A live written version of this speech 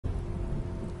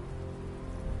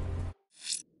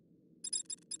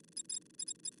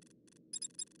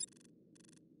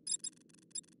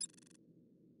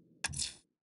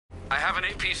I have an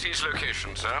APC's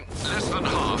location, sir. Less than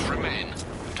half remain.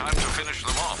 Time to finish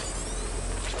them off.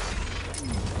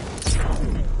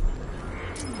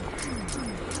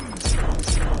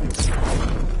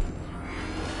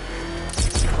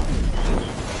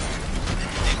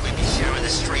 Think we'd be sharing the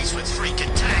streets with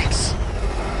freaking tanks?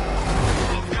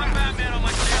 Got Batman on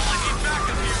my tail. I need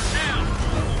backup here now.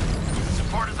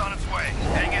 Support is on its way.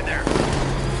 Hang in there.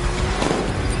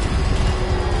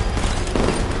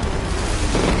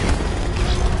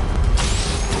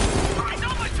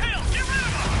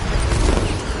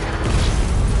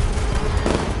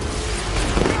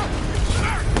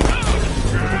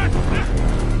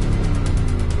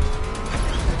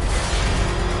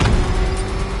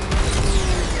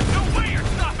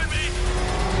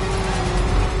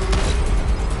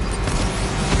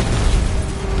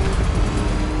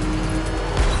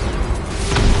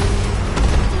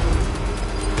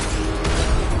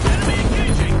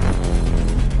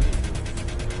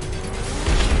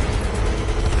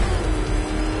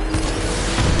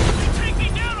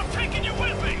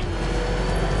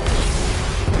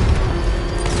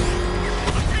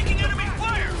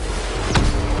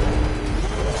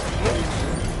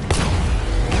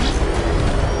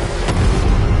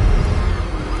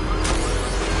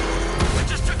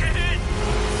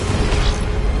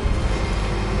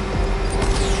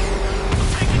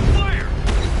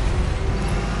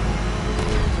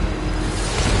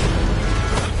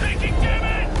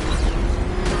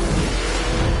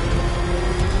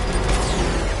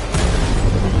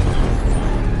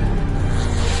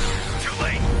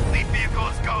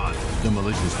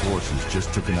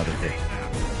 Just took another hit.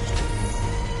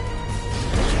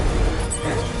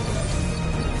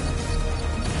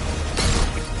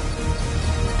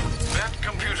 That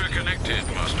computer connected,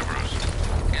 Master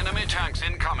Bruce. Enemy tanks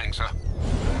incoming, sir.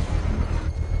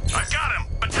 I got him!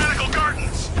 Botanical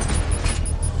Gardens!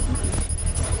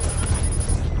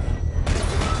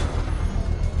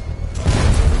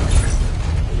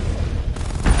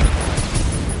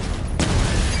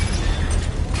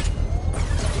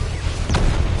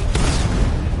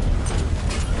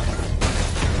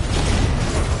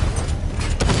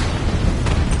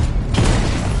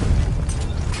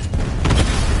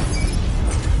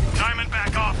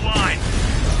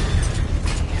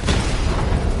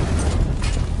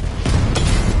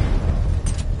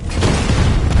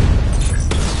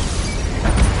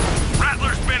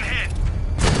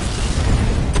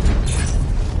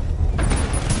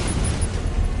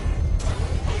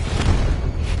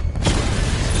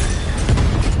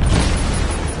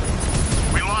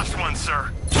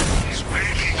 Sir. He's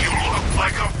making you look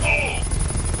like a fool!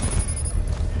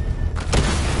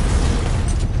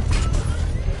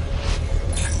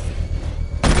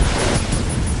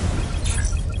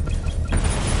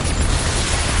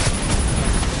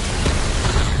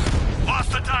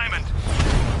 Lost the diamond!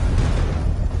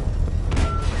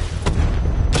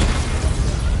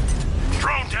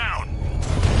 Drone down!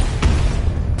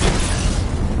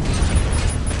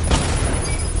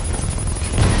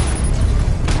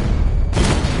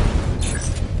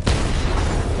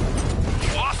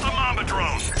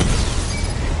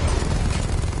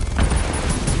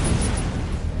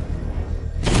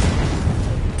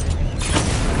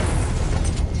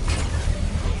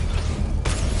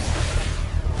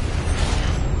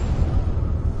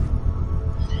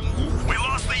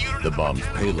 The bomb's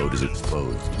payload is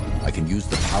exposed. I can use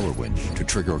the power winch to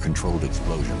trigger a controlled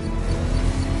explosion.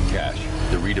 Cash,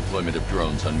 the redeployment of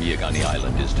drones on Miyagani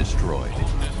Island is destroyed.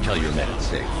 Tell your men it's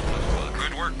safe.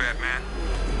 Good work, Batman.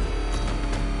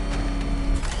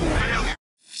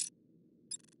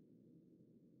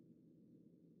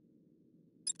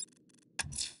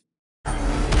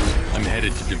 I'm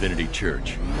headed to Divinity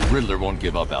Church. Riddler won't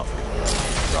give up, Alfred.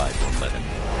 Pride won't let him.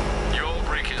 You'll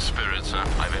break his spirit, sir.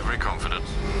 I've every confidence.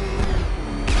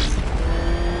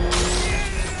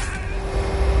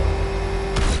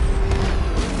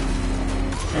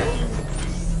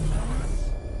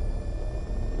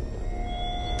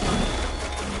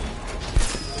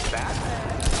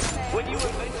 When you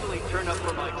eventually turn up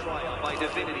for my trial by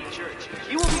Divinity Church,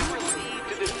 you will be relieved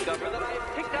to discover that I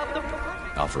have picked out the...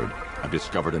 Alfred, I've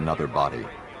discovered another body.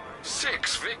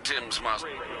 6 victims, Master.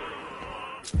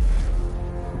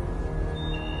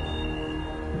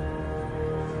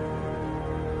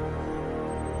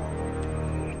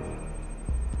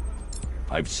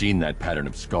 I've seen that pattern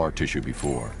of scar tissue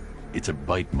before. It's a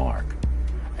bite mark.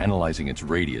 Analyzing its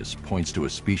radius points to a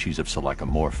species of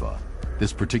Selachomorpha.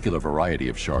 This particular variety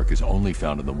of shark is only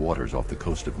found in the waters off the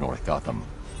coast of North Gotham.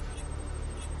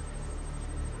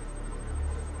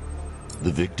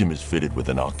 The victim is fitted with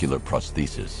an ocular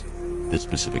prosthesis. This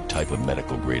specific type of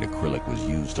medical-grade acrylic was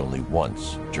used only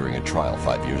once during a trial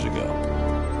 5 years ago.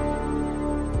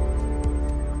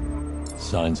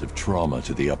 Signs of trauma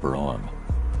to the upper arm.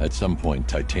 At some point,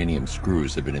 titanium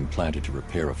screws have been implanted to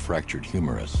repair a fractured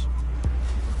humerus.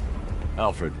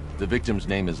 Alfred, the victim's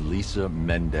name is Lisa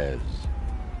Mendez.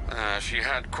 She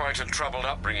had quite a troubled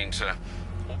upbringing, sir.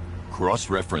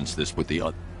 Cross-reference this with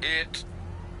the It...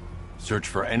 Search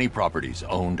for any properties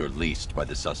owned or leased by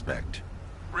the suspect.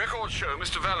 Records show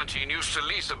Mr. Valentine used to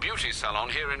lease a beauty salon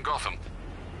here in Gotham.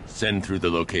 Send through the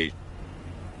location.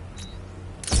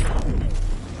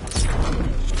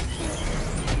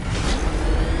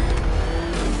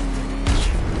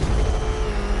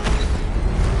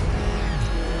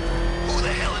 Who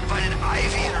the hell invited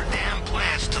Ivy and her damn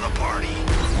plants to the party?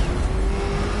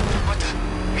 What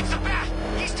the? It's the bat!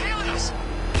 He's tailing us!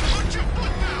 Put your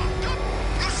foot down!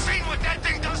 You've seen what that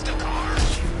thing does to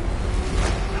cars!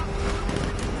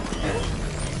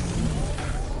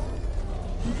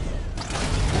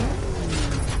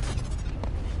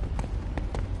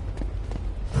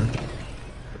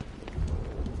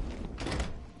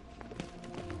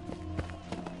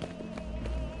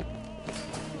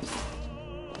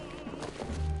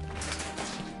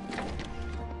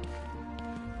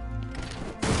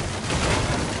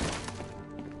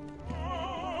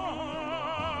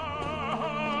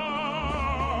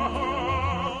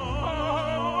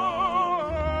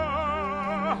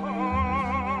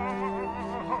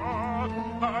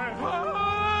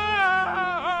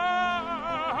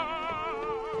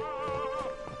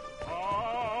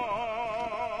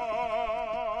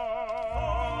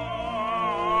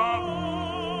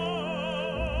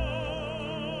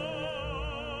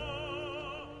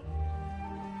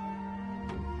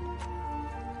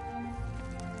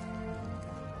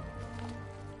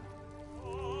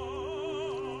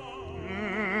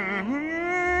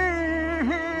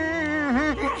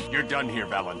 You're done here,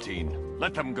 Valentine.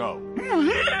 Let them go.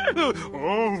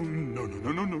 Oh, no.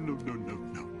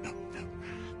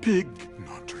 Pig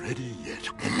not ready yet.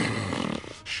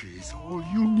 She's all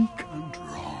unique and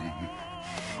wrong.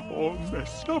 All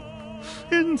messed up,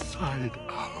 inside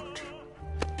out.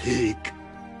 Pig,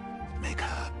 make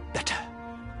her better.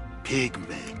 Pig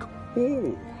make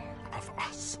all of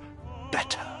us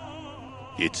better.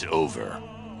 It's over.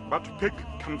 But Pig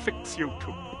can fix you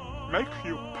too. Make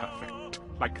you perfect,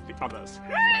 like the others.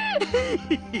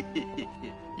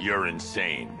 You're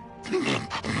insane.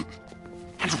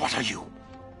 And what are you?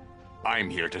 I'm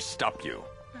here to stop you.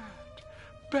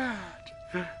 Bad.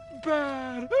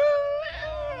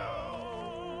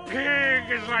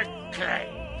 Pig is like clay.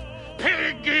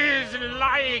 Pig is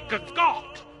like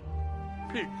God.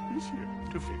 Pig is here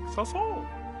to fix us all.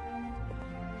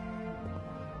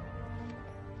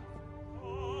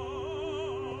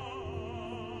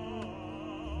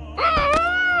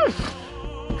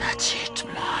 That's it,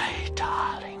 my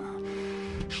darling.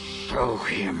 Show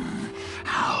him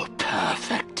how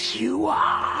perfect you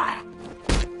are.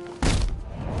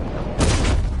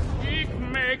 It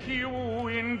make you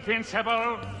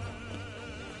invincible.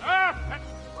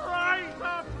 Rise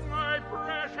up, my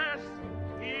precious.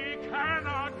 He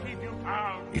cannot keep you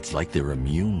down. It's like they're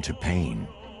immune to pain.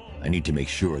 I need to make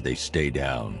sure they stay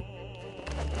down.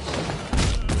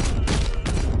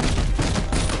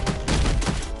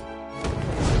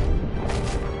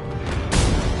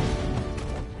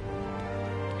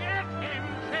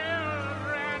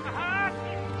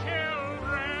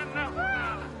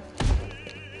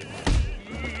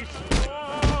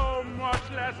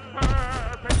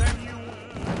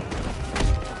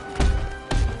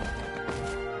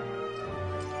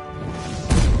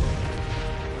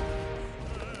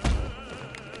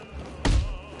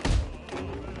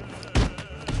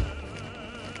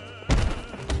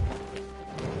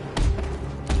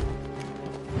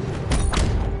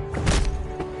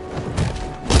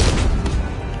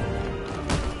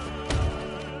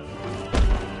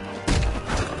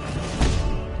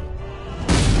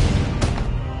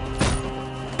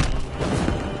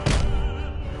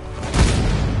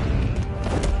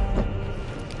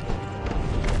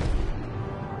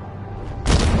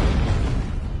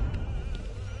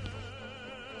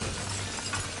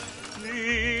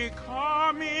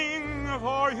 Coming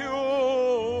for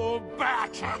you,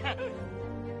 bat.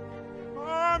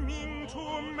 Coming to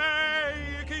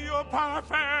make you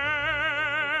perfect.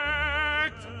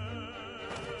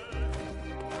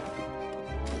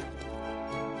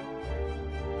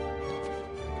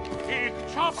 It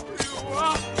chopped you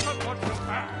up to put you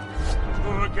back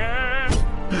again.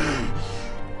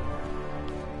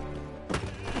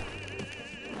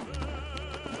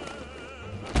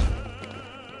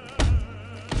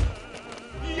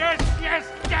 Yes,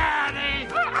 Daddy!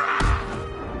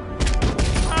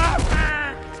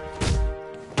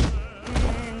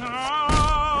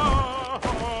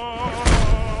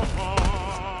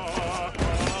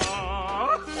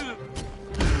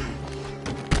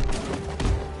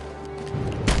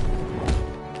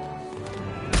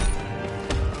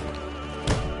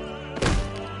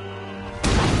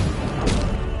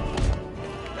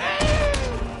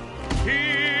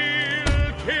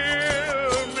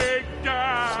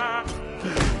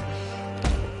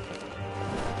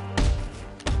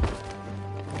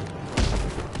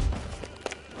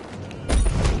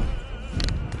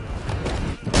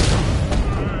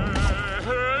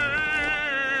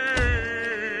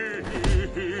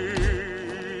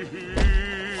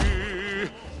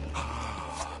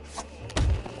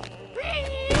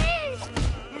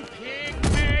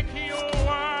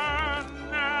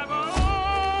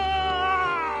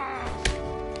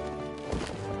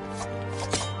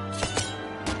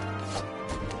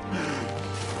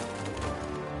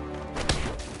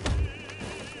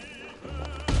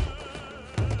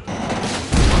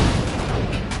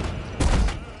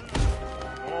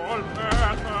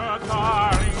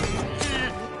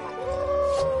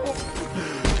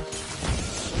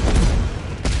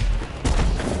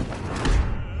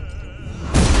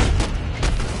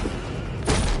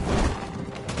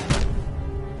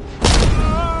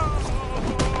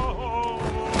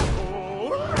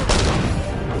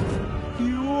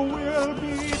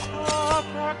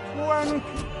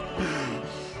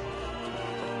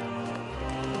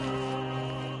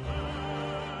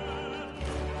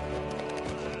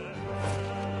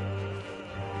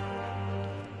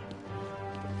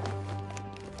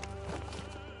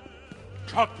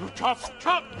 Chop, you chop,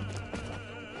 chop!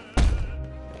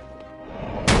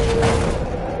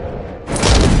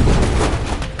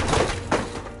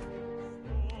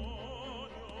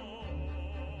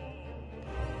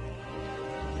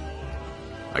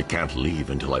 I can't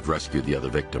leave until I've rescued the other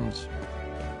victims.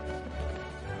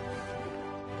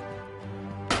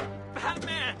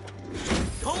 Batman!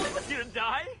 Told him was gonna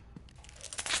die!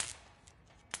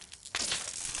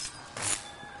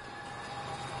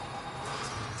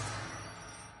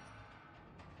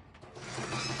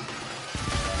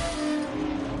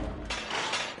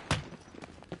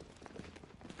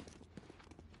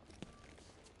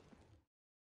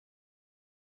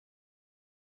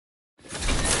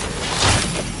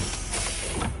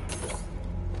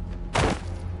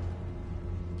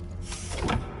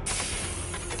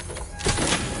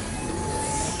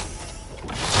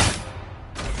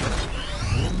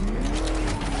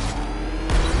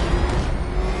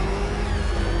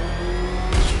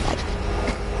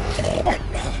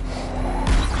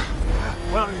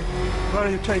 Where are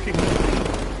you taking me?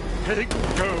 Pig,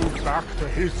 go back to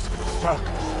his circus.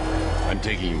 I'm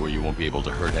taking you where you won't be able to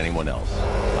hurt anyone else.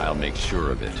 I'll make sure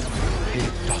of it.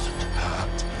 Pig doesn't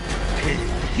hurt. Pig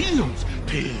heals.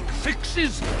 Pig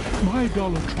fixes. My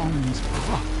Dollartrons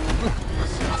are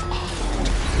works of art.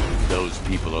 Those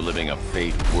people are living a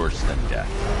fate worse than death.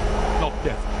 Not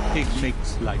death. Pig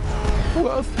makes life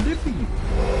worth living.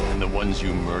 And the ones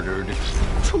you murdered?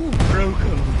 Too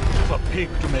broken for Pig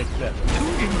to make better.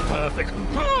 Too imperfect.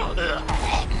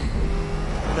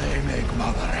 They make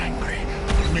Mother angry.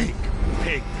 Make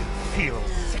Pig feel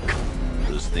sick.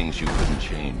 Those things you couldn't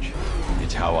change.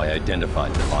 It's how I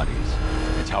identified the bodies.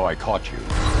 It's how I caught you.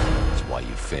 It's why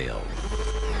you failed.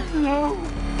 No,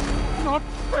 not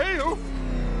fail.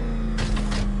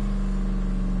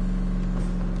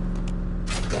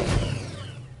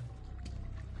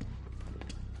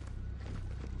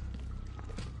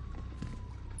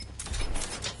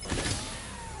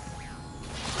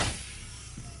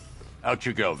 Out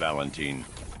you go, Valentine.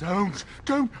 Don't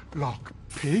lock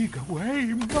Pig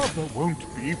away. Mother won't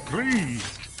be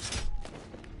pleased.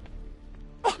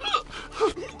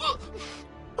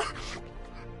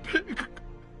 Pig,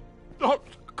 not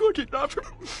good enough.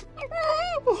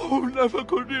 Oh, never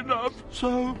good enough.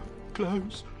 So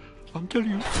close until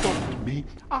you stopped me.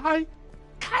 I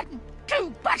can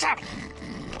do better.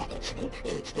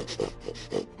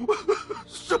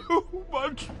 So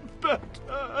much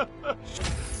better.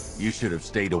 You should have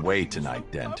stayed away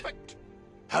tonight, Dent.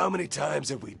 How many times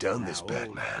have we done this,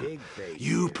 Batman?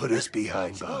 You put us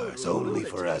behind bars only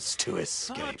for us to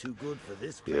escape.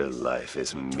 Your life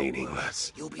is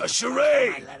meaningless. A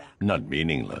charade! Not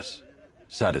meaningless.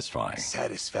 Satisfying.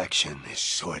 Satisfaction is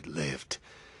short-lived.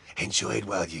 Enjoy it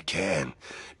while you can,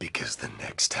 because the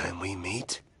next time we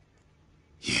meet,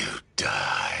 you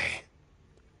die.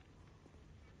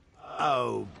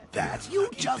 Oh, Bat, you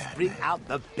just bring out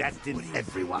the best in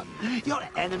everyone. Your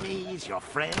enemies, your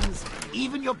friends,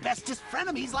 even your bestest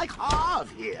frenemies like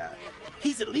Harv here.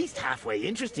 He's at least halfway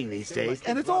interesting these days,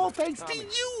 and it's all thanks to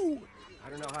you. I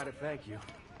don't know how to thank you.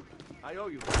 I owe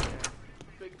you, man.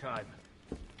 Big time.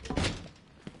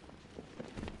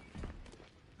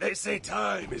 They say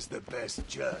time is the best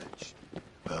judge.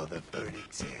 Well, the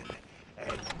verdict's in,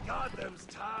 and Gotham's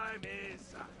time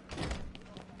is...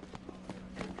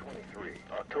 23,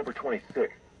 October 26th.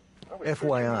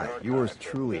 FYI, yours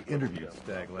truly interviewed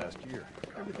Stag last year.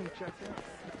 Everything checked out.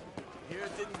 Here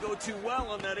it didn't go too well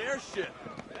on that airship.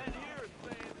 And here it's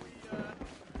saying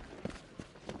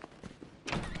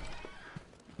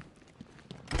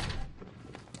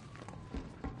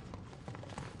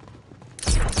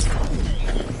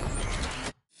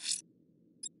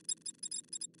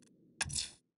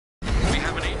We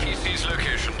have an APC's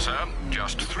location, sir.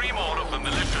 Just 3 more of the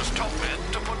militia's top men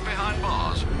to put behind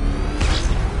bars.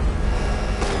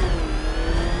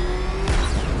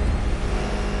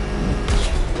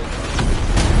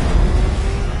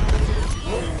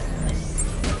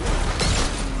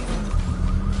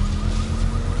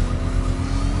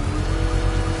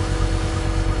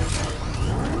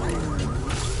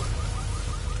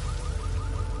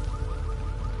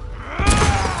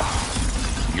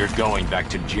 You're going back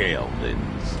to jail,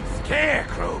 Linz.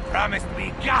 Scarecrow promised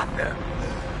me Gotham.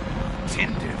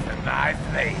 Tinder for my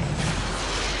flame.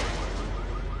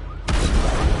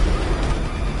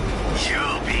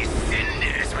 You'll be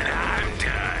cinders when I'm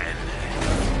done.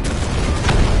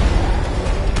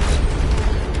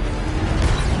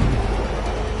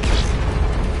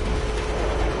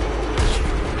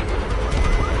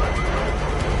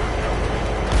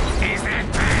 Is that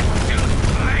bat still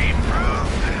flame-proof?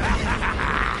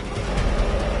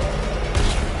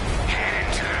 Head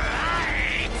into the light.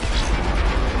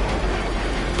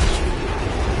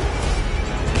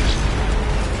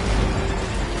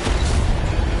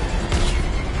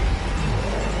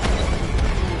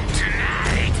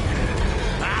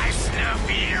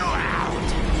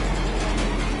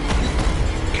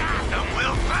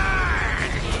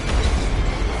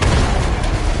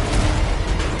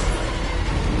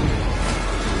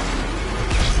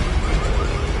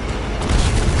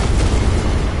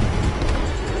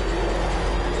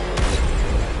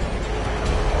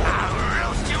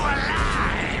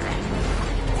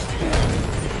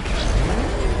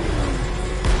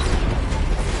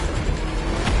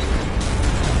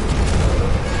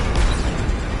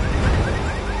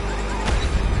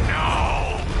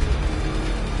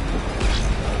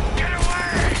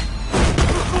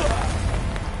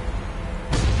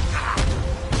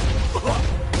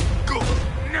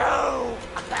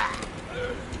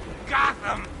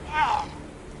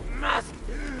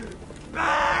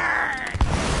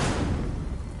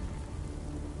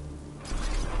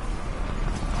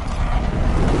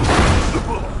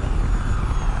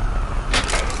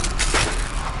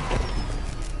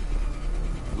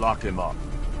 lock him up.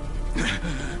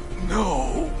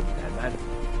 No! And man.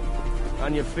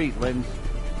 On your feet, ladies.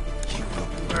 You will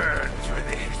burn for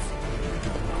this.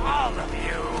 All of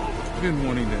you. Been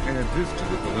wanting to add this to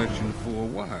the collection for a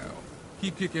while.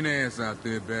 Keep kicking ass out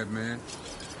there, Batman.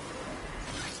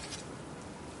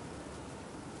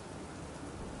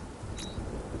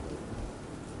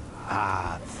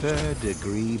 Ah,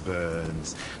 third-degree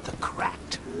burns. The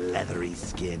cracked, leathery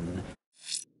skin.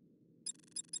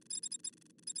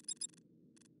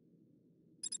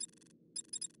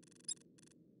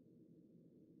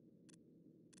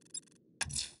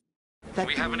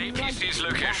 We have an APC's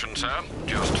location, sir.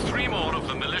 Just 3 more of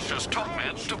the militia's top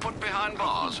men to put behind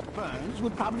bars. Burns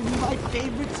would probably be my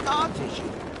favorite scar tissue.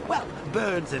 Well,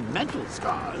 burns and mental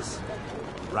scars.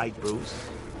 Right, Bruce?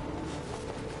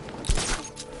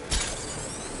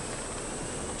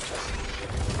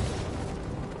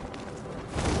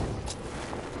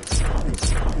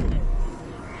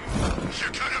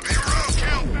 You're gonna be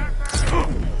roadkill,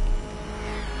 Batman!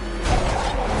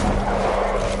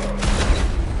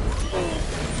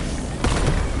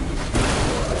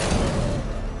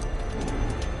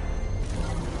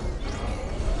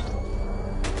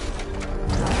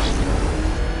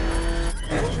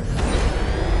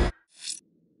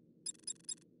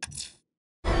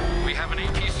 We have an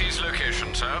APC's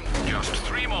location, sir. Just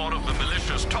 3 more of the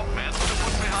militia's top men to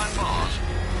put behind bars.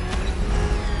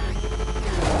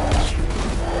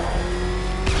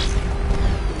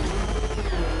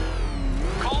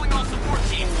 Calling all support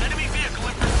teams. Enemy vehicle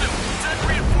in pursuit. Send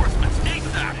reinforcements.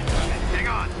 ASAP. Hang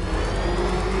on.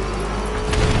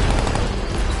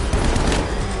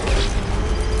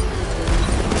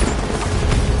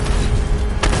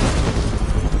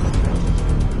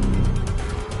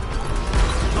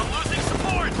 I'm losing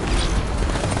support.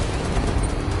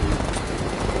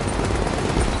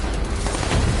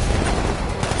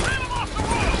 Ram him off the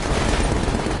road.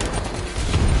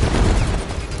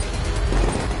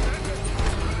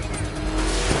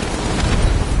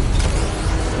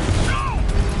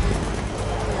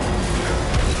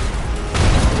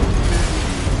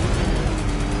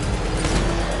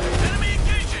 Enemy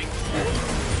engaging!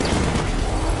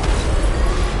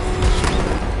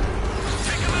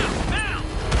 Take him out, now!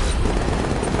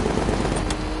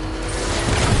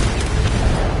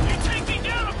 You take me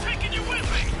down, I'm taking you with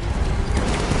me!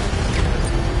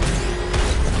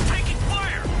 I'm taking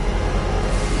fire!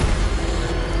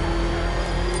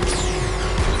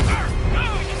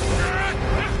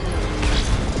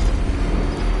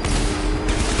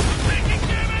 I'm taking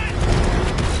damage!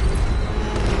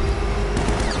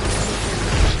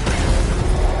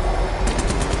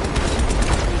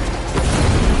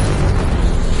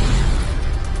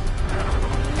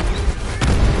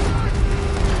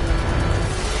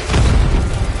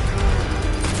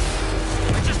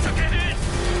 I just took a hit!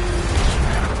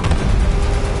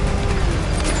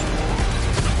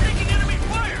 I'm taking enemy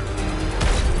fire!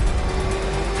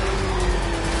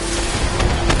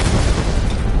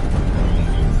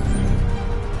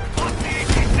 Lost the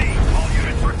APC! All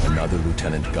units retreat! Another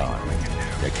lieutenant gone.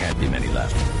 There can't be many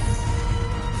left.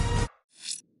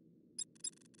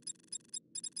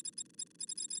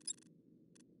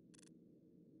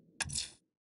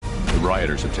 The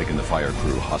rioters have taken the fire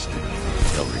crew hostage.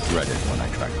 They'll regret it when I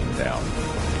track them down.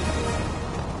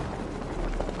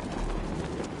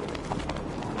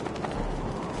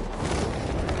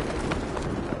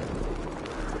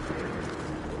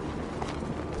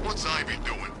 What's Ivy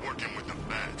doing working with the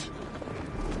bats?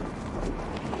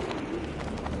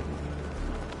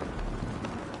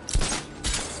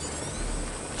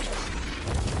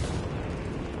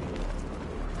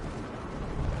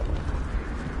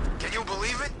 Can you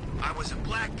believe it? I was at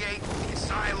Blackgate, the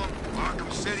Asylum,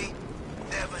 Arkham City.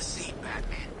 Never seen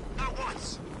Batman. Not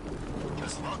once.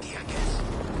 Just lucky, I guess.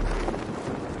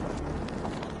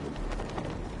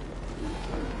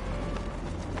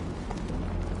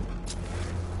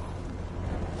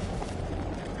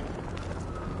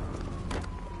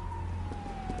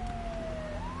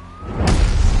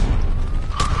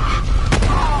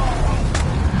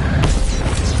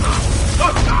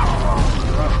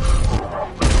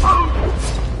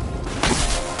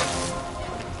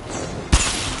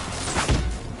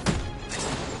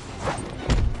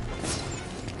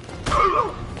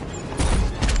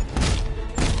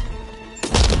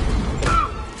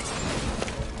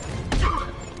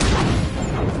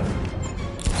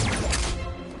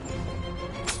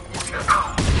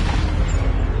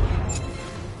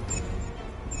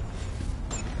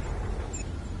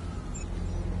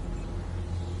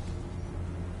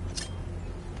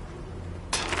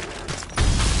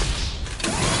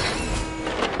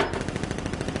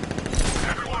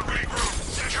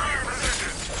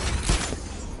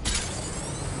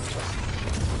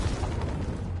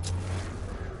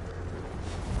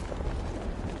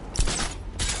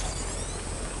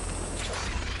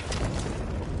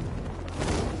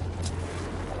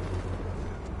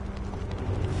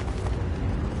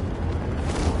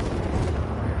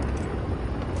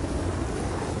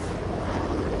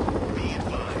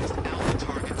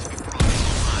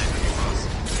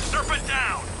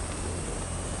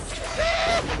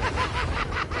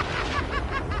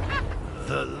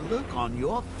 on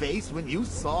your face when you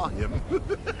saw him.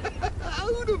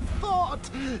 Who'd have thought?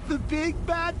 The big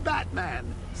bad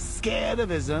Batman, scared of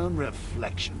his own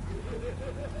reflection.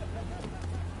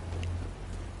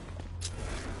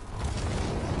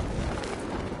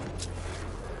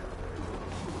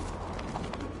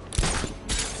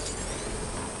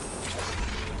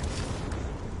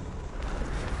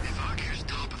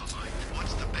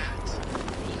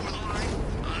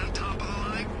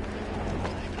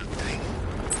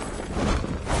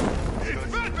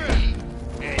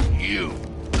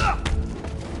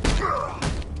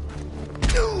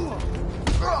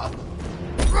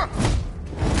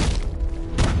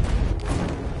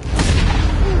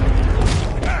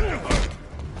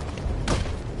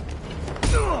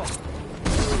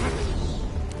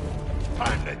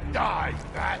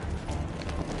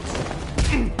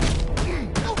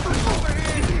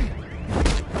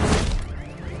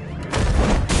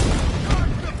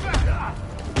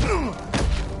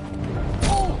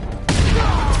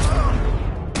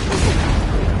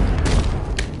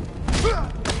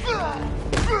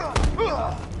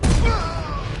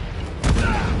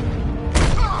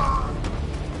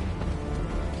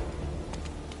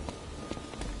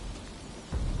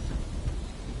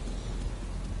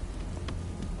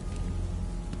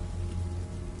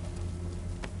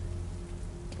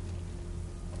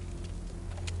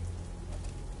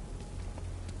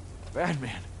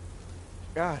 Batman.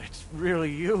 God, it's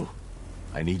really you.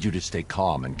 I need you to stay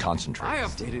calm and concentrate. I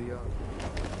updated you.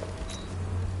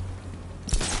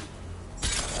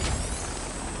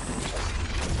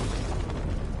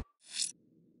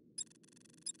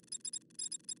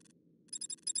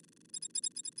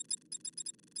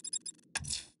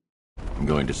 I'm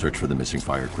going to search for the missing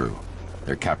fire crew.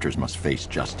 Their captors must face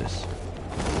justice.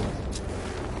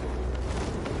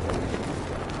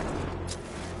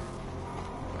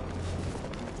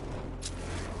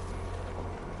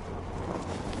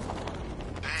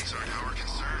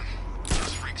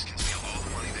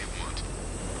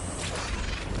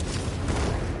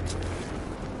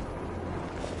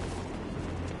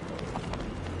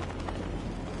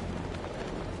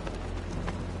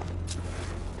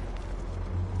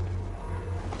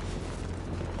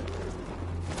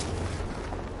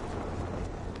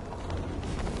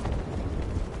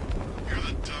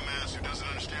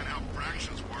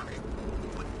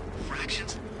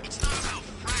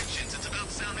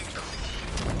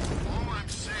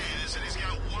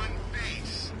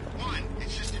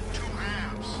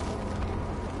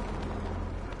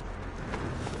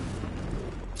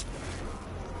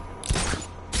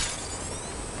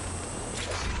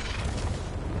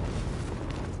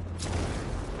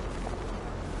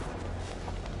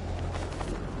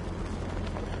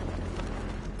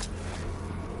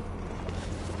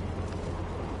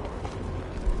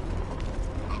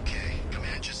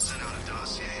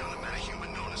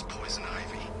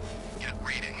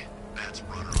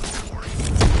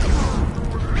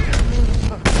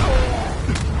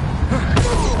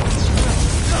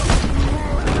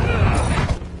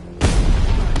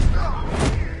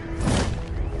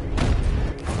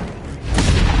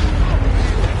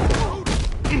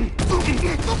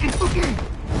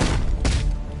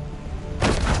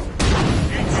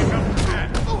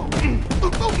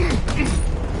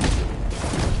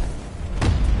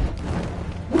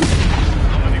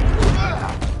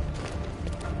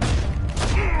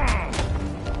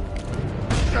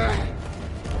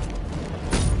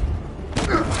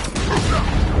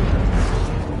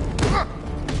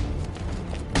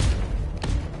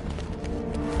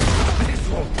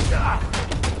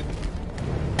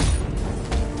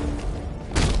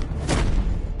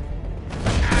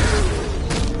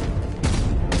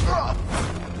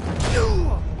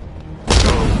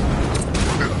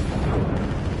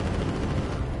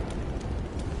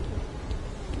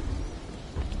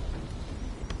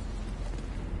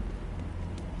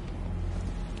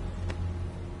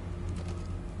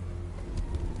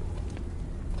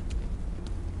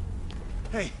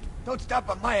 Hey, don't stop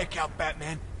on my account,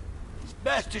 Batman. These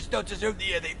bastards don't deserve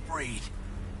the air they breathe.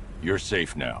 You're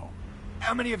safe now.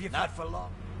 How many of you? Not for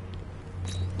long.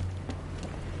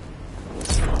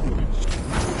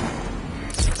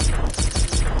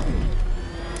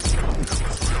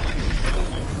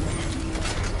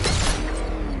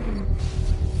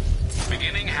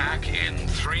 Beginning hack in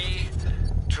 3,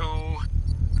 2...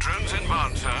 Drones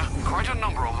inbound, sir. Quite a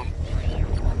number of them.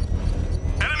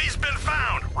 Enemy's been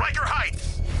found! Riker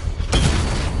Heights!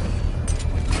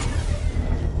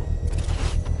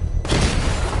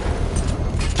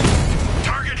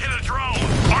 Target hit a drone!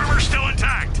 Armor still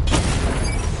intact!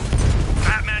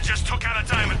 Batman just took out a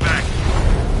Diamondback!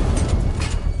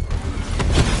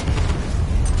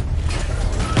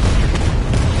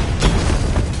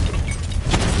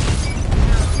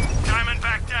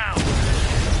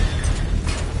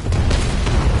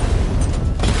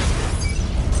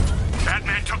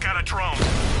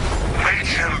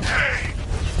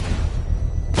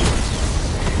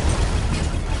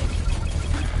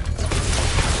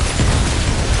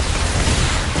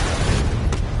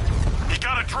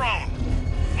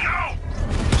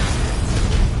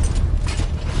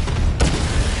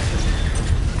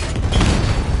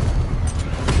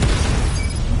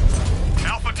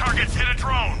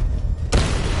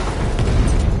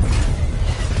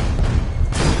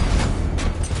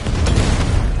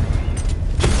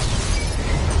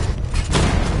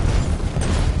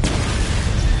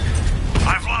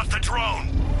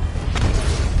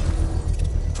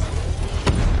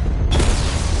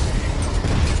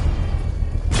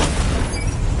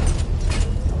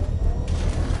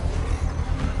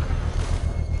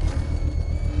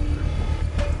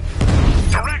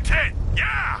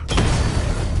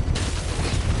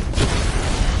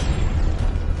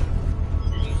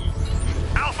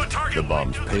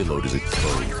 bomb's payload is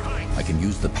exposed, I can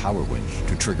use the power winch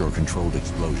to trigger a controlled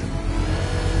explosion.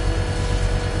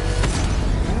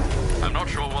 I'm not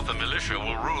sure what the militia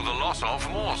will rue the loss of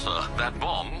more, sir. That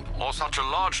bomb, or such a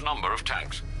large number of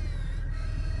tanks.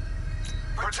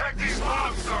 Protect these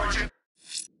bombs, Sergeant!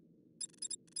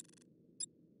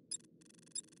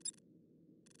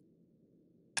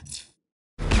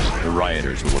 The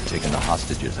rioters will have taken the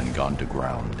hostages and gone to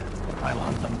ground. I'll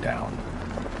hunt them down.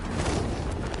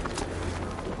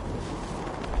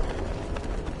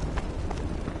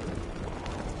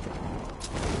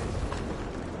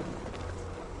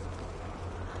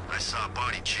 I saw a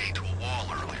body chained to a wall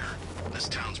earlier. This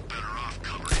town's better off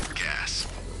covered in gas.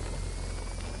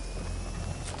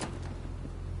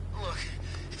 Look,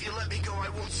 if you let me go, I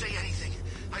won't say anything.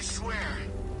 I swear.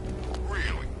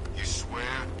 Really? You swear?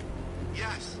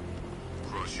 Yes.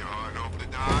 Cross your heart and hope to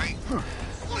die?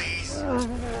 Please.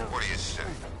 What do you say?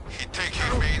 You think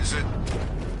he means it?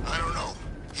 I don't know.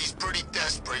 He's pretty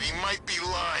desperate. He might be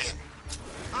lying.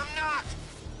 I'm not.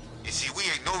 You see, we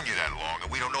ain't known you that long,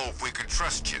 and we don't know if we can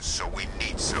trust you, so we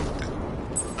need something.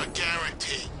 A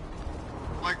guarantee.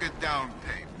 Like a down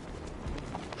payment.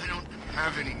 I don't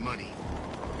have any money.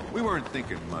 We weren't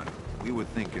thinking money. We were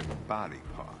thinking body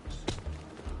parts.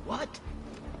 What?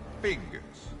 Fingers.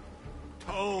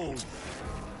 Toes.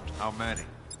 How many?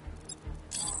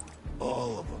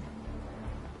 All of them.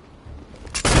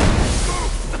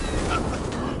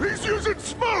 He's using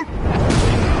smoke!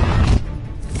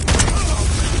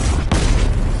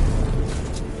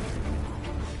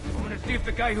 I'm gonna see if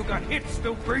the guy who got hit's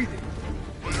still breathing.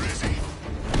 Where is he?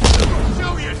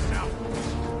 Show yourself!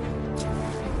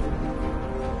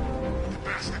 The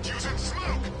bastard's using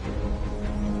smoke!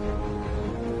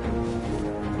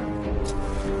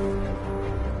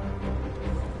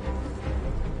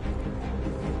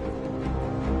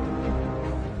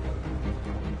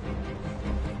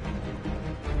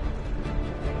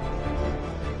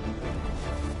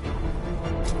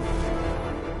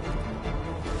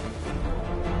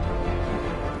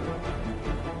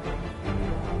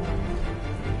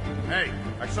 Hey,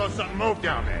 I saw something move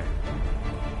down there.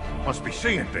 Must be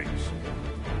seeing things.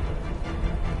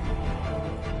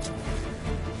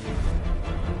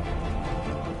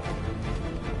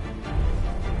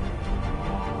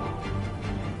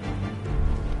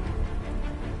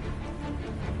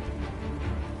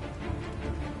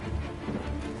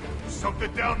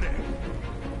 Something down there.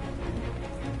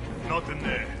 Nothing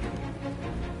there.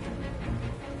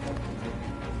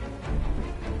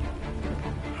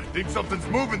 I think something's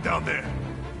moving down there.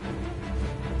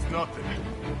 It's nothing.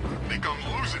 I think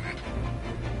I'm losing it.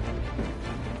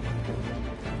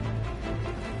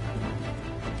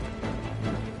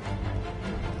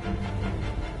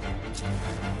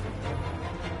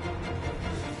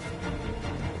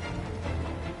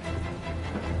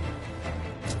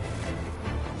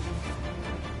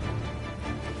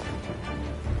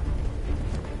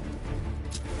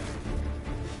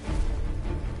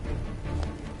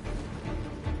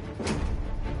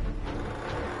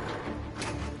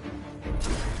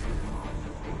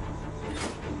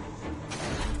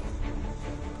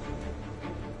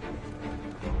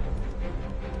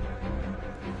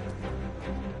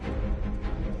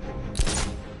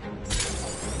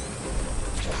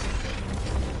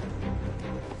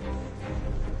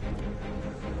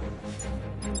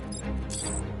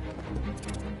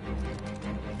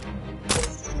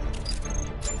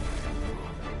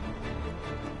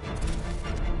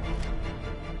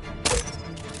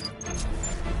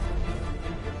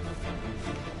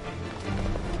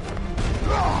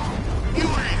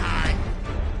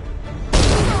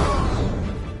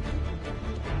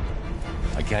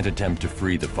 I can't attempt to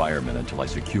free the firemen until I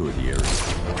secure the area.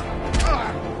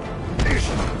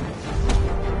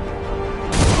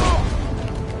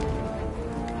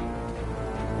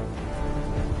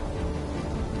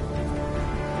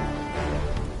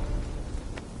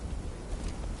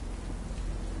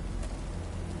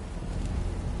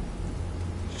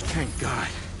 Thank God.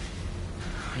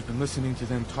 I've been listening to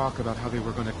them talk about how they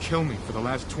were gonna kill me for the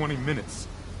last 20 minutes.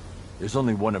 There's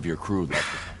only one of your crew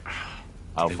left.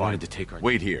 I'll They find wanted to take our...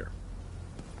 Wait here.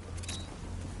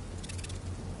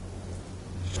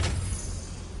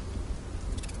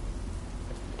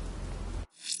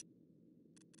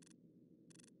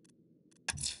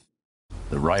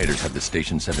 The rioters have the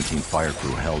Station 17 fire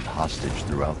crew held hostage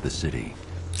throughout the city.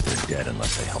 They're dead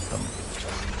unless they help them.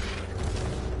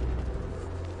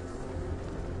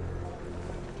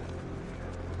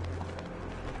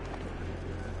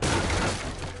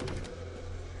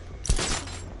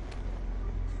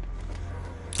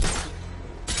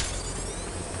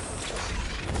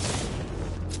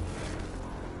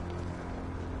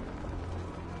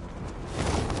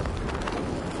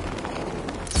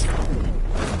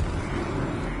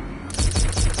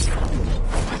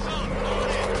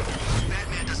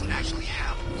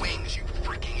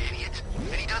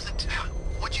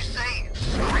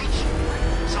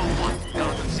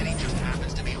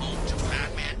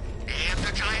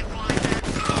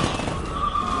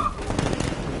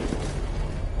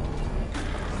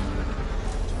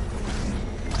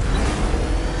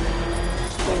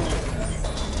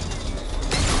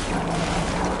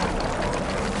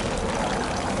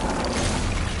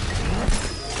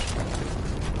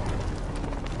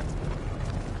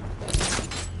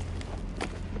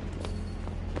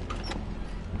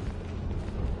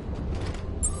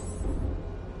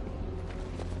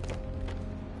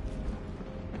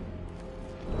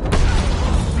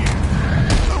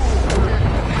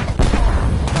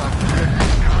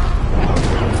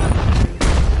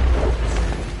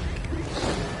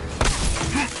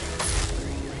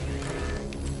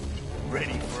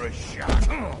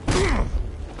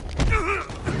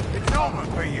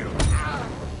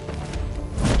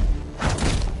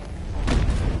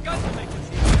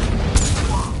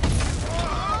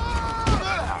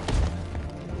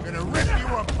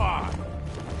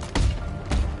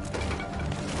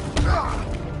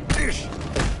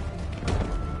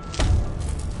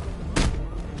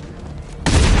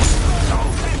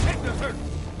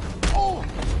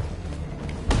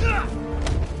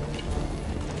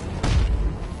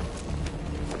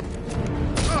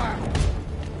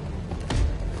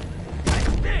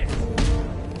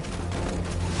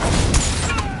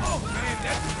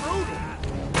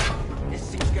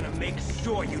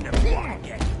 boy you never want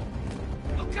again.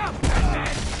 Look out,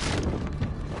 Batman!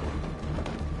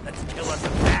 Let's kill us a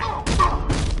bat.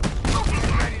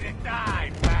 He's ready to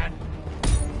die, Bat.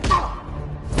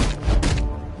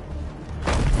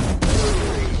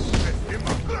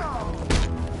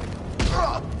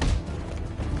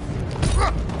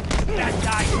 That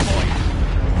guy's for you.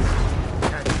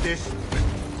 Catch this.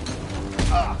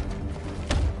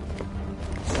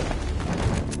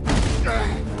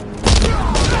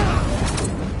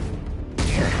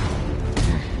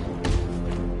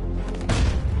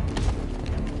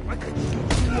 I could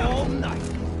shoot you all night.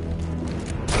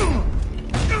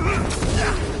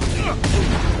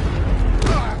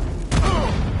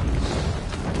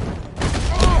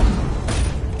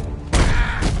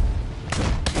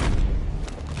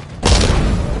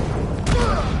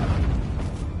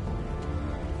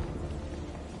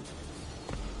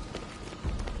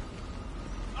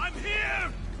 I'm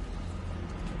here!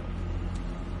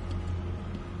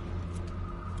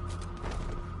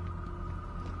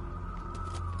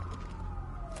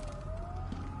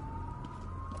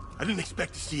 I didn't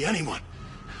expect to see anyone.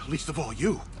 Least of all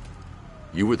you.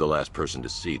 You were the last person to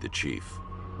see the chief.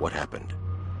 What happened?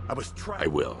 I was trying... I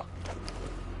will.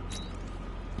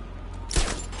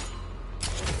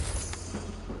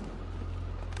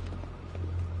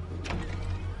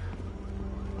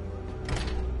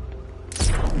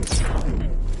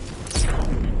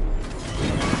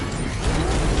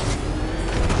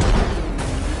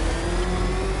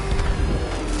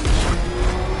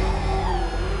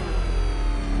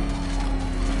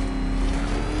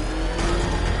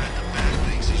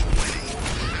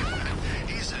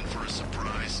 He's in for a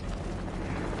surprise.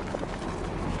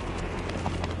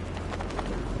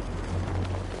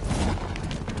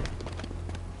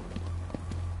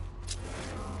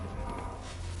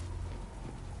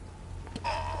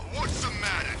 Oh, what's the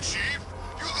matter, Chief?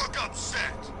 You look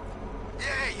upset.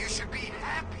 Yeah, you should be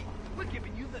happy. We're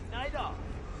giving you the night off.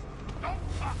 Don't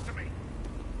talk to me.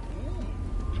 Ooh,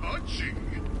 touching.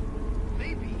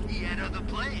 Maybe he had other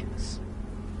plans.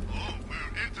 Oh,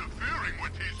 we're interfering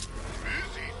with his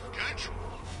busy schedule.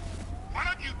 Why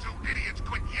don't you two idiots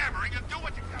quit yammering and do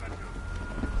what you gotta do?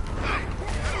 Hey,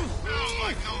 you don't sound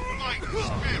like no fighting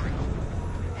spirit.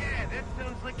 Yeah, that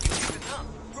sounds like you're giving up.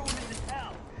 Throwing in the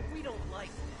towel. We don't like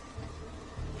it.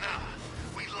 Nah,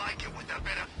 we like it with a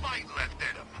bit of fight left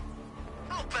in him.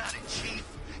 How about it, Chief?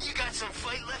 You got some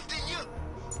fight left in you?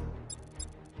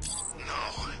 No.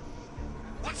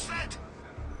 What's that?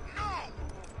 No.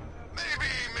 Maybe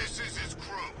he misses his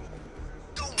crew.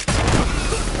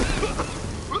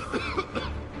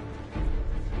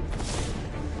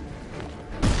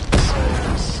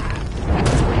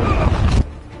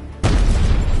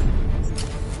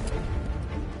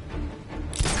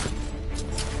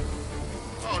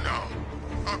 Oh no.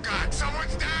 Oh God,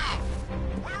 someone's down.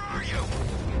 Where are you?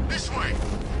 This way.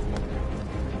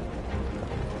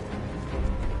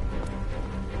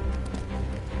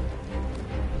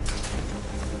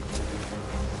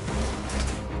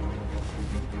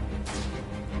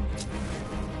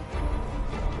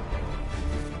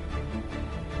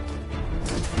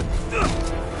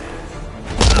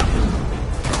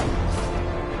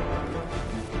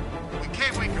 We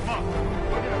can't wake him up.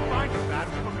 We're gonna find him, Bat,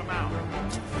 and hook him out.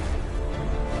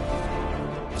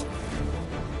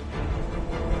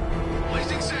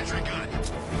 Blazing sentry gun.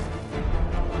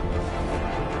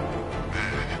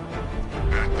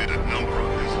 Bat did a number on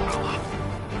this fella.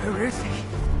 Where is he?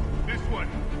 This one.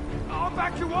 I'll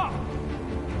back you up.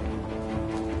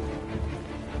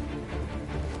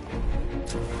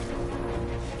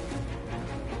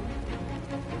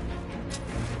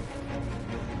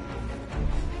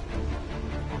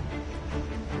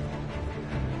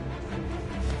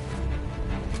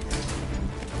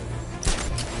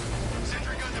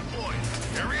 Sentry gun deployed.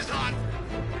 Area's hot.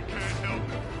 We can't help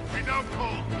it. We know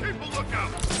cold. Keep a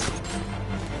lookout.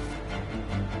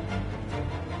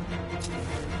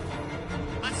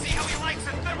 Let's see how he likes a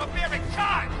thermobaric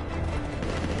charge.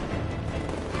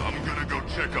 I'm gonna go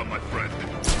check on my friend.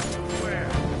 Where?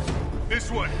 This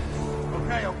way.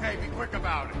 Okay, be quick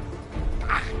about it.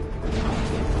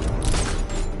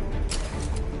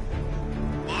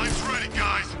 Line's ready,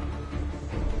 guys.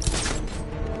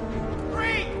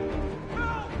 3, 2,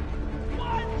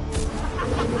 1.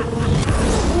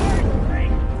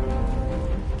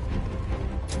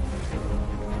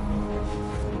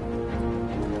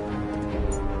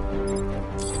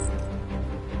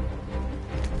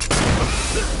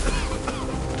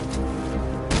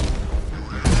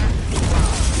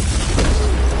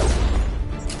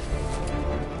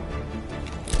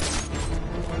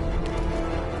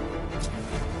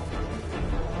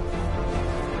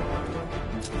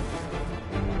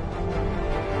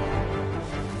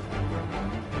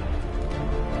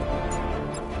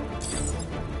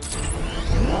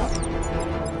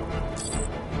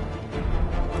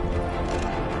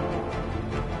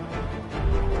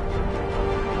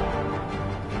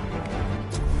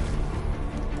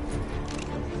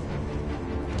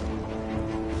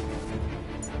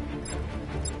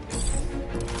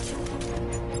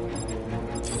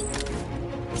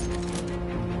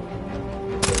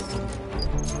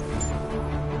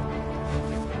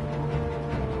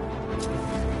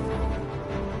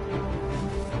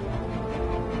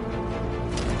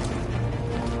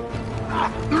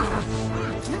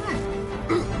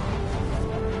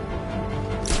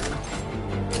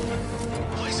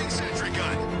 Placing sentry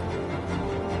gun.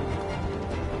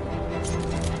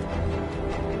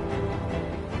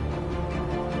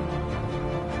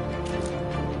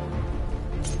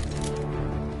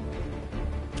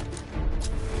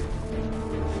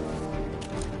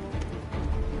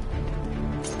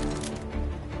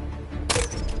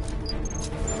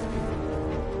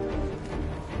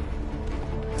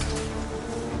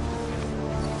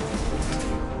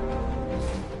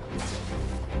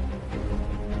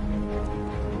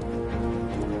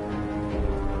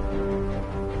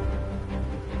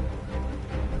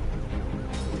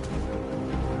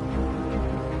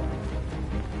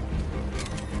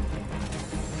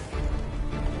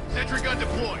 Sentry gun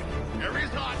deployed. Area's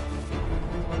hot.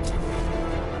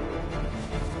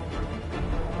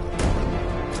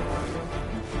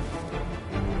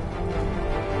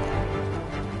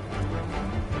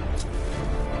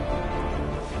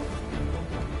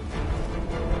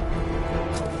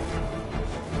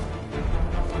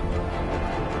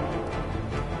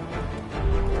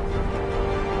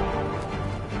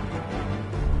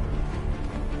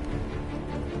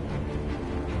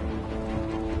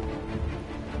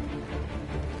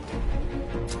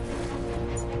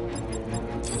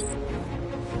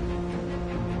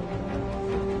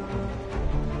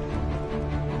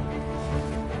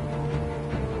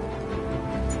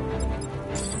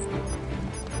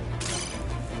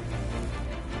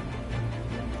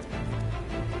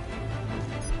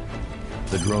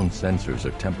 The drone sensors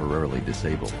are temporarily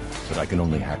disabled, but I can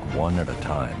only hack one at a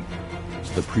time.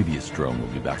 So the previous drone will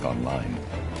be back online.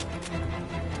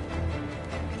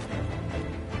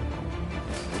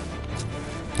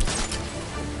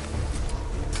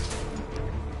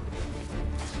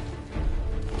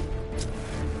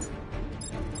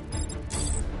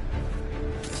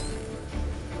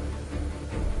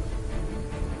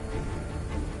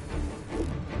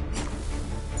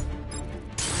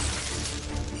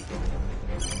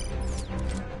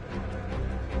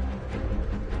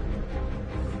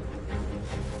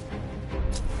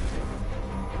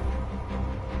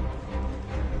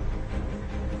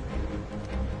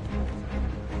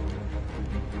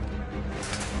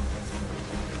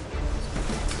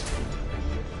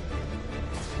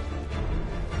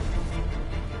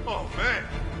 Oh, man.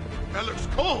 That looks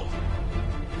cold.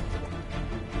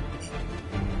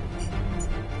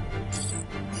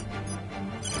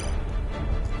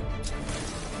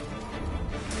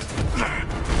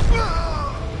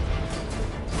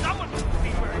 Someone must see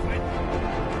where he went.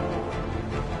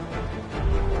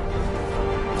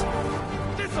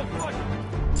 This'll push.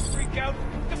 Freak out.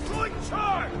 Deploy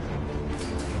charge.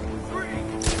 3,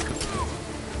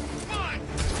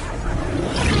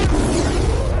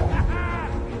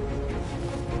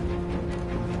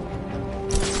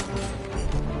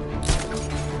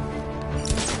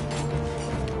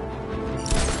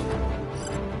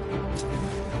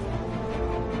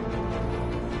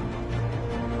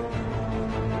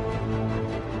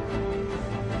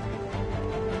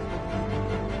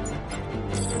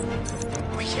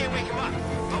 We can't wake him up,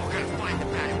 but we're gonna find the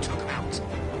bat who took him out.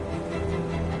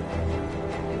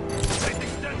 Placing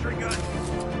sentry gun.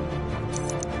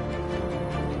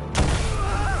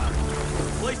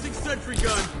 Placing sentry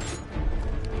gun.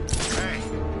 Hey,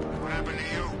 what happened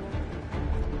to you?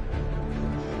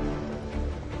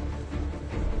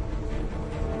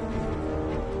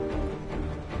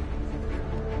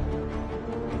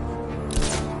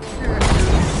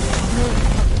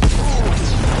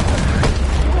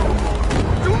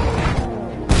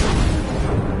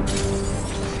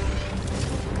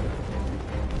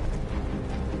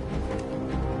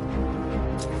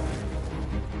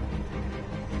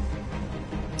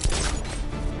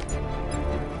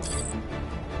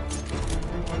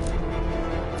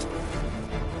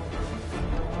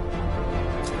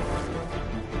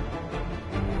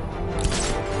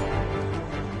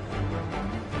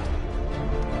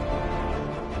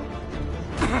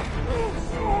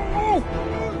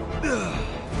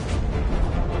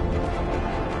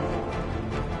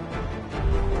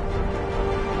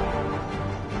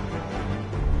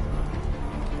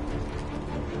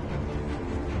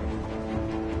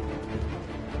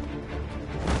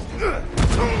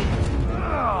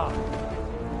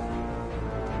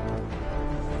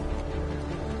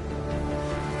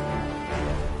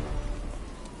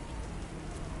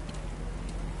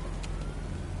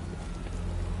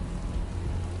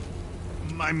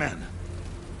 My men.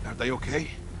 Are they okay?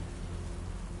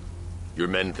 Your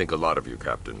men think a lot of you,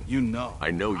 Captain. You know.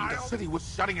 I know you I don't. said he was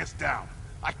shutting us down.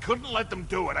 I couldn't let them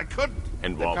do it. I couldn't.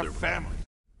 And They've while got they're families.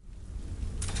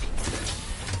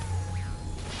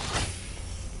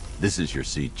 This is your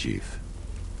seat, Chief.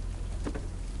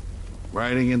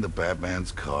 Riding in the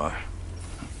Batman's car.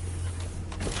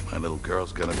 My little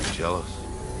girl's gonna be jealous.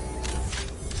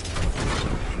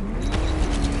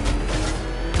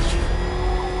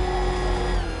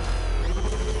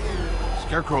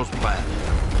 Scarecrow's plan.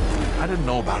 I didn't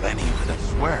know about any of it, I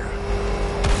swear.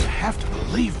 You have to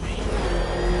believe me.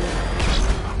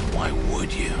 Why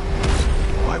would you?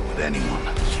 Why would anyone?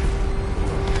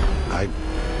 I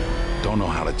don't know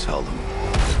how to tell them.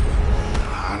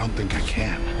 I don't think I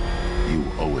can. You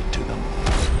owe it to them.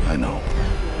 I know.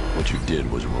 What you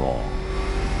did was wrong.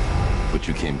 But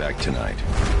you came back tonight.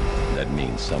 That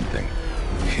means something.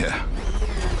 Yeah.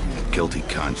 Guilty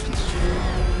conscience.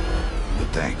 But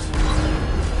thanks.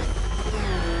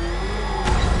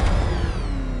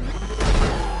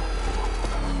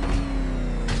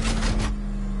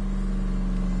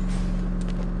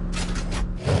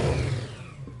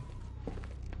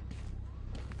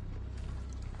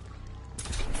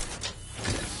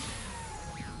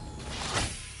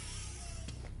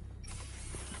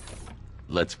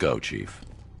 Let's go, Chief.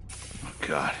 Oh,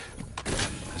 God.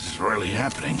 This is really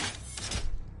happening.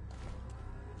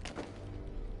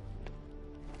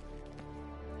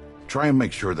 Try and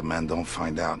make sure the men don't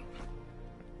find out.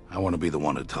 I want to be the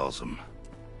one who tells them.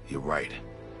 You're right.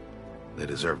 They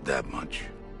deserve that much.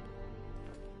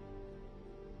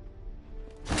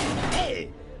 Hey,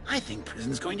 I think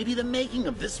prison's going to be the making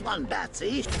of this one,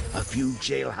 Batsy. A few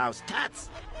jailhouse tats,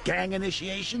 gang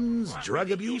initiations,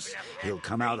 drug abuse. He'll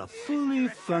come out a fully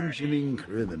functioning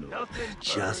criminal.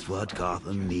 Just what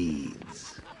Gotham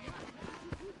needs.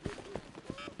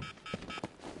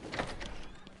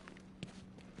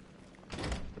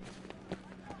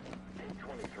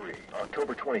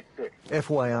 October 26th.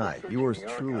 FYI, yours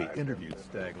truly interviewed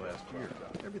Stag last year.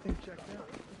 Everything checked out.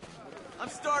 I'm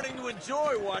starting to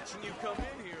enjoy watching you come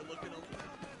in here looking a...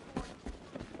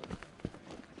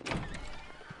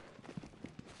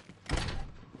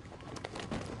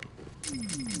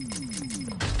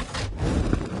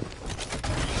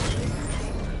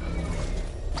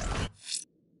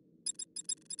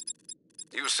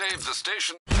 You saved the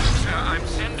station. Sir, I'm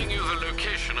sending you the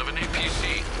location of an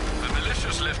APC. The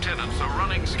malicious lieutenants are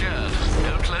running scared.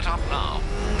 Don't let up now.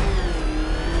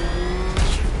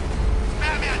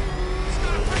 Batman! He's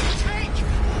got a freaking tank!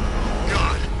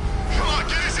 God! Come on,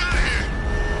 get us out of here!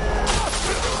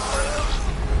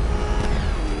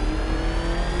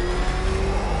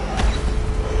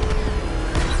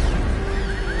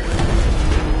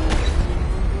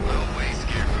 No way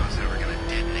Scarecrow's ever gonna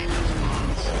detonate those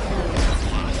bombs. He's a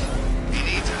bluff. He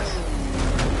needs us.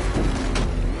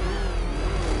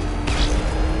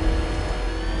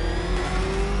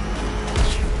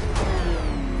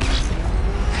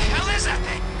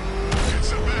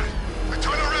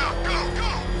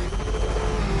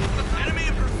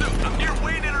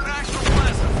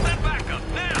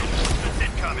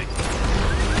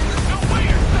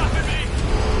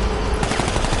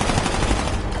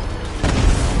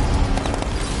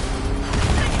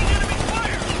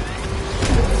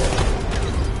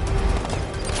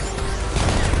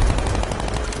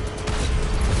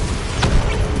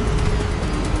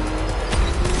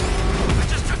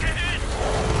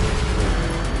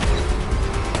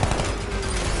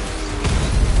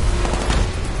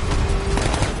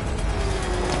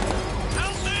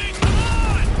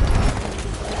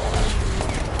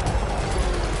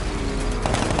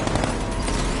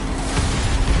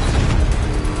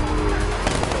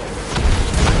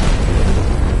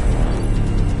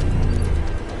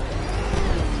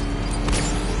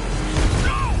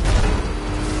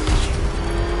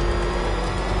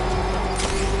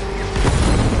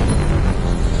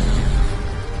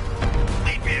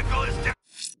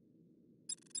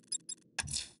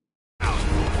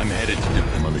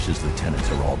 Militia's lieutenants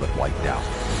are all but wiped out. Is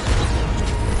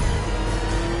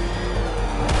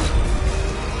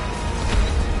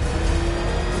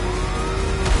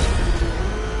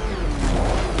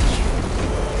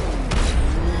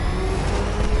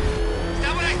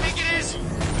that what I think it is?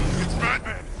 It's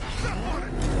Batman.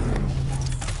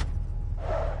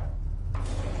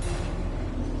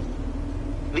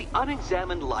 The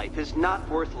unexamined life is not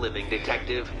worth living,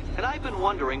 Detective. And I've been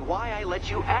wondering why I let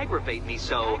you aggravate me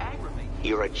so.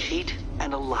 You're a cheat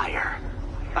and a liar.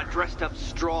 A dressed-up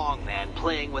strongman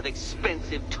playing with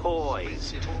expensive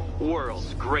toys.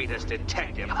 World's greatest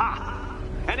detective. Ha!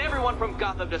 And everyone from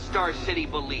Gotham to Star City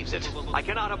believes it. I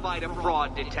cannot abide a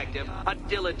fraud detective, a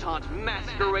dilettante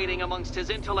masquerading amongst his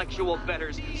intellectual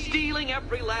betters, stealing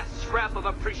every last scrap of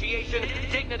appreciation,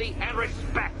 dignity, and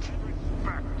respect.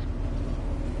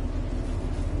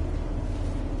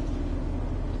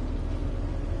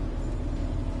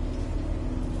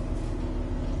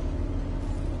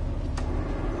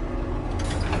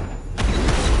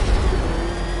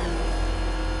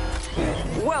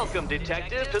 Welcome,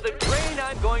 Detective, to the drain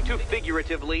I'm going to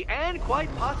figuratively and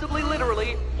quite possibly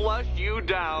literally flush you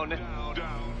down.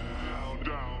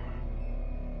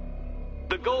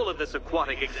 The goal of this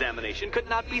aquatic examination could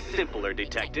not be simpler,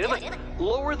 Detective.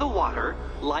 Lower the water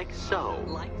like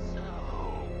so.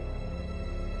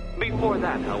 Before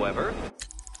that, however...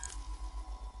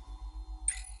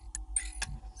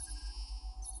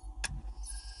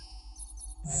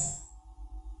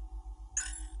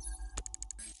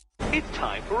 It's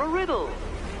time for a riddle.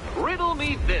 Riddle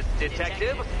me this,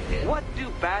 Detective. What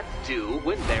do bats do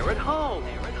when they're at home?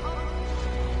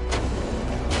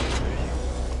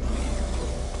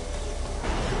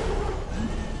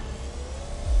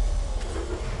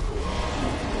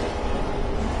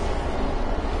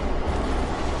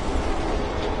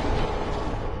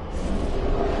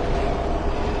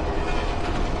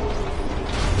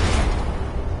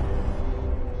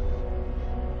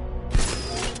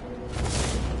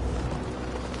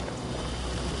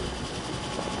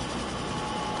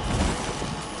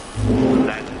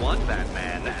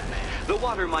 The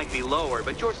water might be lower,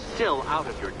 but you're still out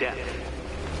of your depth.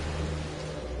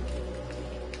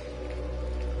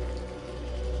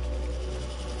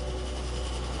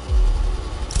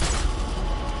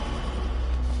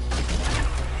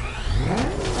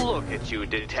 Look at you,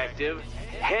 Detective.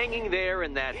 Hanging there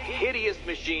in that hideous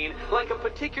machine like a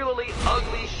particularly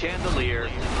ugly chandelier.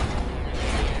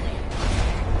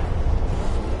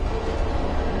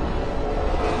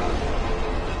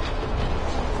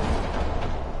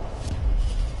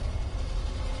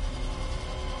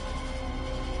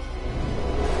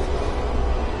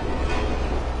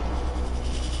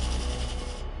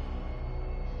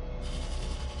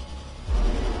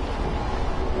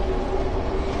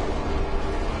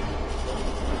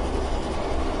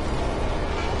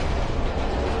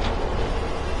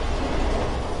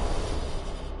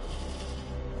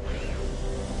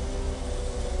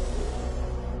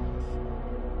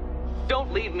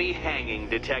 Don't leave me hanging,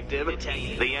 Detective.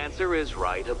 The answer is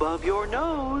right above your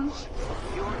nose.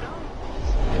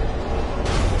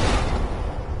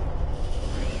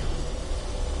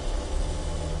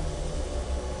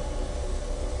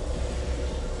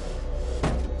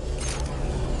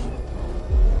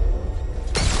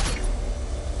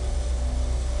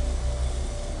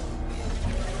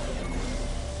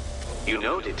 You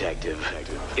know, Detective,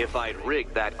 if I'd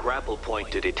rigged that grapple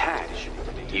point to detach,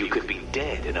 you could be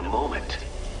dead in a moment.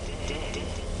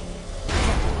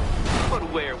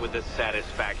 But where would the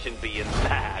satisfaction be in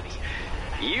that?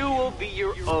 You will be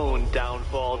your own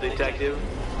downfall, Detective.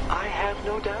 I have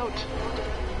no doubt.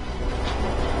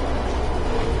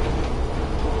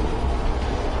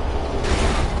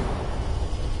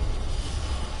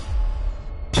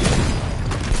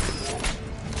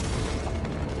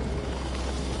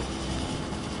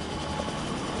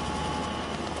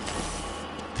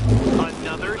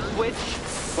 Another switch?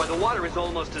 Why, the water is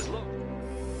almost as low.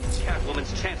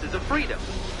 Catwoman's chances of freedom.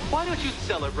 Why don't you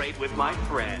celebrate with my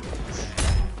friends?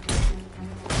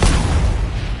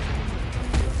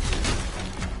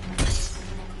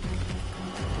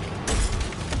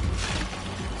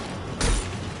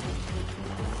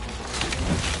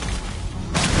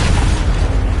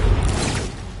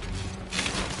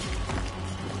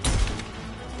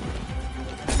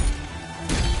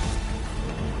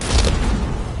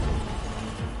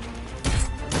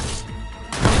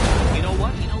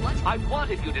 I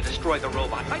wanted you to destroy the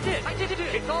robot. I did.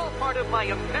 It's all part of my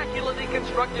immaculately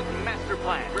constructed master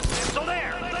plan. So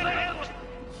there.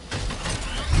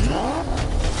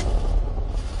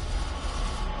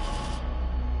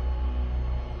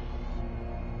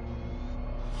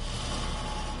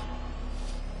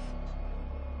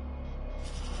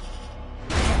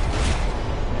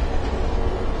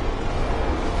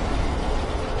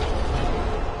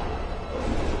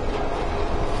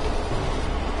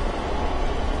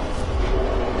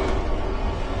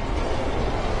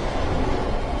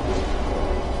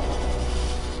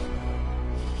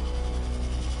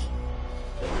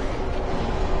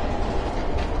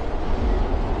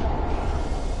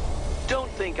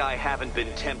 Think I haven't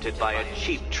been tempted by a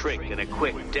cheap trick and a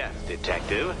quick death,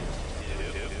 Detective.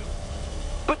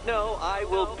 But no, I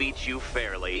will beat you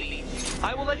fairly.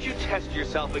 I will let you test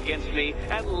yourself against me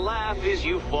and laugh as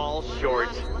you fall short.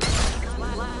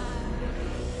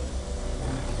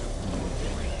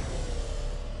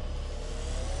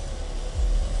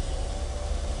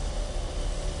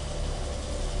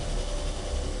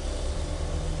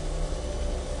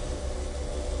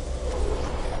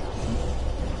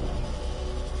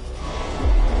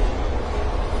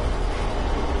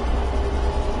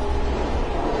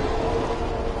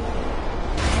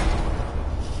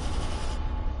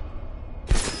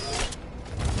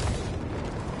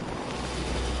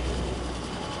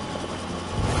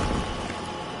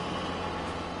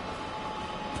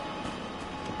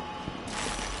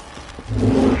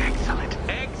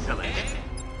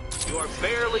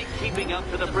 barely keeping up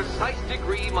to the precise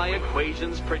degree my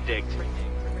equations predict.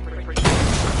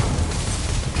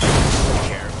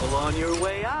 Careful on your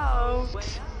way out.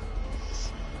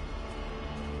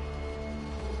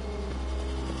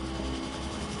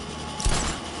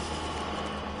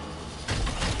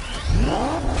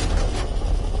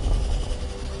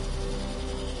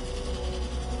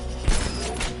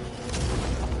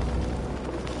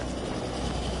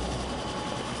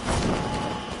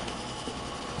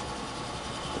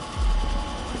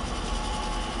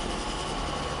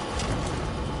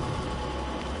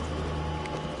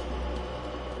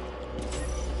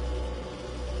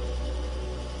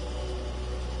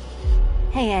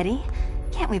 Hey, Eddie.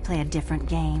 Can't we play a different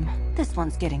game? This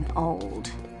one's getting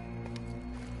old.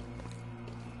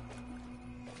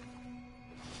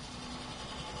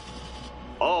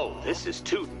 Oh, this is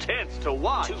too tense to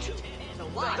watch.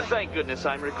 Thank goodness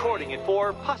I'm recording it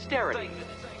for posterity.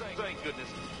 Thank goodness.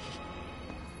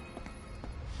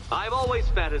 I've always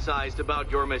fantasized about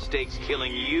your mistakes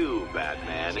killing you,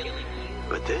 Batman.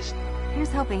 But this... Here's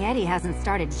hoping Eddie hasn't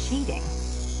started cheating.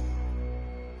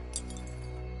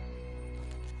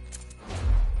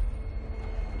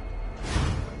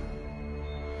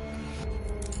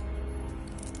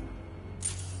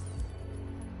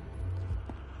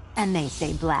 And they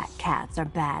say black cats are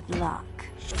bad luck.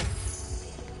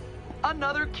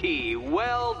 Another key,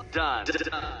 well done.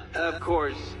 Of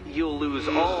course, you'll lose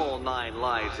all 9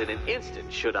 lives in an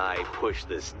instant should I push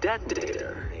this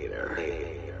detonator.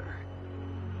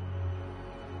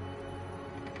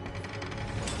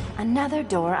 Another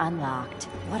door unlocked.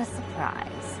 What a surprise.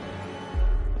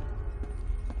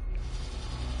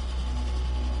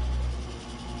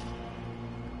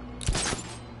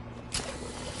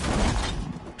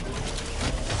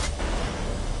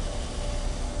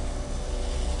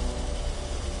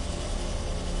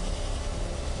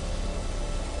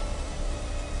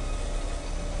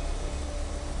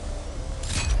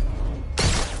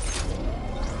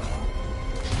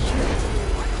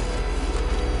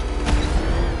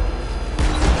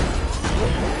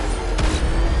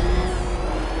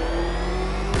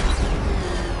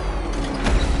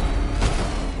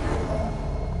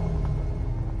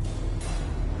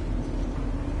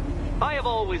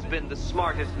 Always been the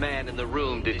smartest man in the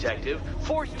room, Detective,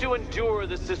 forced to endure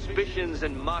the suspicions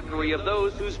and mockery of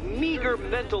those whose meager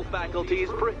mental faculties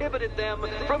prohibited them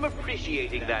from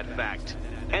appreciating that fact.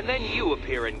 And then you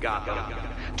appear in Gotham,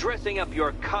 dressing up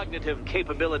your cognitive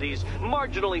capabilities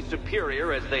marginally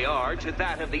superior as they are to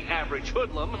that of the average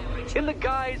hoodlum, in the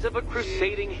guise of a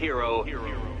crusading hero.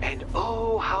 And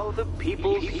oh, how the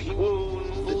people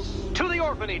swooned. To the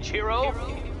orphanage, hero!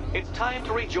 It's time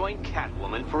to rejoin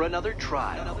Catwoman for another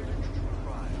trial.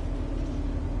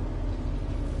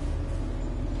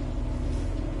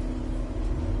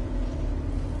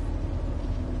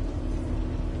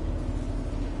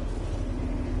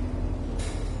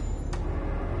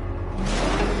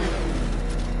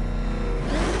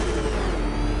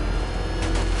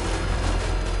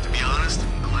 To be honest,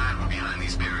 I'm glad we're behind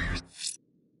these barriers.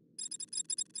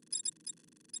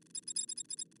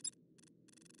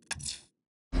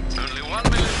 Only 1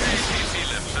 military APC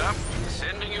left, sir.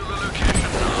 Sending you the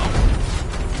location now.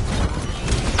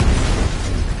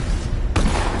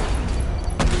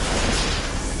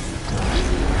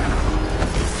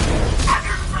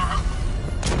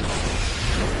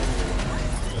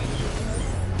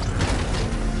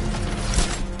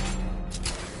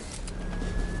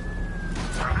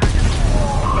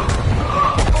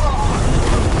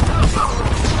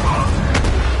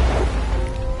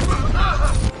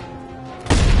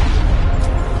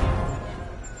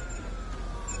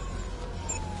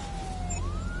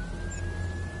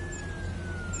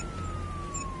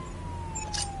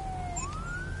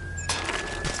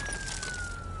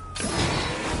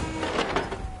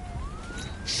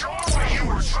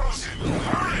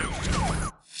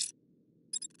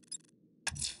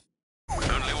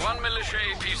 Only 1 militia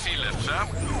APC left, sir.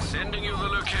 Sending you the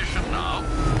location now.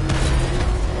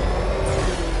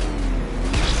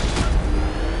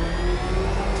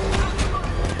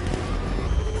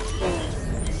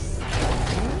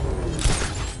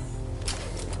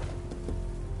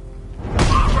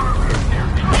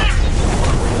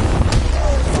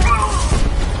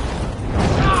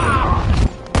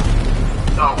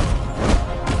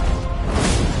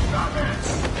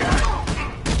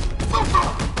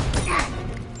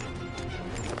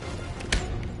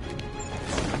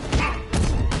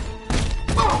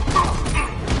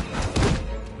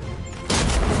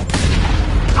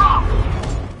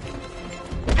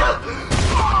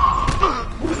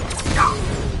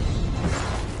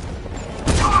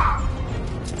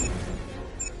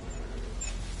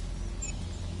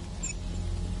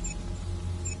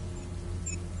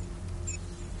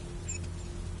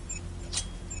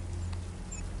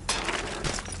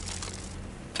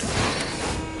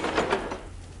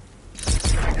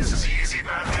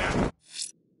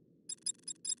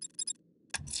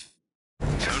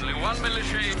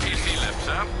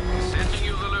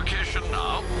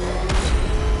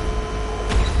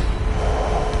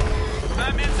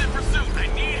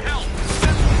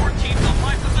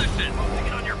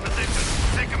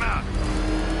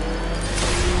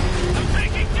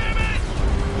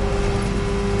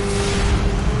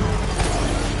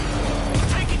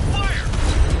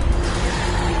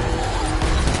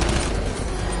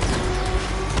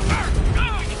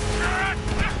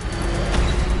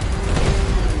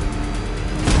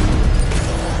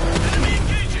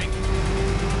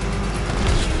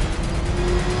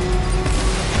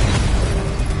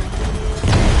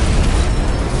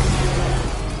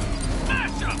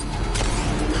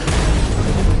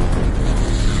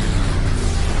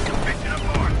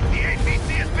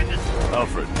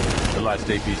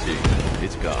 APC.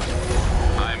 It's gone.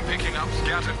 I'm picking up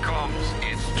scattered comms.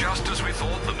 It's just as we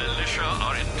thought. The militia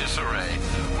are in disarray.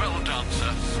 Well done,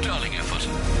 sir. Sterling effort.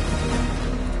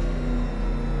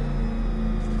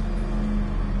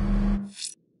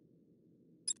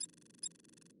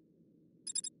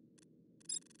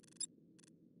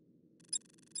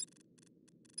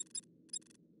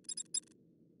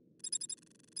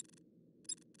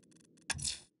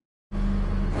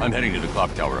 I'm heading to the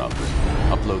clock tower outfit.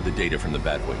 Upload the data from the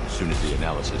Batwing as soon as the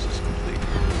analysis is complete.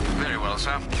 Very well,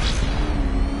 sir.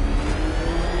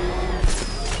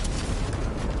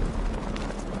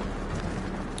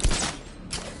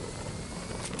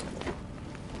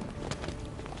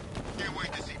 Can't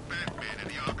wait to see Batman and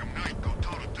the Arkham Knight go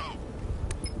toe-to-toe.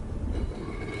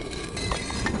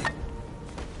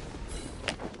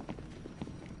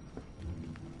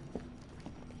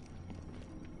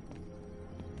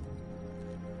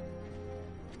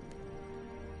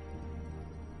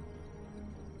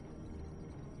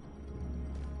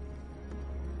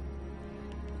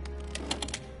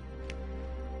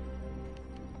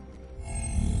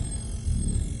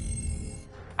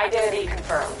 Identity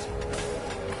confirmed.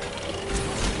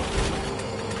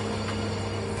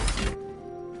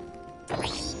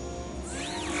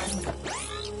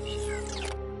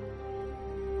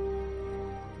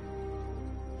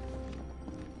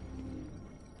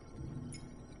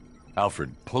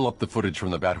 Alfred, pull up the footage from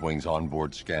the Batwing's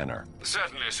onboard scanner.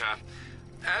 Certainly, sir.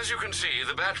 As you can see,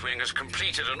 the Batwing has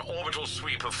completed an orbital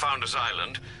sweep of Founders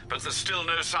Island, but there's still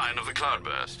no sign of the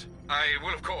cloudburst. I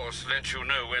will, of course, let you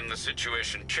know when the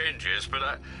situation changes,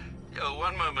 but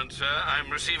one moment, sir. I'm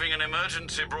receiving an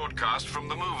emergency broadcast from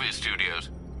the movie studios.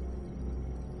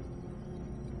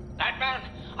 Batman,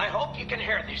 I hope you can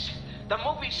hear this. The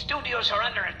movie studios are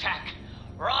under attack.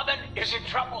 Robin is in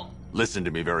trouble. Listen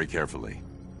to me very carefully.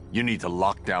 You need to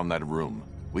lock down that room.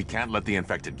 We can't let the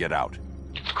infected get out.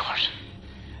 Of course.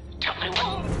 Tell me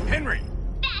when. Henry!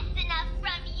 That's enough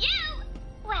from you!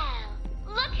 Well,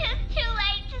 look who's too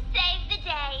late to save the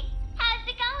day. How's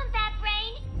it going,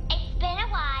 Batbrain? It's been a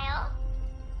while.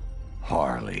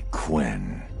 Harley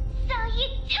Quinn. So you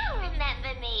do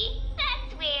remember me.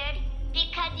 That's weird,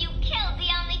 because you killed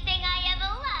the only thing I ever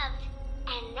loved.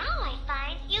 And now I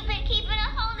find you've been keeping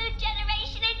a whole new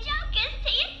generation of Jokers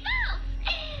to yourself.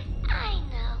 I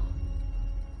know.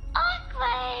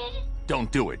 Awkward.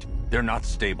 Don't do it. They're not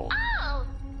stable. Oh,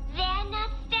 they're not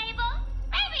stable?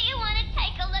 Maybe you want to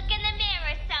take a look in the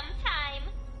mirror sometime.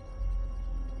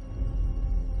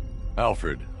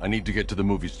 Alfred, I need to get to the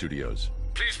movie studios.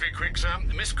 Please be quick, sir.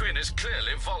 Miss Quinn is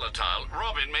clearly volatile.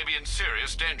 Robin may be in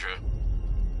serious danger.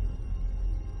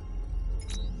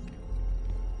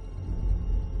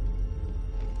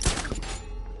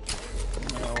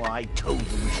 Oh, I told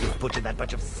you should have put in that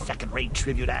bunch of second-rate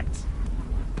tribute acts.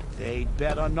 They'd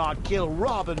better not kill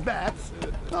Robin Bats.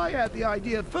 I had the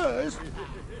idea first.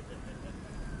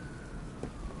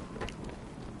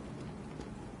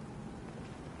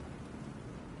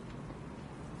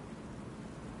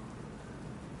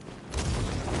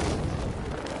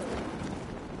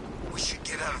 We should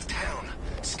get out of town.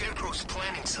 Scarecrow's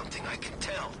planning something, I can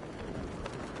tell.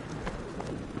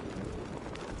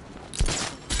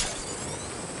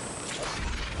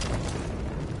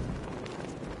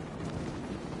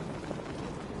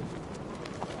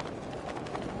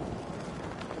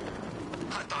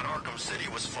 I thought Arkham City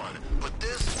was fun, but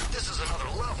this is another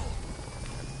level.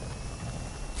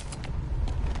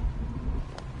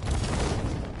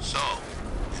 So,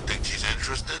 you think she's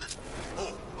interested?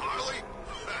 Oh, Harley?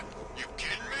 You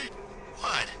kidding me?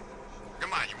 What?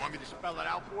 Come on, you want me to spell it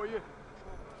out for you?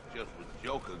 Just with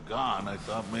Joker gone, I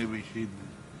thought maybe she'd,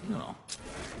 you know.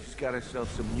 She's got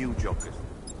herself some new Jokers.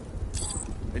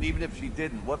 And even if she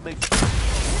didn't, what makes...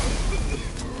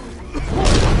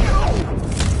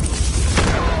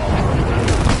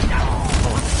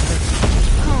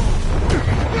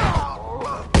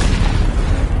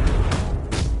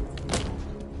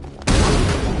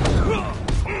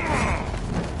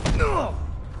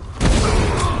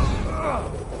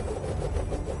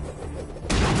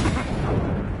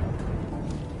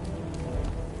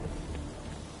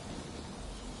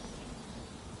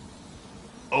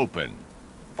 Open.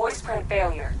 Voice print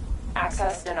failure.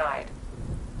 Access denied.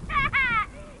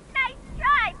 Nice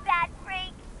try, Bat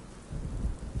Freak.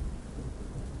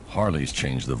 Harley's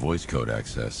changed the voice code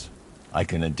access. I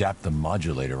can adapt the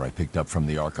modulator I picked up from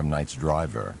the Arkham Knight's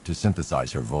driver to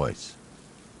synthesize her voice.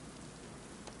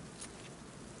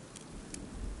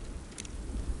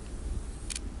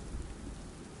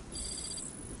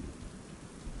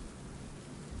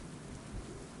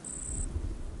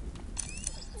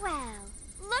 Well,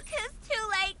 look who's too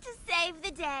late to save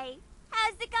the day. How's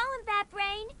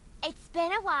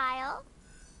a while.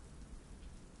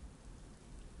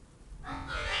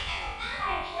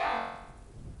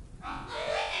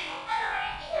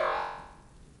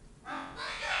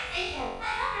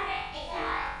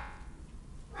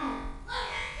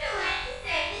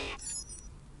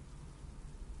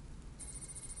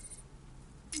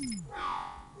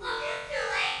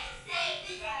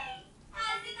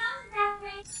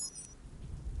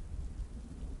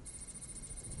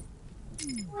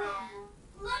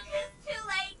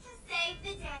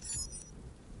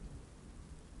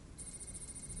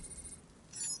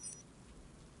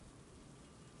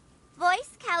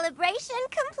 Voice calibration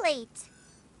complete.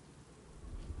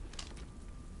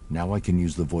 Now I can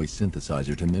use the voice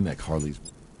synthesizer to mimic Harley's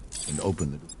and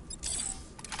open the...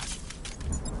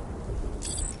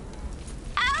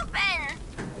 Open!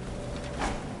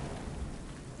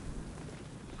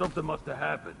 Something must have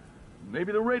happened.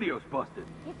 Maybe the radio's busted.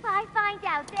 If I find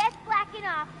out they're slacking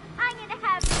off, I'm gonna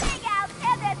have Big Al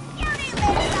tear their puny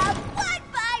limbs off one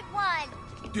by one!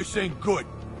 This ain't good.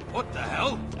 What the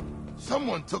hell?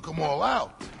 Someone took them all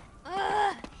out.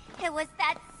 Ugh, it was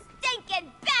that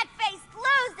stinking bat-faced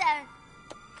loser!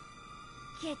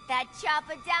 Get that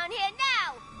chopper down here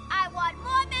now! I want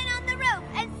more men on the roof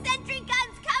and sentry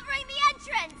guns covering the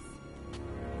entrance!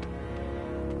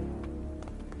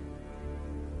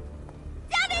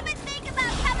 Don't even think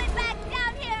about coming back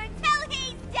down here until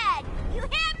he's dead! You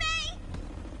hear me?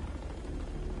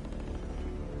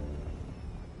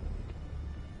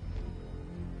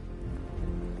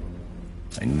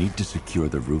 I need to secure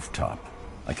the rooftop.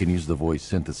 I can use the voice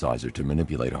synthesizer to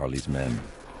manipulate Harley's men.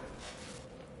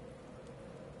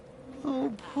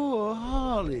 Oh, poor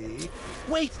Harley.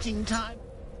 Wasting time.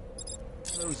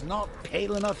 Those not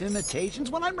pale enough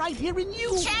imitations when I'm right here in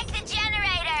you. Check the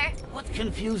generator! What's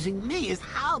confusing me is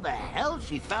how the hell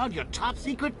she found your top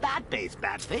secret bat base,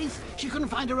 Batface. She couldn't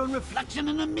find her own reflection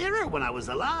in a mirror when I was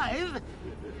alive.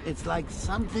 It's like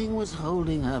something was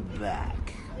holding her back.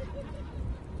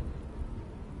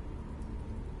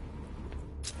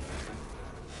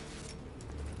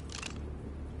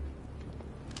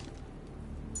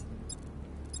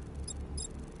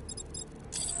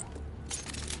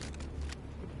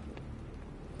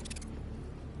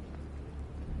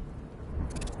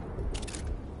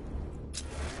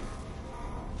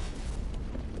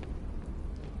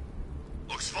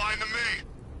 Looks fine to me.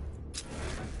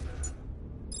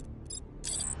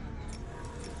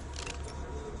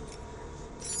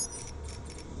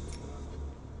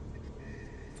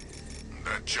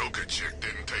 That Joker chick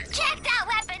didn't take... Check that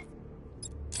weapon!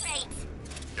 Great.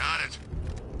 Got it.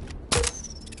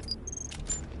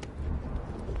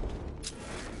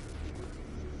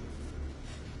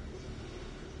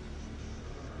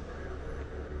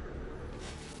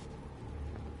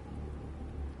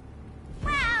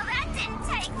 Well, that didn't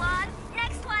take long.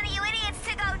 Next one of you idiots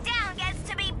to go down gets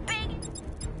to be big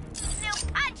new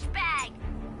punch bag.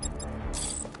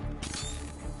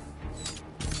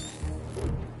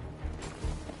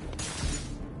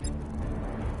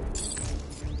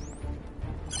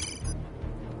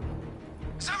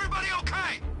 Is everybody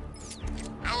okay?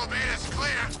 Elevator's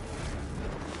clear.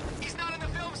 He's not in the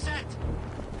film set.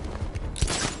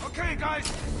 Okay, guys,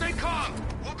 stay calm.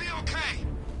 We'll be okay.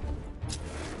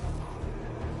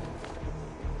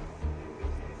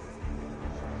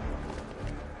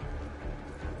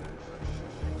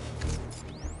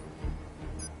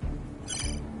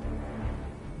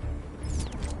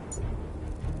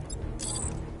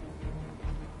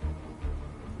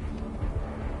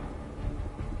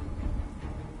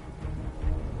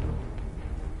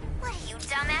 What are you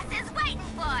dumbasses waiting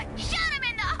for? Shoot him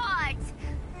in the heart!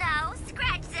 No,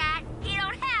 scratch that. He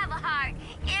don't have a heart.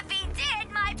 If he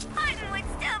did, my puddin' would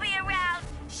still be around.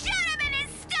 Shoot him in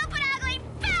his stupid, ugly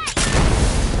face!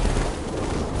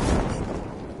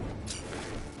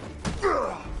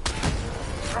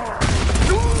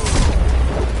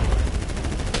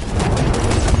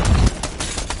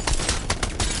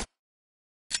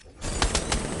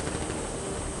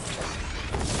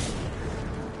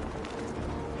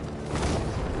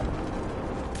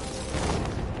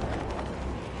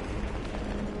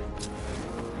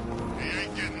 He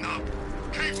ain't getting up.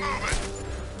 Keep moving.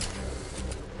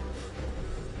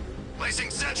 Placing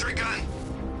sentry gun.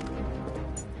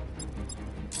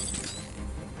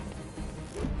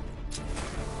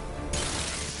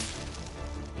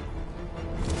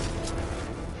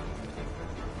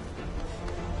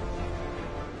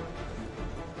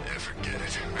 Yeah, forget it.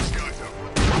 This guy's a...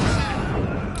 I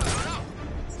don't know.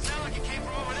 Sound like it came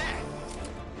from over there.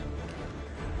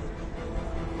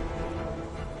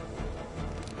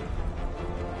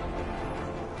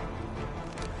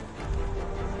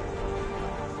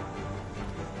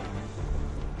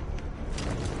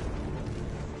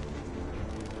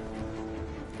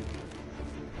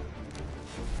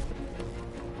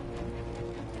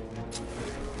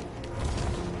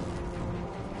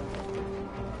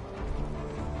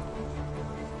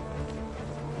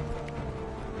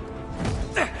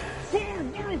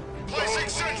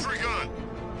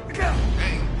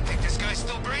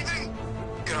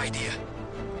 idea.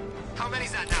 How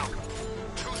many's that now?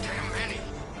 Too damn many.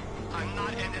 I'm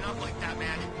not ending up like that,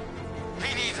 man. Me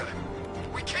neither.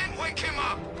 We can't wake him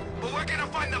up, but we're gonna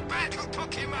find the bat who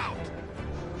took him out.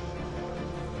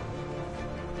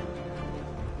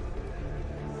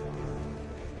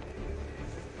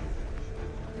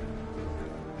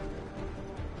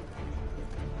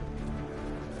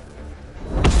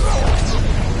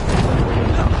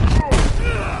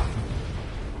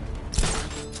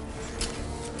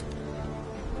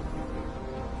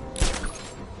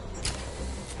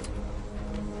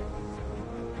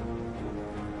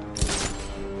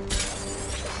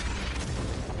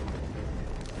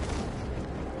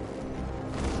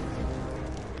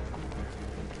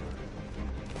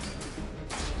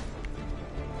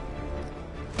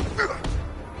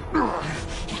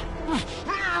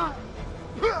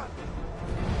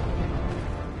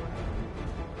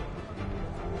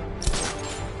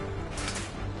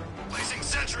 Placing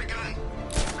sentry gun.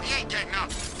 He ain't getting up.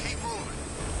 Keep moving.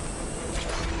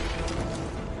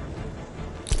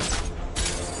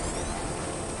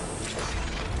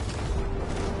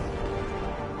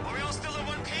 Are we all still in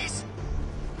one piece?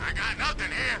 I got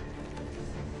nothing here.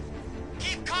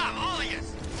 Keep calm, all of you.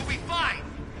 We'll be fine.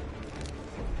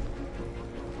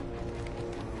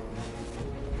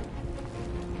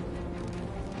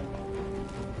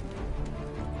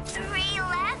 Three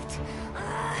left?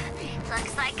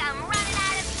 Looks like I'm running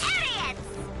out of idiots!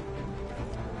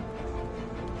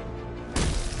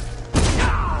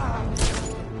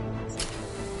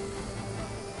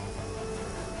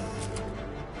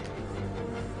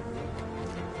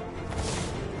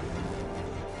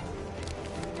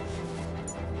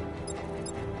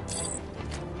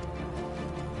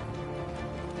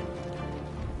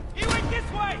 He went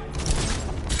this way!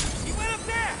 He went up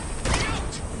there!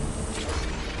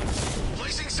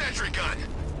 Placing sentry gun.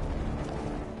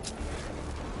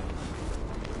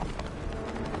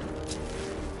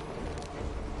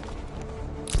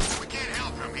 We can't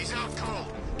help him. He's out cold.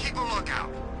 Keep a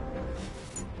lookout.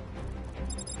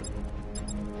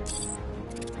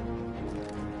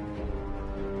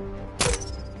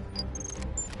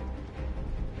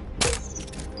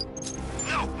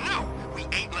 No, no! We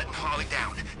ain't letting Harley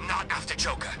down. Not after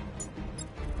Joker.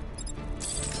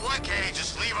 Why can't he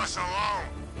just leave us alone?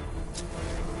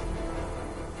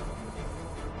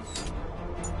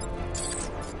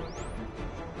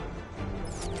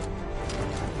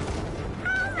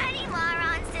 How many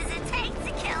morons does it take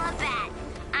to kill a bat?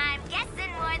 I'm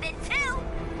guessing more than two.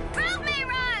 Prove me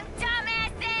wrong,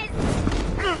 dumbasses!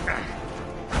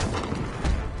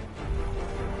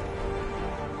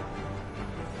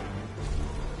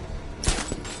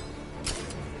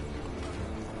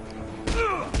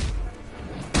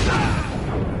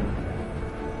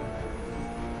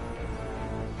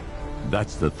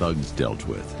 That's the thugs dealt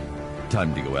with.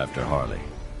 Time to go after Harley.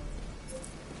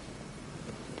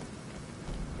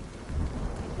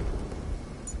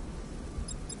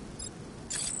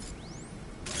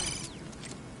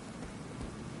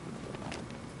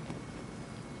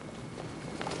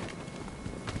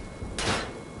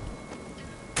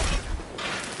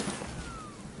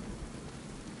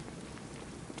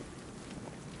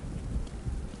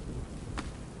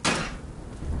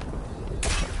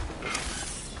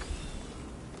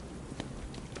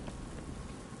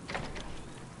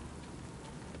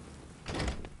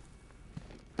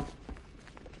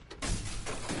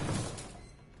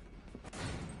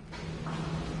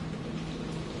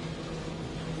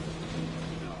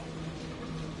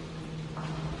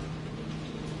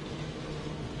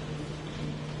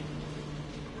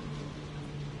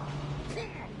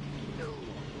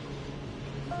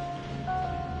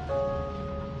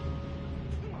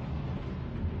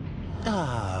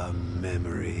 Ah,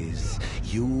 memories.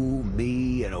 You,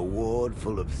 me, and a ward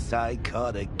full of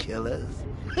psychotic killers.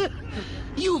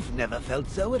 You've never felt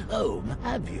so at home,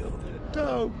 have you?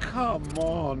 Oh, come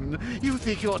on. You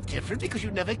think you're different because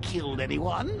you never killed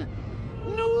anyone?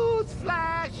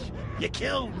 Newsflash! You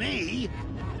killed me.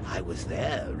 I was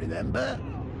there, remember?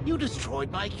 You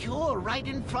destroyed my cure right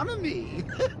in front of me.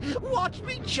 Watch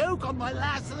me choke on my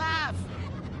last laugh.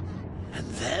 And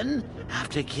then,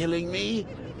 after killing me,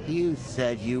 you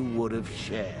said you would have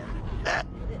shared.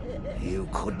 You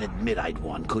couldn't admit I'd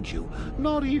won, could you?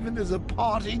 Not even as a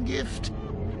parting gift?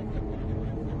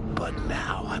 But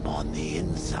now I'm on the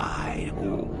inside.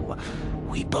 Ooh,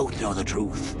 we both know the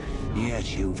truth.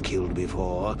 Yes, you've killed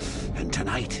before. And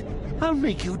tonight, I'll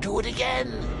make you do it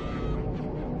again.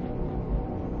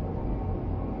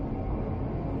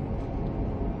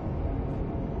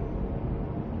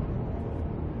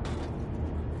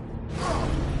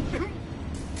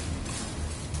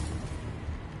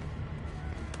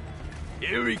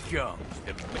 Here he comes.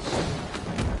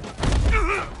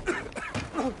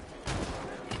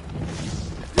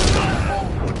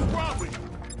 What's wrong with you?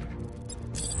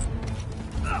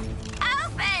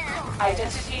 Open!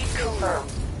 Identity confirmed.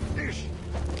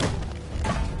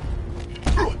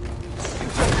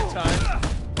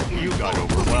 You got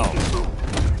overwhelmed.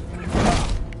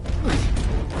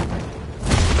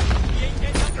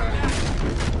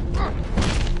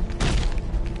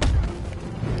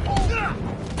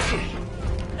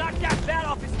 Knock that bat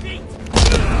off his feet!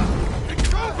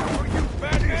 It's over for you,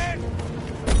 Batman!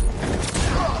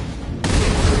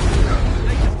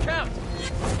 Make this count!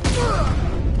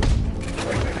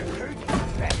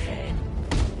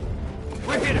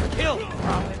 We're here to kill you,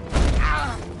 Robin.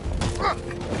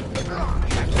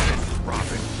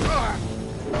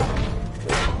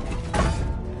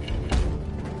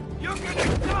 You're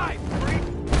gonna die, freak!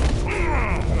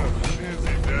 Is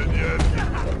he dead yet?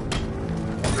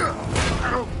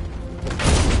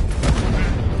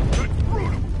 That's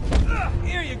brutal.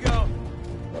 Here you go.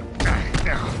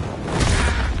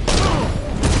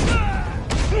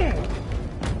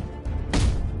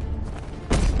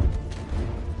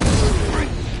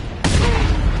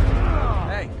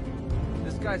 Hey,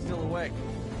 this guy's still awake.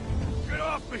 Get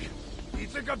off me! You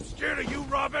think I'm scared of you,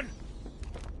 Robin?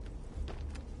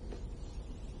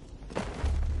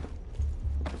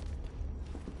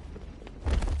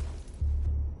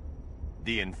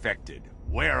 The infected.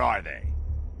 Where are they?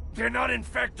 They're not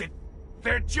infected.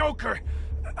 They're Joker.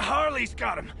 Harley's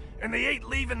got him, and they ain't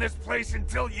leaving this place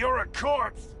until you're a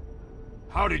corpse.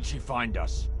 How did she find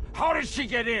us? How did she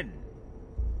get in?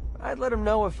 I'd let him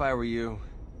know if I were you.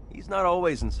 He's not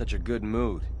always in such a good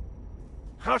mood.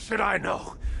 How should I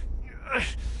know?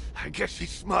 I guess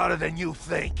she's smarter than you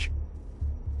think.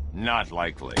 Not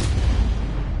likely.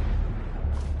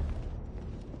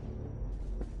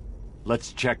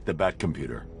 Let's check the Bat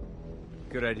computer.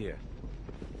 Good idea.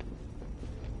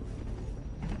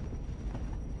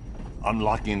 I'm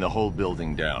locking the whole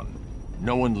building down.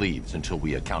 No one leaves until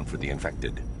we account for the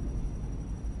infected.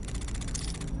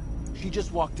 She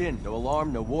just walked in. No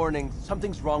alarm, no warning.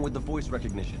 Something's wrong with the voice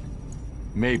recognition.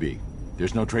 Maybe.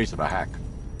 There's no trace of a hack.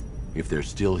 If they're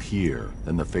still here,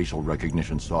 then the facial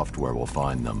recognition software will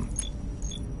find them.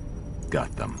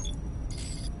 Got them.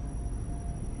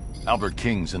 Albert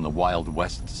King's in the Wild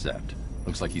West set.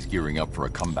 Looks like he's gearing up for a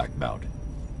comeback bout.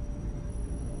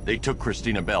 They took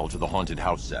Christina Bell to the haunted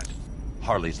house set.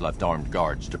 Harley's left armed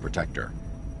guards to protect her.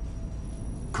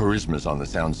 Charisma's on the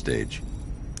soundstage.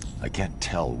 I can't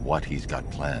tell what he's got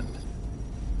planned.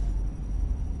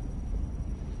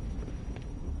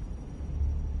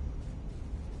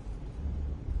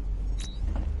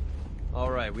 All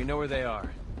right, we know where they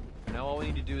are. Now all we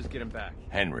need to do is get them back.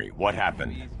 Henry, what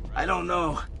happened? I don't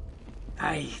know.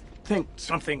 I think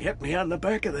something hit me on the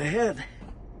back of the head.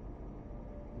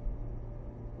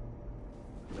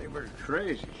 They were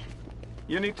crazy.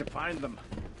 You need to find them.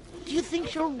 Do you think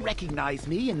she'll recognize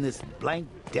me in this blank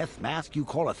death mask you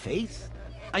call a face?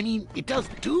 I mean, it does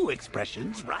do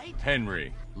expressions, right?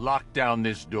 Henry, lock down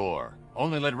this door.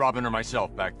 Only let Robin or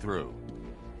myself back through.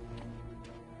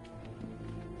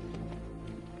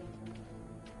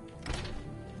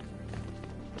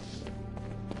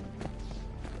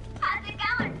 How's it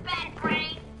going, Bad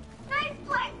Brain? Nice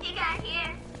place you got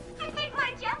here. I think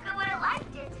my Joker would have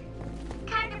liked it.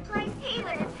 Kind of place he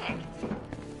would have picked.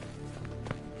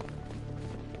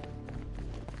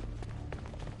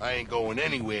 I ain't going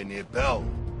anywhere near Belle.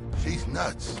 She's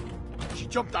nuts. She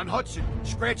jumped on Hudson,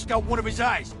 scratched out one of his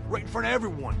eyes, right in front of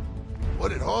everyone. What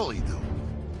did Harley do?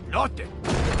 Nothing.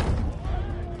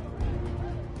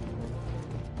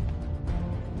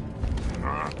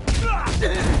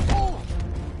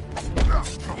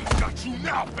 Got you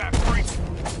now, Bat Freak!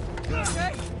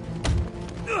 Okay.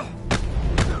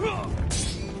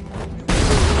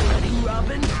 Ready,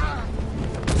 Robin?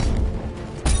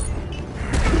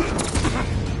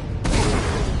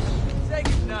 Say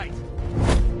goodnight.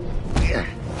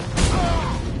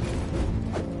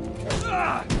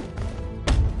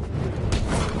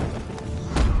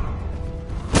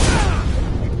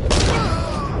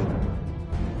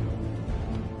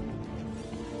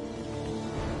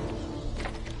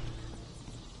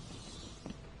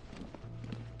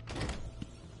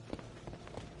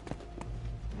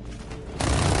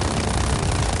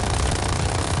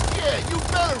 Yeah, you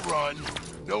better run.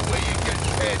 No way you get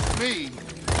past me.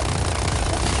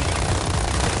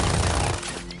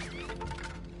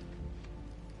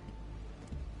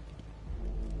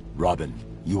 Robin,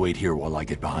 you wait here while I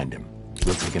get behind him.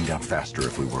 We'll take him down faster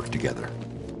if we work together.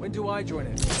 When do I join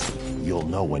in? You'll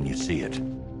know when you see it.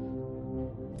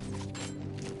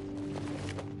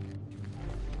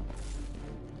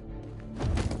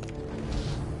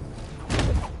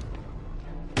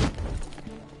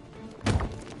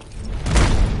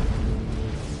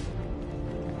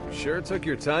 sure took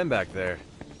your time back there.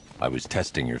 I was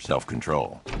testing your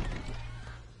self-control.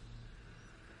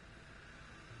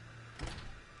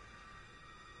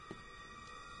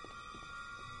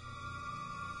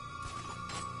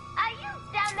 Are you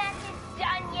dumbasses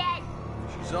done yet?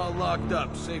 She's all locked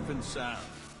up, safe and sound.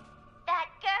 That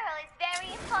girl is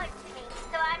very important to me,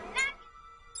 so I'm not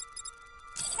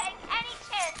take any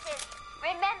chances.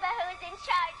 Remember who's in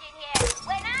charge in here.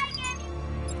 When I give you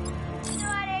an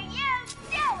order, you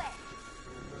do it!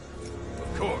 Of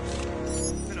course.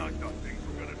 And I thought things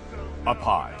were gonna settle. Up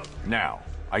high. Now.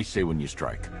 I say when you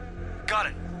strike. Got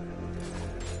it.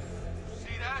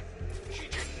 See that? She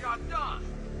just shot Don.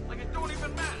 Like it don't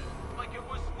even matter. Like it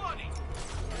was funny.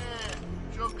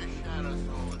 Joker shot us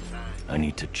all the time. I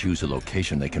need to choose a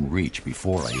location they can reach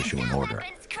before I issue an order.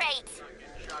 Weapons crate.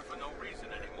 Shot for no reason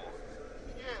anymore.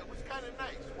 Yeah, it was kind of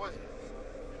nice, wasn't it?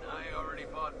 And I already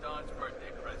bought Don's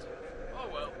birthday present. Oh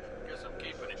well, guess I'm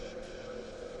keeping it.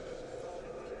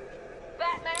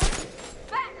 Batman?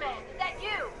 Batman, is that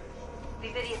you?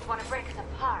 These idiots want to break us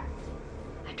apart.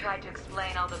 I tried to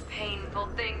explain all the painful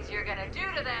things you're gonna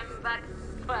do to them, but,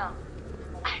 well,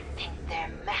 I think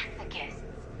they're masochists.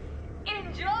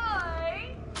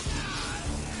 Enjoy!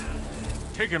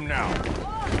 Take him now.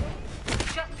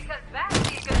 Just because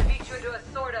Batman's gonna beat you into a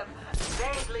sort of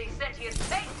vaguely sentient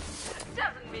state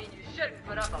doesn't mean you shouldn't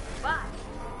put up a fight.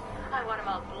 I want him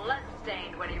all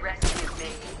blood-stained when he rescues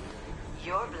me.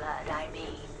 Your blood, I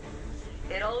mean.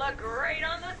 It'll look great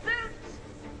on the suit.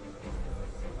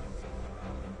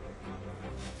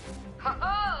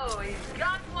 Ho-ho! He's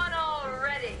got one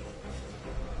already.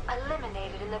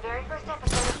 Eliminated in the very first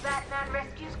episode of Batman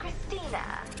Rescues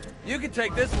Christina. You can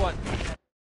take this one.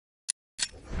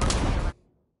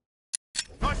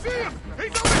 I see him!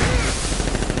 He's over here!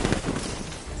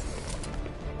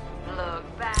 Look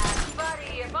back,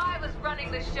 buddy. If I was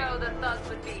running the show, the thugs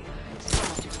would be so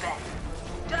much better.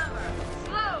 Dumber,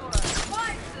 slower,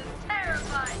 twice as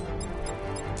terrifying.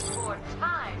 4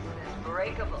 times as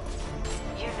breakable.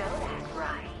 You know that,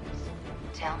 right?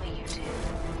 Tell me you do.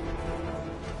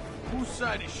 Whose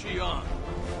side is she on?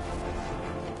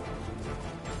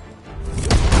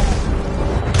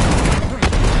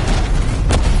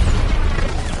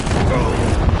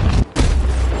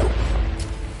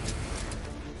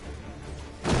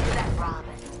 That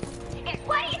Robin.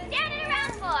 What are you standing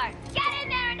around for? Get in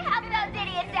there and help those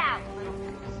idiots out!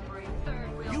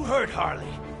 You heard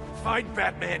Harley. Find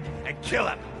Batman and kill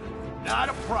him. Not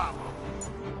a problem.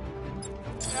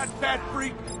 That bad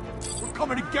freak. We're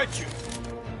coming to get you.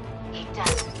 He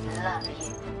doesn't love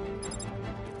you.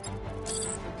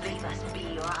 Leave us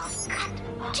be or I'll cut.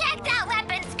 Check that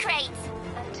weapons crate!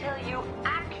 Until you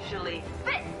actually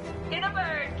fit in a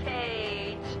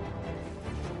birdcage.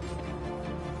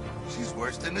 She's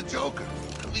worse than the Joker.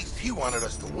 At least he wanted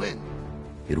us to win.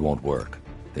 It won't work.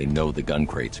 They know the gun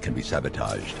crates can be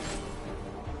sabotaged.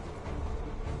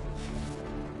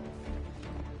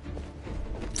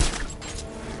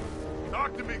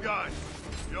 Talk to me, guys.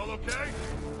 Y'all okay?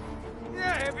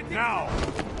 Yeah, everything. Now.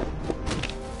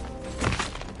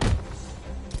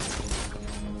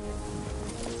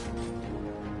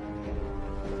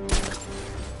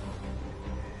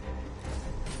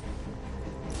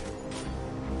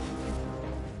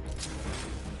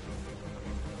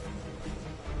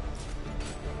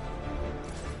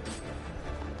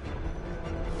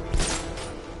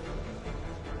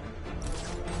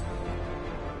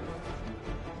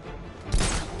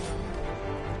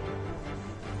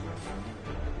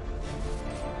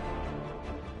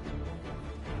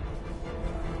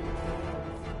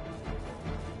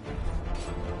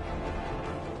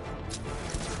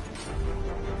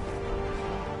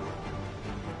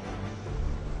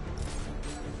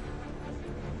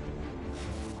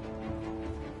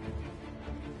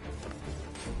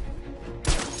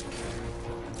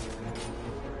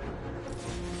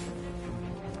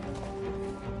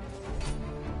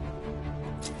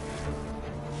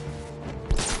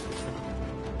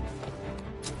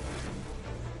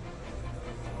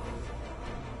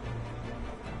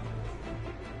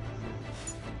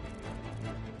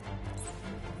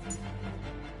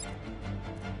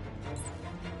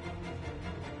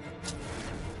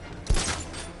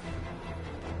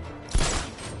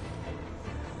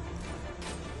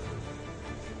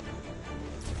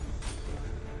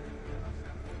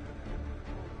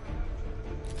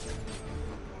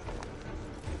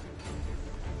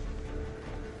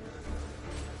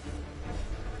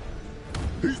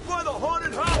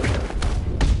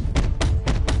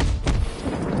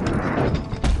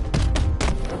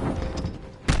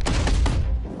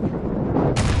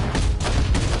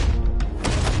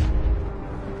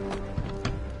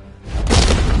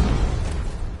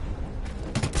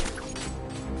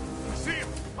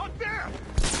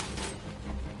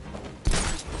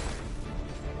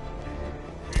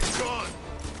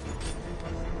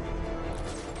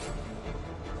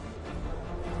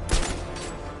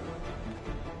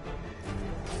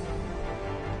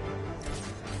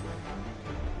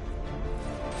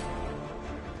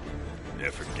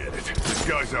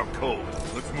 guy's out cold.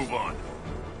 Let's move on.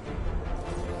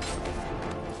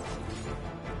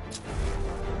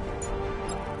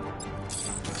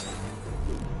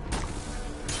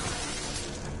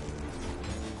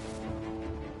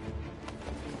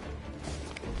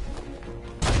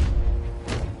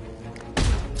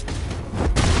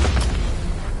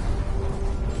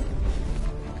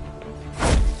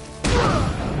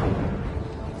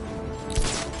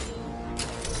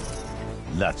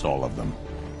 That's all of them.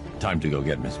 Time to go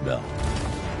get Miss Bell.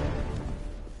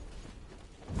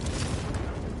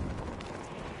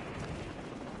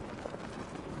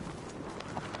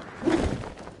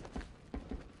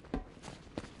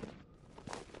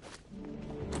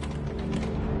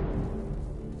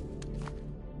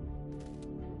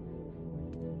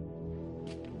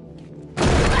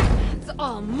 It's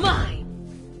all mine!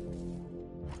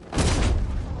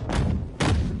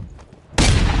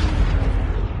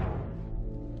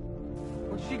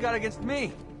 What's she got against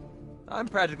me? I'm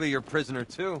practically your prisoner,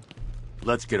 too.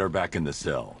 Let's get her back in the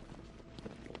cell.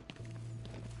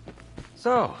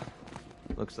 So,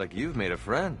 looks like you've made a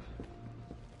friend.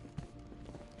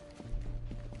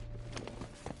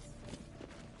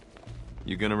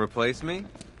 You gonna replace me?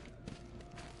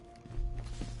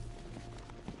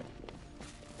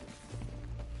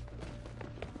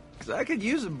 Cause I could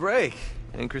use a break,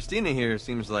 and Christina here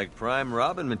seems like prime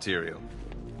Robin material.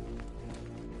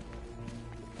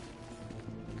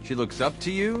 She looks up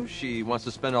to you, she wants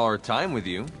to spend all her time with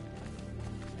you.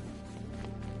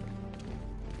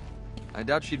 I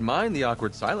doubt she'd mind the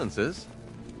awkward silences.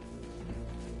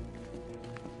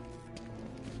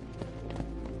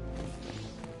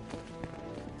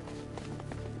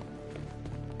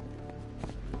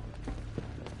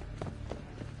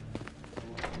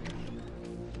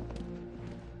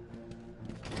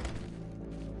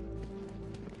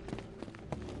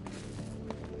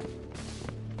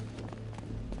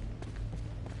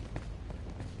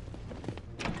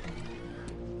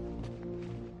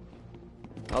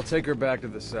 I'll take her back to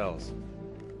the cells.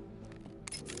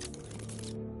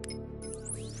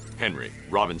 Henry,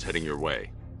 Robin's heading your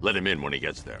way. Let him in when he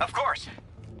gets there. Of course.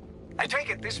 I take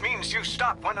it this means you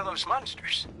stopped one of those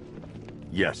monsters.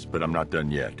 Yes, but I'm not done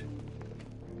yet.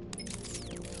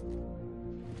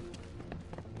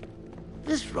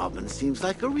 This Robin seems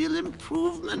like a real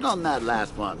improvement on that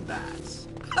last one, Bats.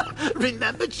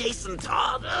 Remember Jason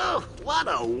Todd? Oh, what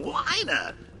a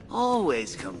whiner!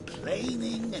 Always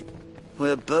complaining.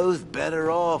 We're both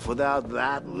better off without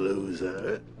that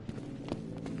loser.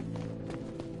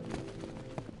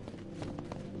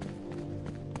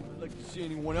 I'd like to see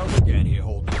anyone else again here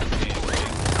holding the damn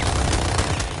thing.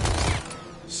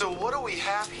 So what do we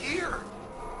have here?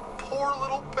 Poor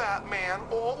little Batman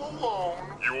all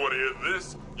alone. You want to hear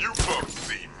this? You come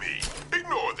see me.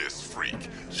 Ignore this freak.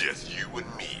 Just you and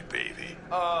me, baby.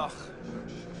 Ugh.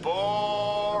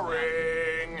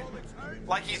 Boring.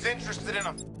 Like he's interested in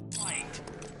a fight.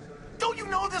 Don't you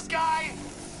know this guy?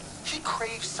 He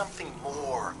craves something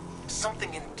more.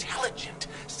 Something intelligent.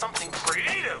 Something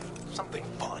creative. Something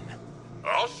fun.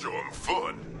 I'll show him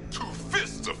fun. 2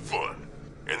 fists of fun.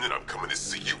 And then I'm coming to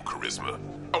see you, Charisma.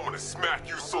 I'm gonna smack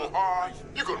you so hard,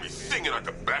 you're gonna be singing at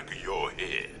the back of your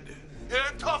head.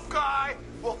 Yeah, tough guy.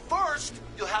 Well, first,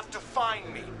 you'll have to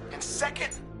find me. And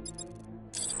second,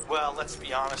 well, let's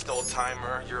be honest,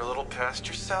 old-timer. You're a little past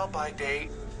your sell-by date.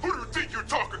 Who do you think you're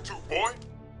talking to, boy?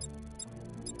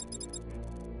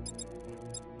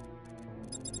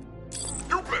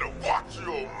 You better watch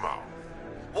your mouth.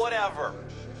 Whatever.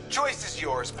 Choice is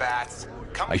yours, Bats.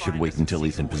 Come I should wait until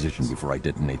he's in position before I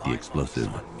detonate the explosive.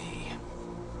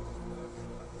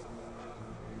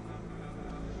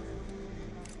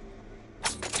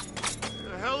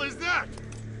 The hell is that?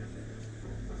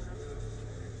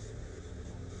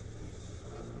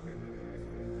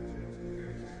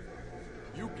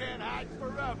 You can't hide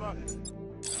forever.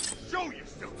 Show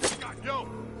yourself, Scott. Yo!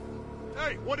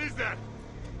 Hey, what is that?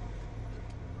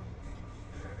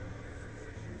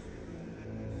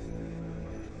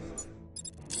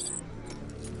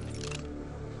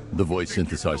 The voice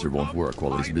synthesizer won't work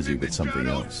while he's busy with something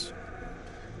else.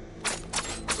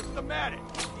 What's the matter?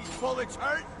 These bullets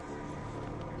hurt?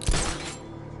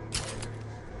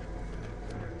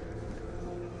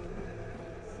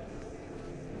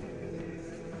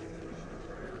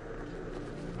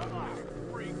 Come on,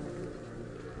 freak.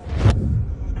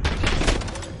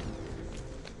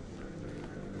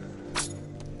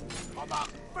 Come on,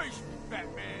 face me,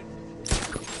 Batman.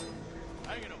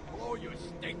 I'm gonna blow your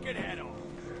stinking head off.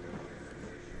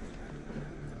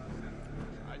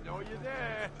 I know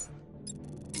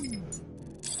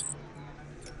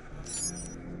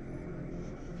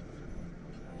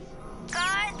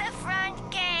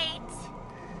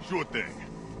Sure thing.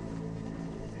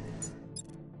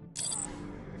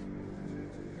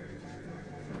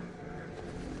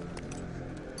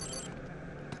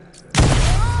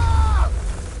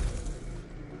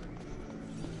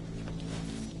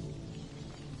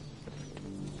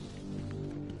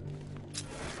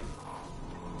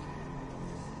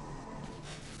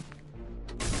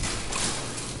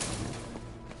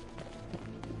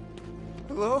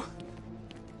 Hello?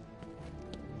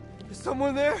 Is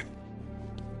someone there?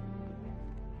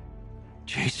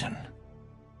 Jason,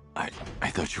 I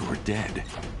thought you were dead.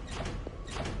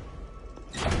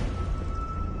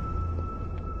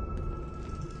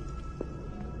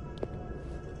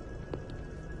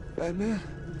 Batman?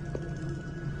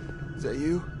 Is that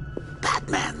you?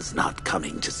 Batman's not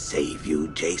coming to save you,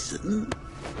 Jason.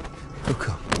 How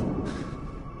come?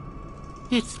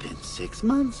 It's been 6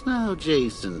 months now,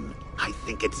 Jason. I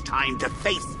think it's time to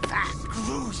face that.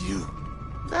 Screw you.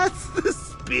 That's the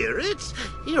spirit.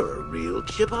 You're a real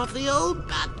chip off the old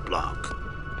bat block.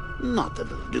 Not that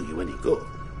it'll do you any good.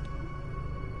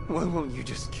 Why won't you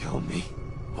just kill me?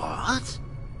 What?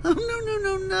 Oh,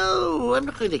 no. I'm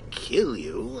not going to kill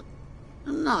you.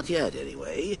 Not yet,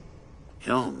 anyway.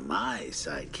 You're my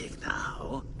sidekick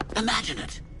now. Imagine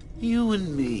it. You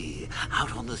and me,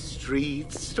 out on the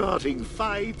streets, starting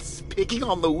fights, picking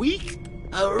on the weak.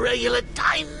 A regular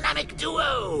dynamic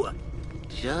duo.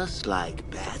 Just like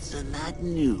Bats and that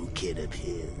new kid of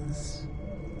his.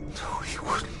 No, he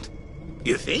wouldn't.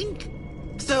 You think?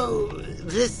 So,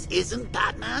 this isn't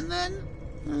Batman, then?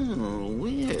 Oh,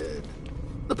 weird.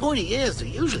 The pointy ears are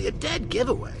usually a dead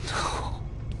giveaway. No.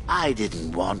 I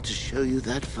didn't want to show you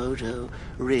that photo.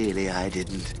 Really, I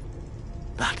didn't.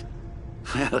 But,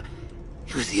 well,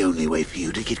 it was the only way for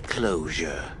you to get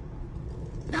closure.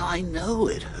 Now, I know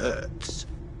it hurts,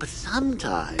 but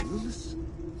sometimes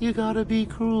you gotta be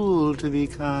cruel to be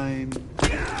kind.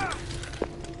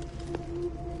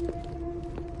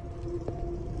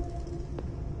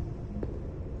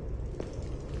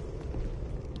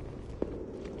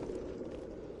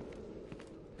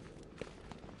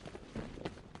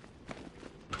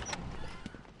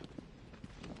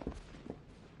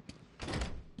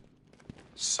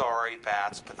 Sorry,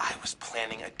 Bats, but I was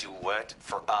planning a duet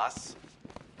for us.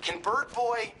 Can Bird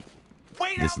Boy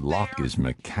wait This out lock there? is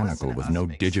mechanical with no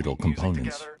digital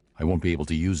components. I won't be able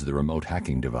to use the remote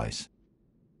hacking device.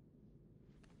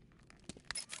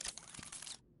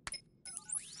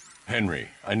 Henry,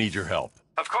 I need your help.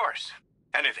 Of course.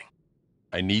 Anything.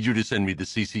 I need you to send me the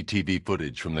CCTV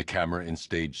footage from the camera in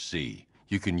Stage C.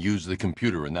 You can use the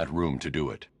computer in that room to do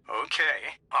it.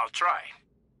 Okay, I'll try.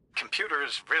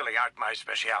 Computers really aren't my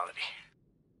specialty.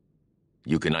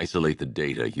 You can isolate the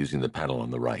data using the panel on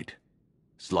the right.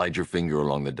 Slide your finger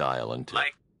along the dial until...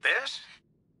 Like this?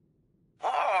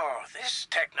 Oh, this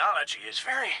technology is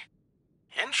very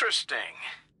interesting.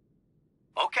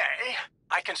 Okay,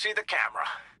 I can see the camera.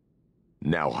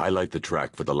 Now highlight the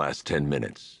track for the last 10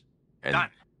 minutes. And... Done.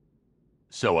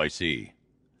 So I see.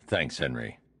 Thanks,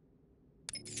 Henry.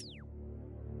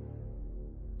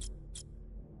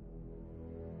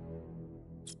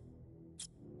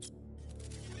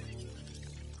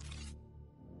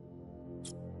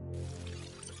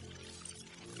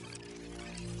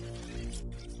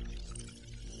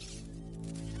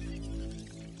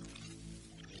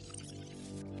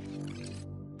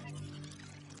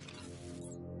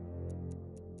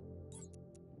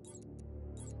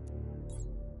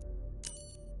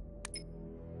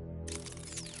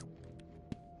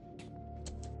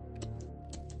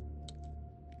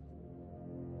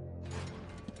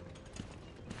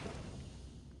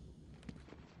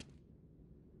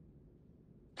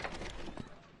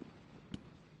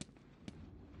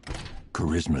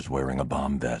 Charisma's wearing a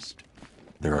bomb vest.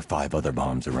 There are 5 other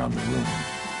bombs around the room.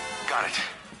 Got it.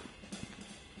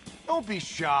 Don't be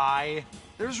shy.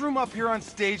 There's room up here on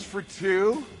stage for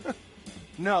 2.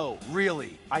 No,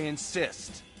 really, I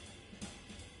insist.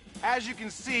 As you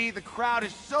can see, the crowd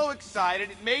is so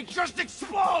excited it may just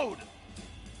explode!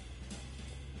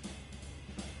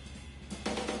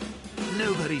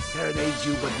 Nobody serenades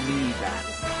you but me,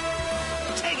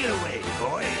 Bats. Take it away,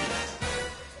 boys.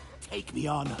 Take me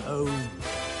on home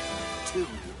to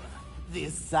the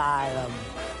asylum.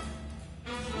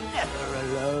 Never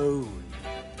alone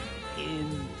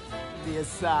in the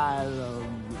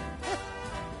asylum.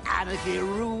 Anarchy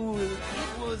ruled.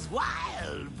 It was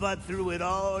wild, but through it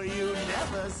all you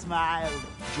never smiled.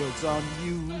 Joke's on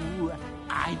you.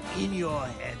 I'm in your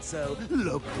head, so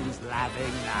look who's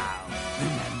laughing now.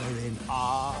 Remember in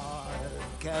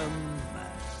Arkham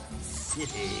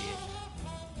City,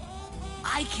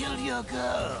 I killed your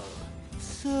girl.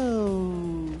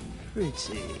 So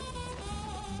pretty.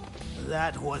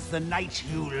 That was the night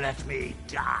you let me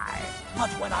die. But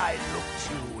when I looked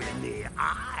you in the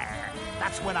eye,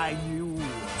 that's when I knew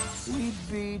we'd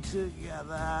be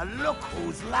together. Look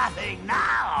who's laughing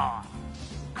now.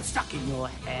 I'm stuck in your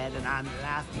head and I'm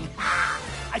laughing. Ah!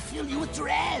 I feel you with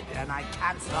dread and I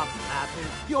can't stop laughing.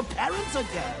 Your parents are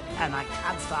dead and I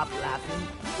can't stop laughing.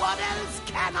 What else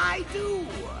can I do?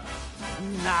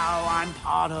 Now I'm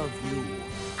part of you.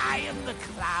 I am the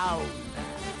clown,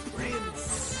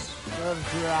 prince of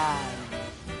crime.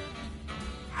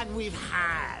 And we've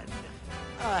had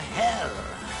a hell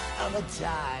of a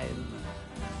time.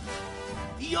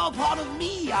 You're part of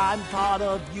me, I'm part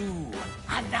of you.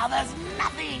 And now there's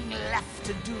nothing left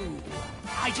to do.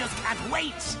 I just can't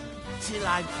wait till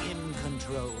I'm in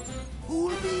control.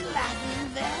 Who'll be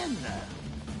laughing then?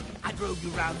 I drove you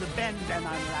round the bend and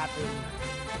I'm laughing.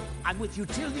 I'm with you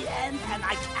till the end and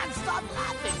I can't stop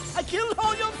laughing. I killed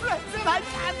all your friends and I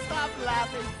can't stop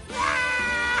laughing.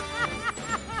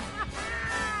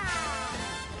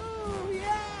 Oh,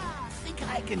 yeah. I think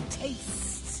I can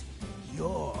taste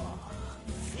your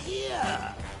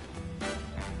fear.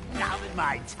 Now that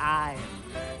my time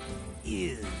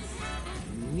is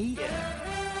near.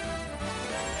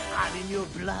 I'm in your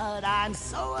blood, I'm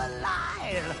so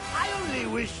alive. I only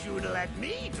wish you'd let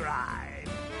me drive.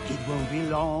 It won't be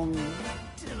long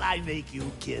till I make you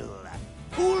kill.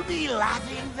 Who'll be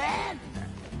laughing then?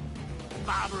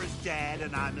 Barbara's dead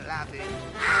and I'm laughing.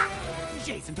 Ah!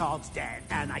 Jason Todd's dead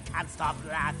and I can't stop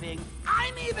laughing.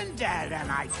 I'm even dead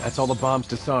and I... That's all the bombs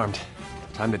disarmed.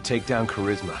 Time to take down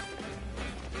Charisma.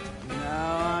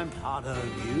 Now I'm part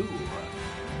of you.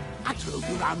 I drove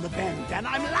you round the bend and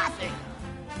I'm laughing.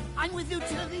 I'm with you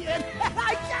till the end and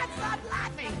I can't stop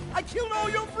laughing. I killed all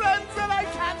your friends and I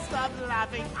can't stop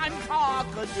laughing. I'm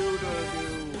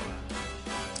cock-a-doodle-doo.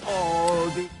 All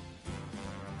the...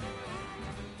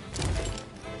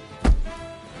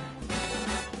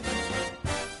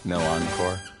 No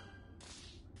encore?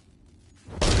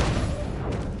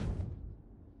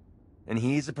 And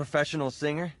he's a professional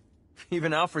singer?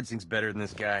 Even Alfred sings better than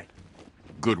this guy.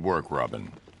 Good work,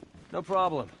 Robin. No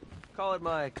problem. Call it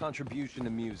my contribution to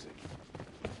music.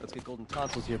 Let's get Golden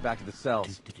Tonsils here back to the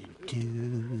cells.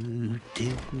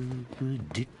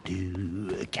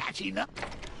 Catching up.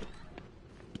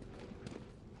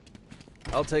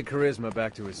 I'll take Charisma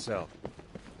back to his cell.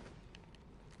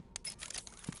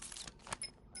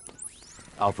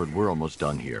 Alfred, we're almost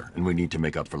done here, and we need to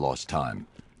make up for lost time.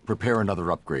 Prepare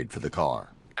another upgrade for the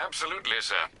car. Absolutely,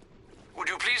 sir. Would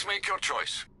you please make your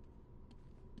choice?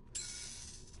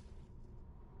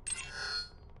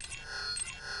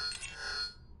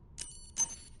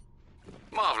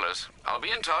 Marvelous. I'll be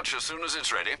in touch as soon as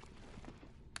it's ready.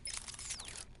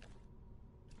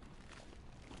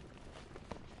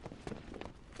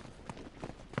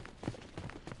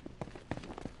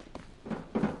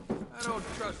 I don't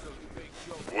trust those big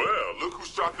jokes. Well, look who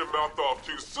shot their mouth off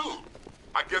too soon.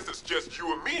 I guess it's just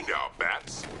you and me now,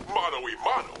 Bats. Mano y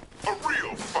mano. A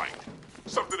real fight.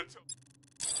 Something to tell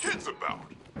kids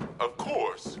about. Of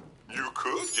course, you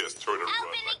could just turn and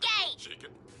run like a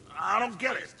chicken. I don't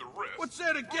get it. What's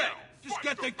there to get? Just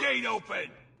get the gate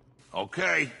open.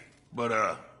 Okay,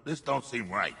 but this don't seem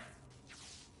right.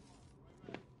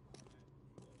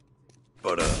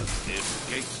 But if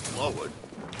the gate's lowered...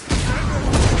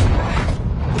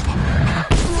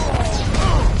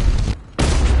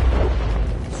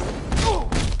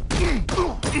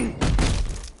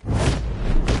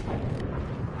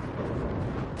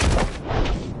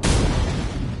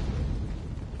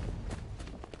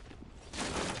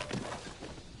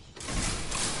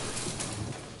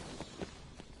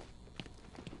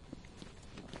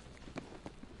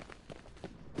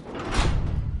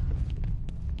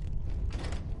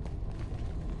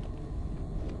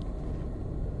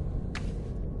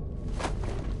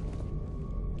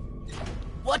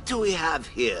 What do we have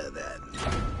here, then?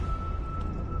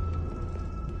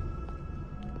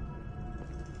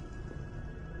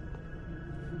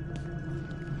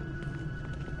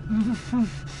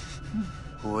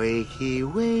 Wakey,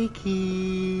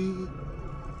 wakey.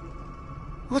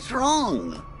 What's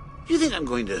wrong? You think I'm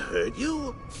going to hurt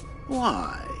you?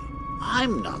 Why?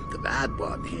 I'm not the bad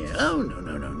one here. Oh, no,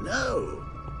 no, no, no.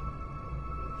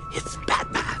 It's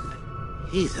Batman.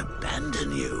 He's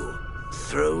abandoned you.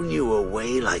 Thrown you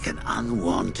away like an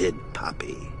unwanted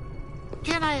puppy.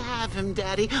 Can I have him,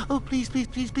 Daddy? Oh, please, please,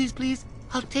 please, please, please.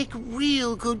 I'll take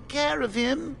real good care of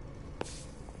him.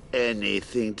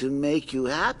 Anything to make you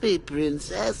happy,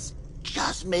 Princess.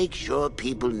 Just make sure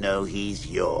people know he's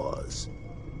yours.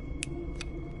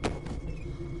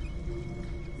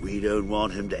 We don't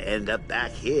want him to end up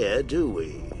back here, do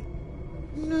we?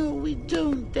 No, we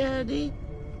don't, Daddy.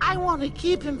 I want to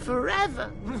keep him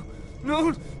forever.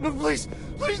 No, no, please,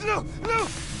 please, no, no!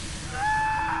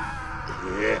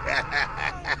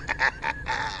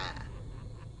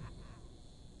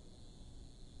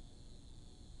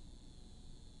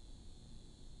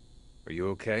 Are you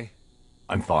okay?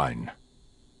 I'm fine.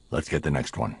 Let's get the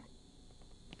next one.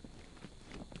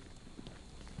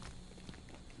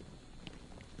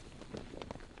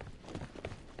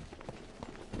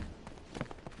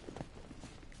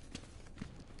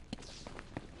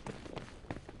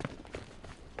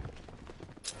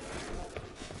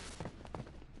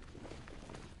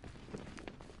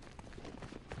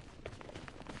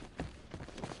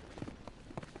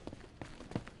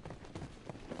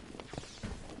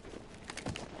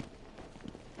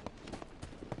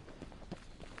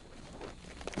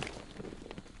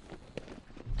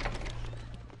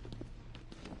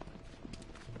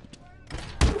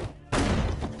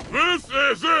 This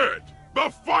is it! The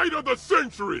fight of the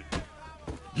century!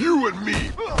 You and me!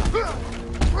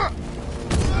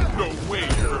 No way you're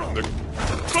hurting the...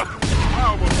 I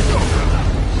almost felt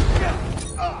that!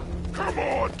 Come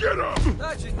on, get up!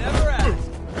 That should never ask.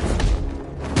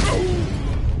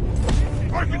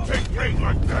 I can take pain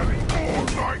like that all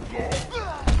night long!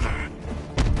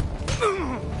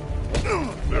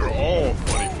 They're all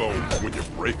funny bones when you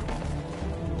break them.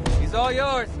 He's all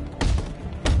yours.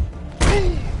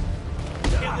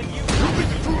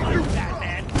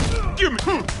 Give me!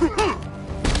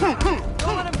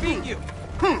 Don't let him beat you.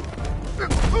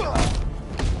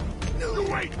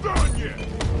 You ain't done yet!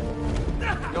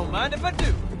 Don't mind if I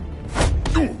do.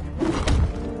 I'm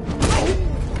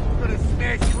gonna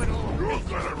smash you in a little You're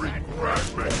gonna regret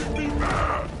making me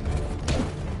mad!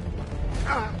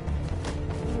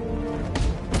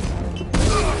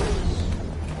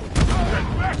 Get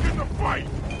back in the fight!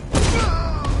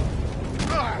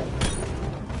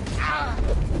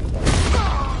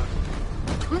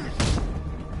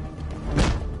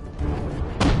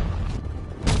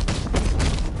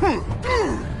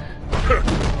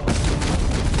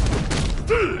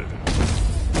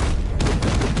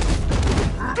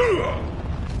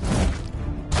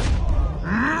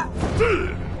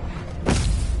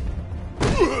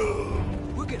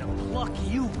 We're gonna pluck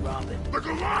you, Robin. Look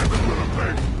alive, little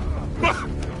thing!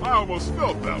 I almost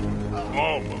felt that one.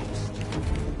 Almost.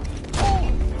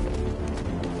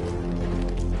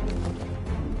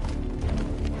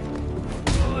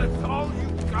 That's all you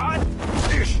got?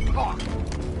 Ish talk!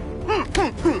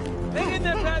 Hang in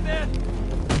there, Batman!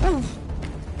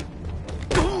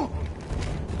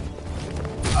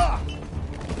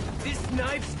 This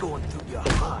knife's going through your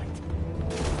heart.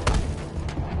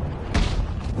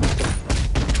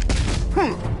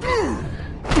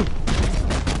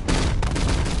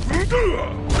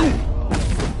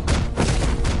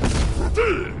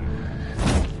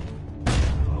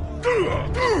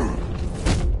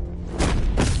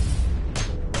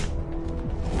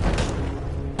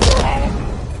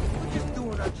 We're just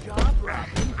doing our job,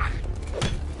 Robin.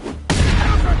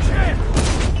 Now's our chance!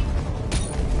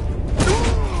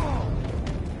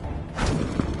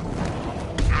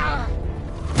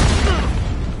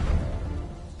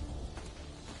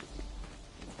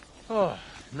 Oh,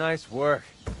 nice work.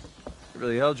 You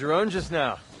really held your own just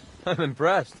now. I'm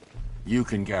impressed. You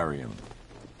can carry him.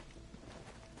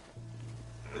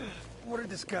 What did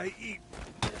this guy eat?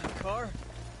 A car?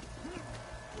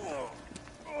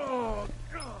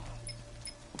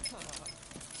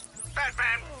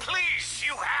 Batman, please,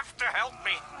 you have to help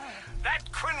me.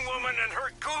 That Quinn woman and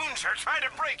her goons are trying to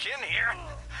break in here.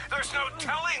 There's no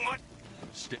telling what...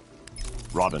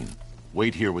 Robin,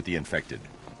 wait here with the infected.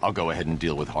 I'll go ahead and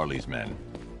deal with Harley's men.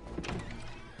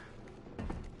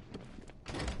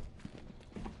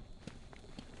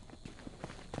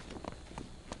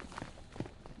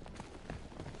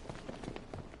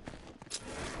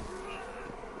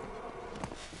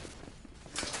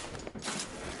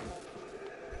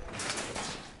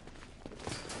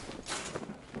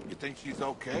 You think she's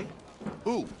okay?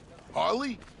 Who?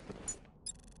 Harley?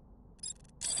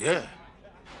 Yeah.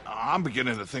 I'm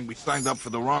beginning to think we signed up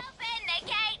for the wrong... Open the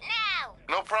gate now!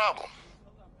 No problem.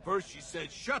 First she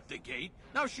said shut the gate,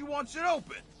 now she wants it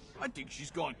open. I think she's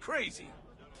gone crazy.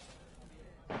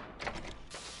 That,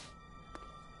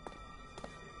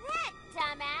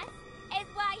 dumbass, is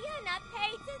why you're not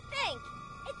paid to think.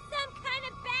 It's some kind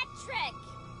of bat trick.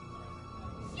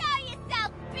 Show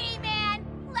yourself, B-Man,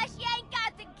 unless you ain't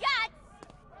got the guts.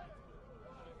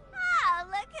 Oh,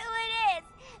 look who it is.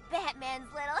 Batman's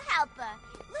little helper.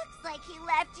 Looks like he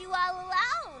left you all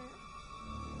alone.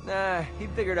 Nah, he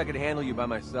figured I could handle you by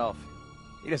myself.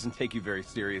 He doesn't take you very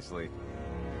seriously.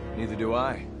 Neither do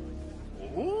I.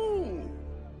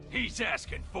 he's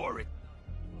asking for it.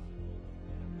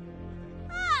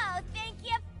 Oh, think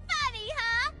you're funny,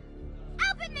 huh?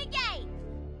 Open the gate!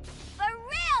 For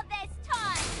real this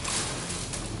time!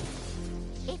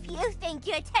 If you think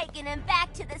you're taking him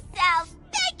back to the cells,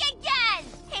 think again!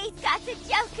 He's got the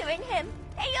Joker in him.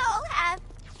 They all have.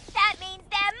 That means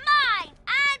they're mine!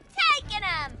 I'm taking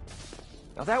them!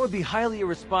 Now that would be highly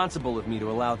irresponsible of me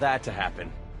to allow that to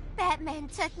happen. Batman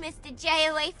took Mr. J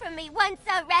away from me once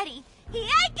already. He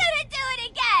ain't gonna do it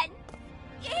again!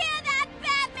 You hear that,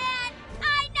 Batman?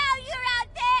 I know you're out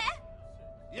there!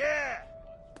 Yeah!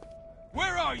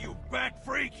 Where are you, Bat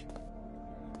Freak?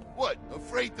 What,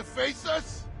 afraid to face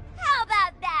us? How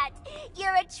about that?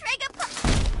 You're a trigger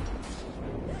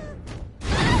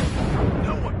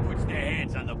No one puts their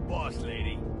hands on the boss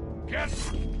lady. Get...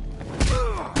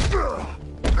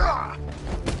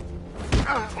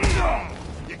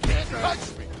 You can't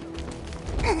touch me!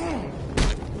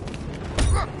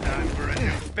 Time for a new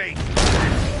fate.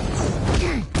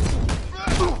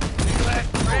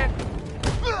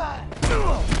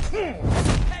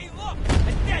 Hey, look!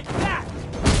 A dead bat!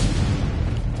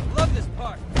 Love this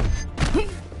part. Big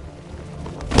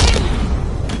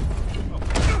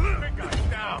guy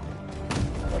down.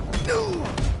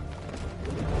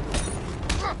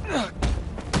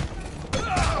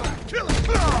 Kill him!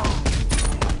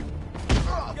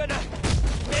 Gonna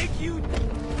make you...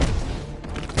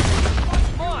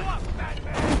 Come on!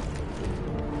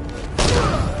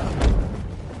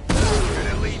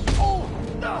 Gonna leave...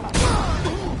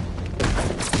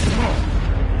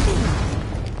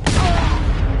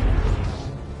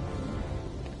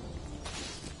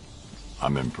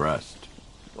 I'm impressed.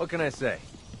 What can I say?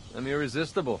 I'm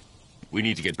irresistible. We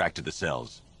need to get back to the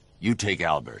cells. You take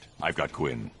Albert. I've got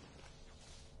Quinn.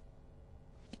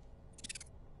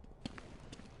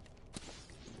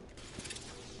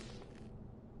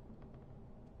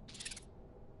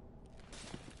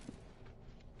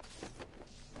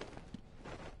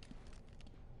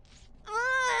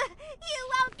 You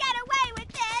won't get away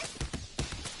with this!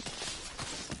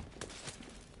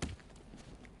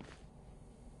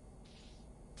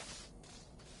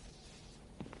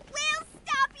 We'll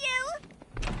stop you!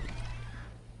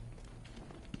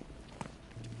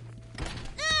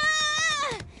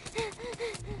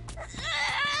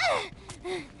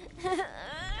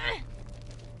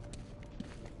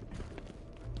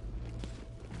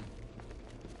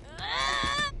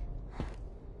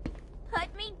 Put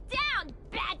me down,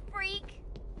 Bat Freak!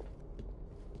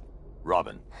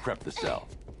 Robin, prep the cell.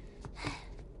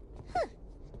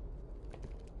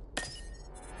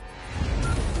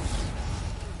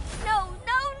 No,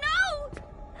 no, no!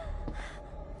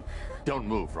 Don't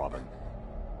move, Robin.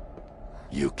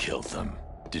 You killed them,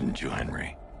 didn't you,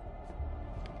 Henry?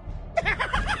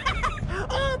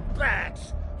 Oh,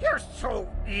 Bats! You're so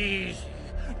easy.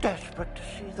 Desperate to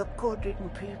see the good in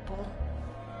people.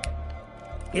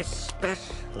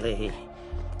 Especially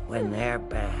when they're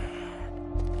bad.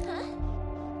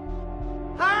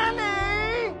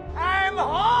 Honey! I'm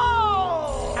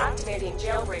home! Activating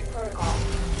jailbreak protocol.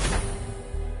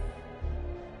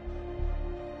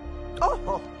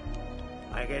 Oh!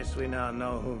 I guess we now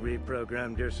know who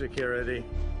reprogrammed your security.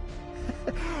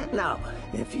 Now,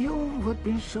 if you would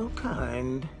be so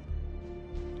kind,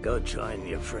 go join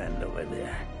your friend over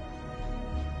there.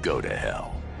 Go to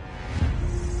hell.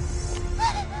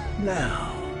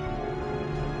 Now.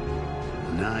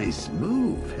 Nice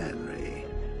move, Henry.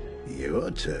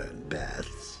 Your turn,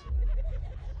 Bats.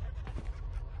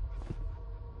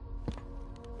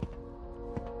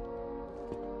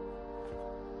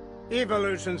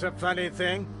 Evolution's a funny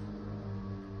thing.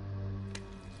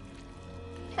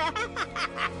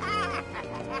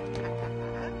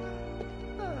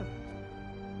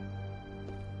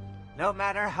 No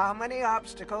matter how many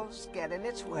obstacles get in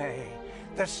its way,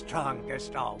 the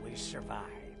strongest always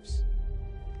survives.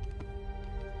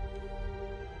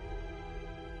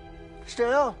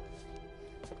 Still,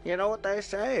 you know what they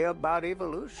say about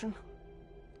evolution?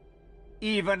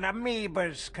 Even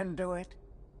amoebas can do it.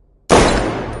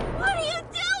 What are you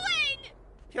doing?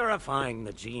 Purifying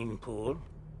the gene pool.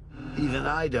 Even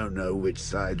I don't know which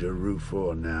side to root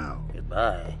for now.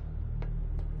 Goodbye.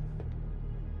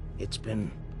 It's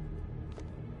been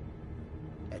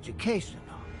educational.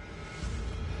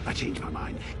 I changed my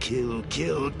mind. Kill,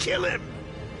 kill, kill him!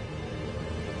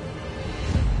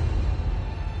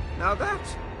 Now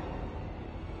that's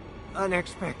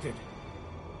unexpected.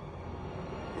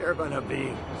 You're gonna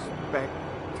be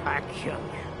spectacular.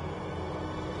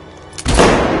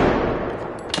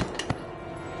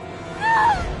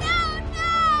 No, no,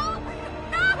 no!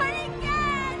 Not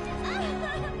again!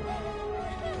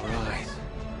 Right.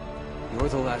 You're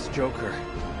the last Joker.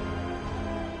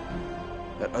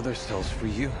 That other cell's for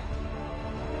you.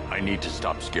 I need to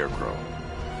stop Scarecrow.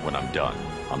 When I'm done,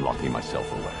 I'm locking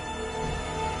myself away.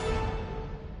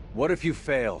 What if you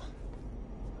fail?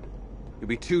 You'll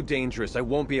be too dangerous. I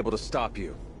won't be able to stop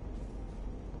you.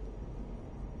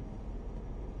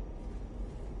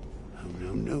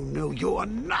 Oh, no, you are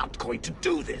not going to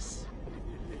do this!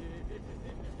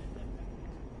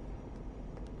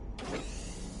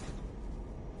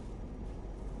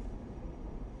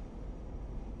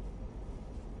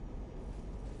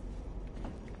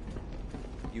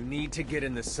 You need to get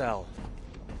in the cell.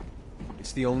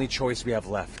 It's the only choice we have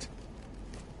left.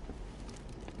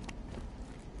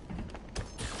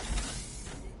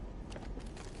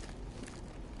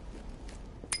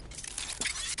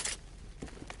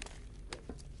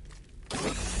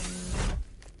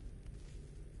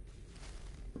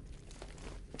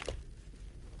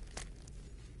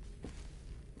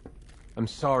 I'm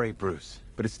sorry, Bruce,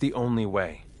 but it's the only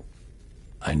way.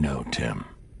 I know, Tim.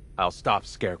 I'll stop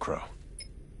Scarecrow.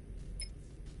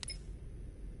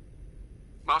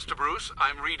 Master Bruce,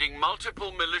 I'm reading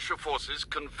multiple militia forces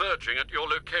converging at your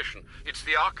location. It's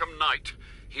the Arkham Knight.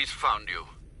 He's found you.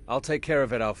 I'll take care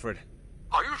of it, Alfred.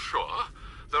 Are you sure?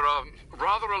 There are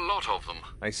rather a lot of them.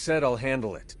 I said I'll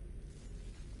handle it.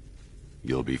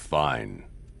 You'll be fine.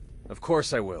 Of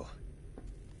course I will.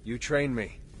 You train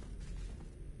me.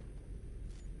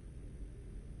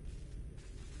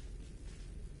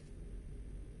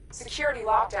 Security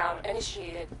lockdown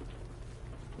initiated.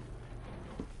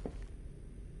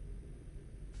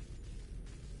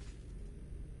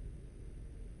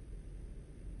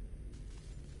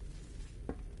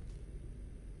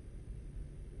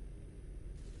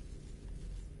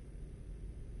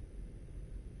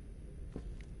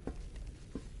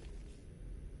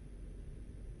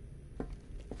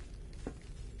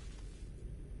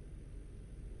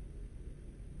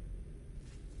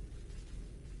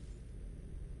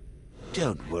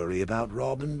 Don't worry about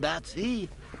Robin, Batsy.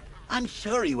 I'm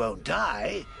sure he won't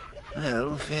die.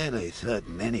 Well, fairly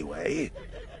certain anyway.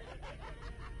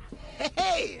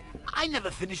 Hey! I never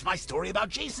finished my story about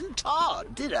Jason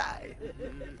Todd, did I?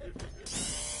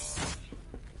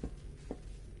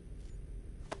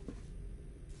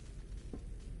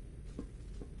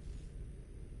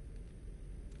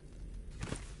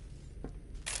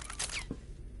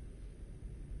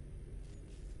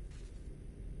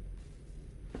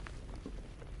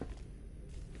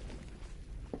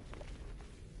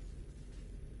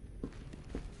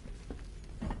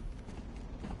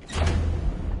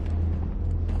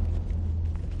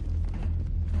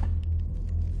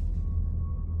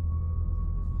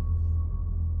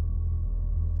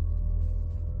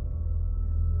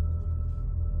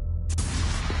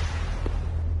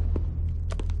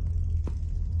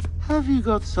 Have you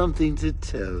got something to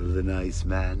tell the nice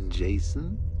man,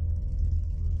 Jason?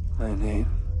 My name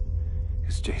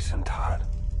is Jason Todd.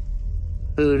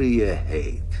 Who do you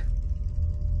hate?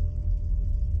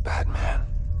 Batman.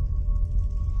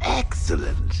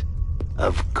 Excellent.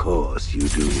 Of course you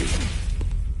do.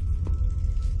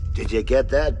 Did you get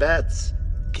that, Bats?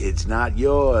 Kid's not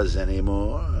yours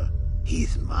anymore.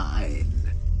 He's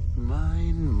mine.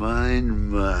 Mine.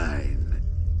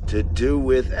 To do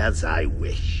with as I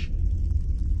wish.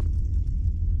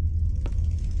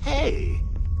 Hey,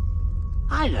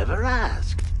 I never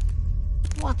asked.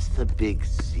 What's the big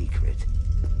secret?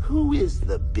 Who is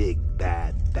the big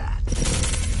bad bat?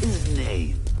 His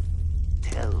name.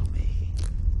 Tell me.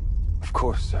 Of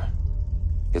course, sir.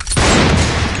 It's...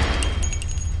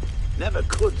 Never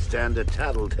could stand a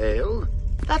tattletale.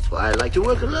 That's why I like to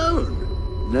work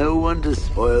alone. No one to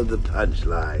spoil the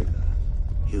punchline.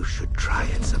 You should try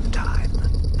it sometime.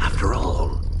 After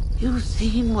all, you've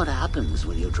seen what happens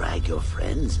when you drag your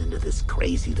friends into this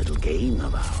crazy little game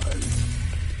of ours.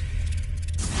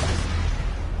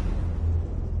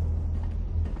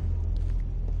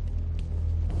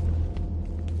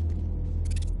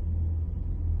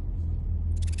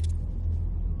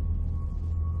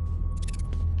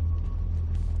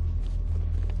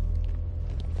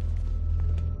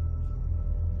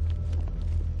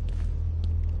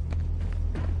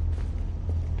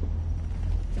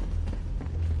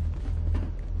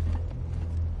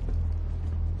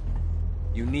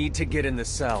 You need to get in the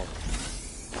cell.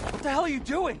 What the hell are you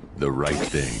doing? The right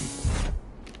thing.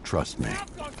 Trust me.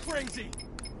 I've gone crazy!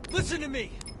 Listen to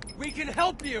me! We can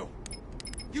help you!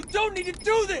 You don't need to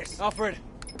do this! Alfred!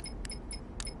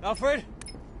 Alfred!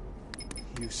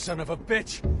 You son of a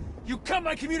bitch! You cut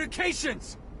my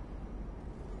communications!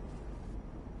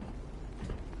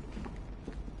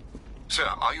 Sir,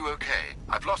 are you okay?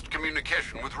 I've lost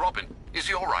communication with Robin. Is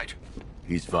he all right?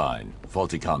 He's fine.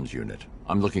 Faulty comms unit.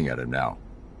 I'm looking at him now.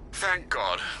 Thank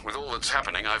God. With all that's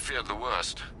happening, I feared the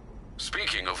worst.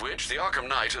 Speaking of which, the Arkham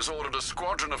Knight has ordered a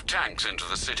squadron of tanks into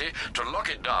the city to lock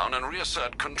it down and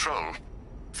reassert control.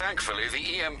 Thankfully,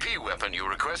 the EMP weapon you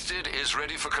requested is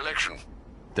ready for collection.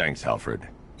 Thanks, Alfred.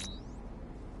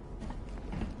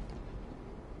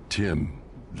 Tim,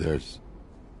 there's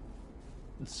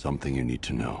something you need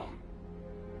to know.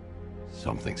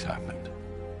 Something's happened.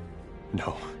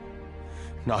 No.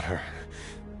 Not her.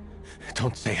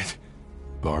 Don't say it.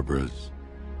 Barbara's...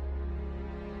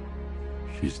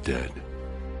 she's dead.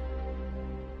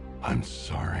 I'm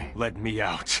sorry. Let me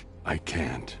out. I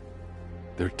can't.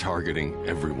 They're targeting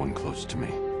everyone close to me.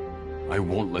 I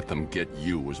won't let them get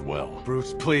you as well.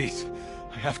 Bruce, please.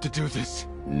 I have to do this.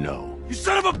 No. You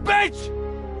son of a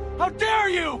bitch! How dare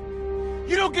you!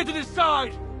 You don't get to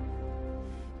decide!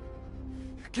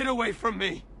 Get away from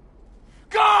me!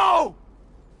 Go!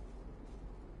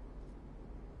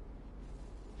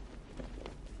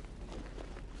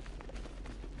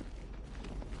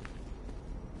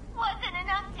 Wasn't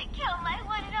enough to kill my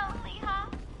one and only, huh?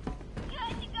 You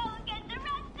had to go and get the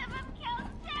rest of them killed,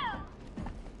 too!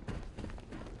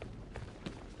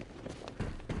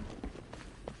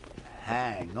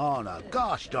 Hang on a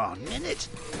gosh darn minute.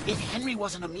 If Henry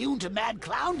wasn't immune to mad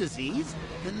clown disease,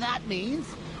 then that means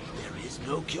there is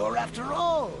no cure after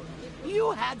all.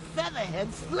 You had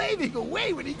Featherhead slaving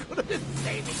away when he could have been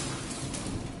saving.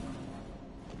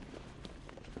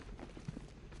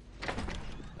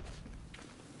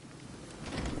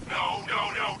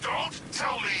 No, don't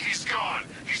tell me he's gone.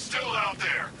 He's still out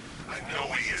there. I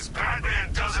know he is.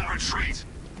 Batman doesn't retreat.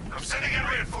 I'm sending in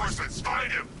reinforcements.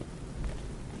 Find him.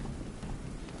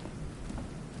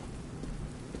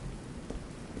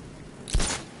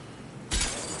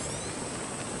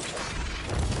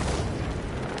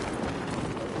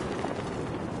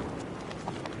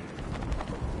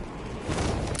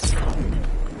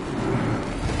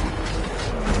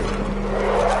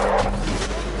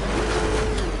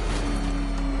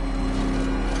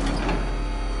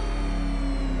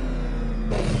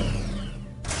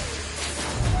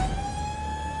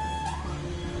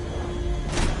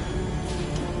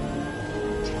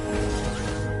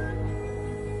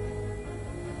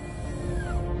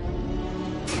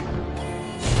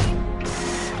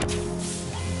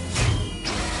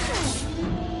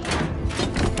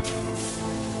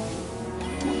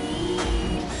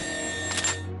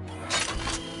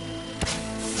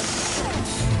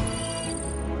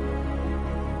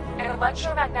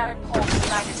 Electromagnetic pulse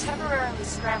designed to temporarily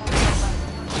scramble the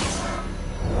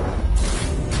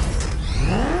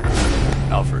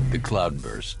Alfred, the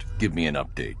cloudburst. Give me an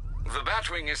update. The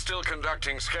Batwing is still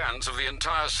conducting scans of the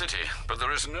entire city, but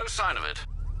there is no sign of it.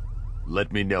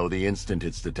 Let me know the instant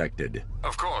it's detected.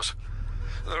 Of course.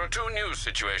 There are two new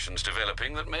situations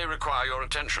developing that may require your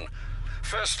attention.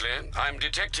 Firstly, I'm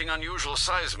detecting unusual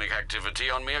seismic activity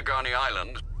on Miagani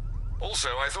Island. Also,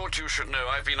 I thought you should know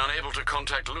I've been unable to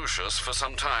contact Lucius for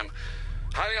some time.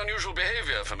 Highly unusual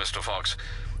behavior for Mr. Fox.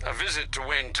 A visit to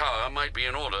Wayne Tower might be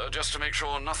in order, just to make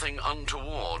sure nothing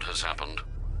untoward has happened.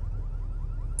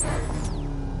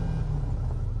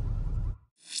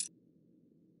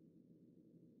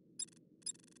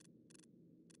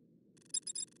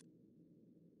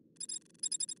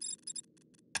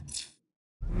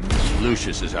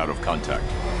 Lucius is out of contact.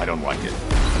 I don't like it.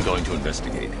 I'm going to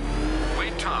investigate.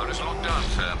 Wayne Tower is locked down,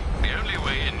 sir. The only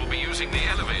way in will be using the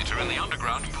elevator in the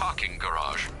underground parking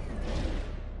garage.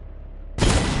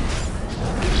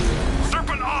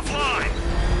 Serpent offline!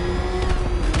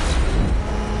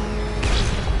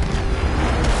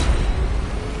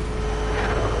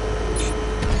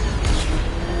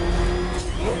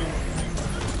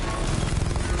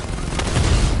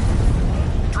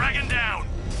 Dragon down!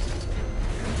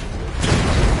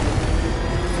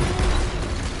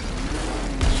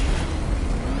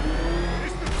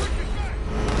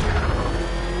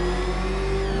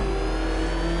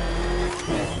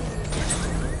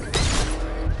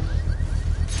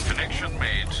 Connection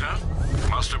made, sir.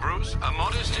 Master Bruce, a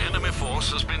modest enemy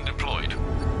force has been deployed.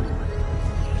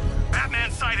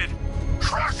 Batman sighted!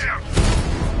 Crush him!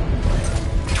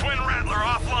 Twin Rattler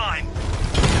offline!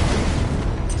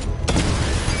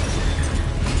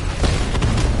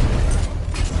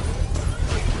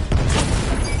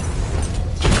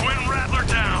 Twin Rattler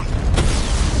down!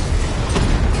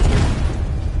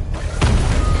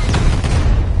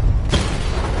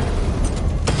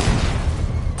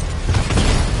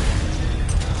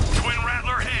 Twin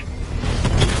Rattler hit!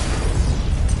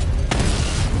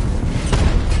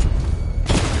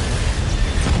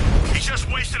 He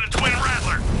just wasted a Twin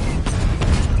Rattler!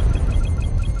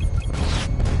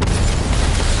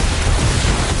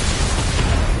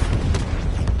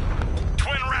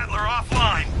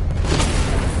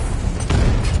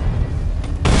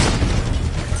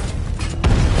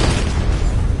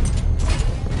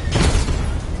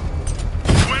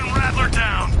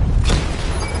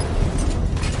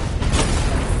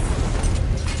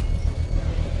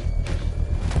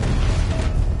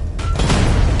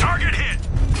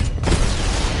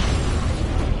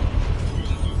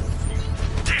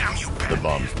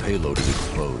 payload is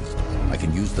exposed. I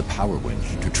can use the power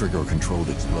winch to trigger a controlled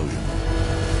explosion.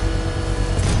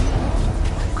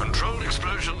 Controlled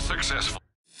explosion successful.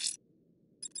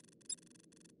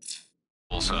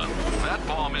 Sir, that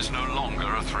bomb is no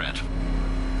longer a threat.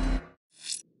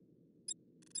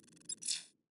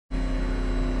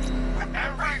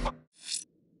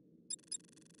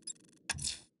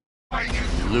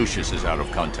 Lucius is out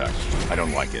of contact. I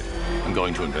don't like it. I'm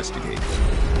going to investigate.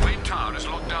 Wayne Tower is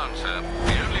locked down, sir.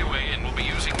 The only way in will be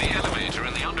using the elevator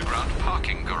in the underground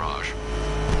parking garage.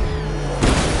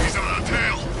 He's on our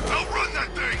tail! Outrun that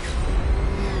thing!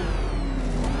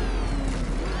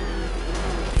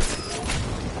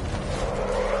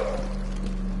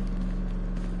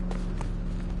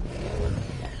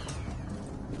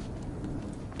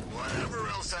 Whatever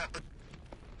else happened.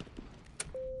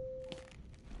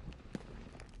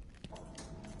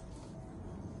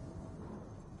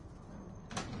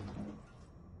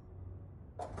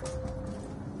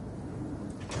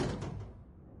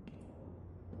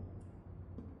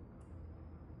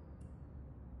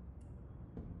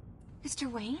 Mr.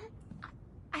 Wayne?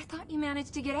 I thought you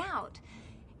managed to get out.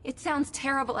 It sounds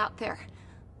terrible out there.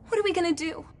 What are we gonna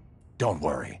do? Don't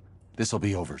worry. This'll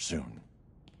be over soon.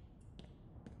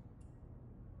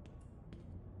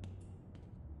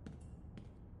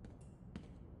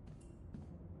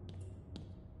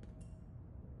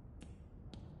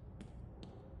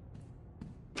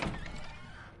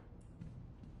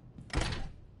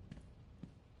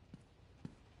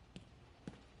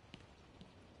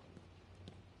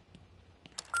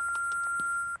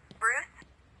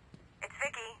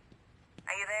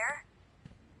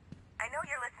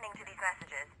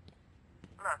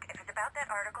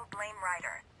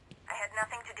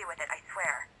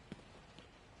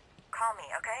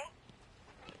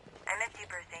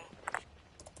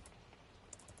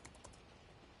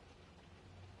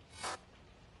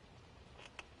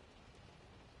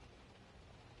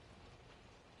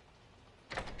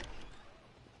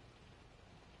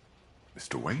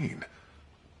 Mr. Wayne,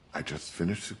 I just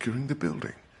finished securing the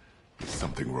building. Is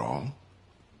something wrong?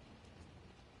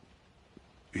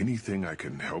 Anything I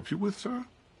can help you with, sir?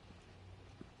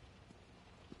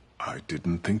 I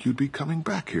didn't think you'd be coming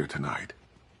back here tonight.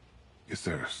 Is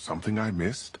there something I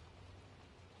missed?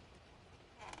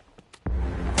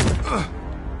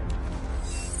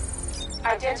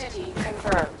 Identity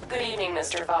confirmed. Good evening,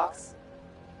 Mr. Fox.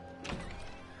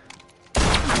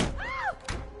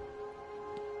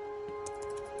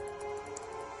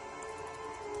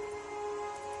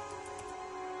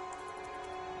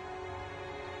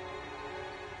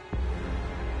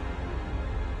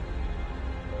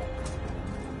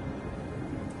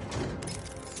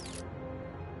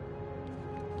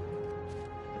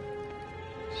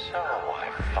 So, I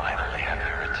finally have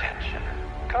your attention.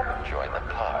 Come and join the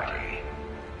party.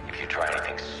 If you try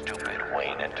anything stupid,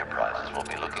 Wayne Enterprises will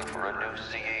be looking for a new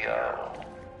CEO.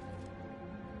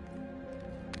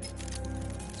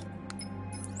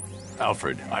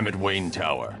 Alfred, I'm at Wayne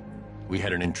Tower. We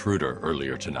had an intruder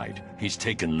earlier tonight. He's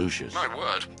taken Lucius. My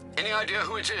word. Any idea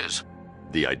who it is?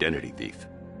 The identity thief.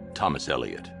 Thomas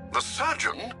Elliot. The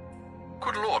surgeon?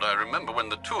 Good Lord, I remember when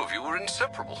the two of you were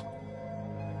inseparable.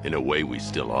 In a way, we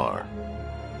still are.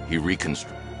 He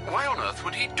reconstructed. Why on earth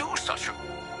would he do such a...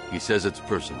 He says it's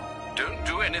personal. Don't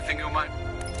do anything you might...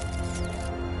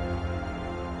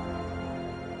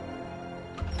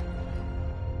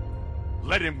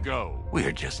 Let him go.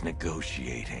 We're just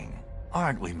negotiating,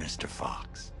 aren't we, Mr.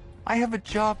 Fox? I have a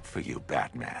job for you,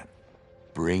 Batman.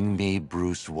 Bring me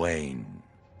Bruce Wayne,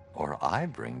 or I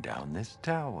bring down this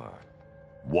tower.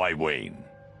 Why Wayne?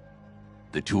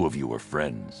 The two of you were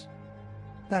friends.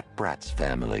 That brat's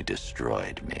family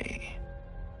destroyed me.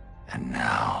 And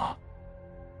now,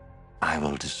 I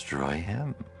will destroy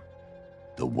him.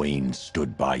 The Wayne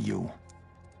stood by you.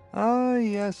 Oh,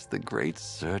 yes, the great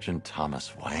Surgeon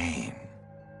Thomas Wayne.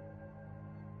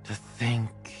 To think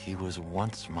he was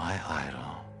once my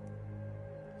idol.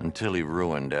 Until he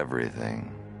ruined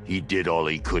everything. He did all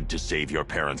he could to save your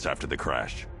parents after the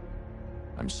crash.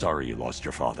 I'm sorry you lost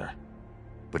your father.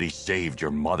 But he saved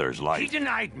your mother's life. He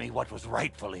denied me what was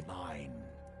rightfully mine.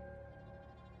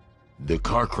 The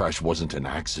car crash wasn't an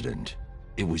accident.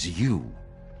 It was you.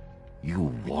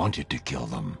 You wanted to kill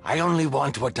them. I only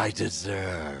want what I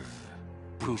deserve.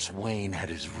 Bruce Wayne had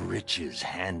his riches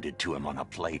handed to him on a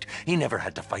plate. He never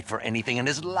had to fight for anything in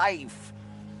his life.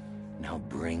 Now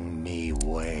bring me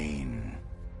Wayne,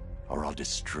 or I'll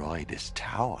destroy this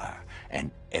tower and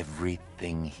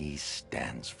everything he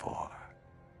stands for.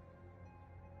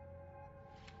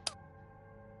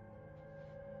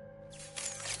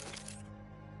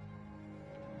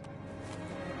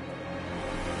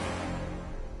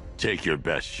 Take your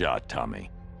best shot,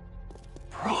 Tommy.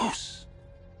 Bruce.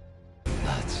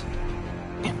 That's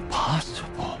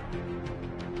impossible.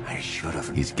 I should have...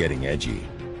 He's getting edgy.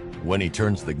 When he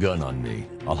turns the gun on me,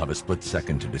 I'll have a split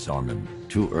second to disarm him.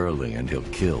 Too early and he'll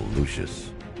kill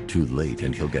Lucius. Too late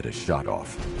and he'll get a shot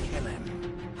off. Kill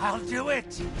him. I'll do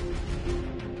it!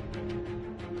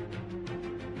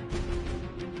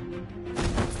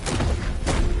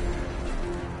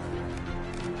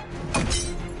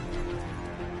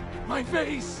 My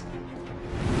face!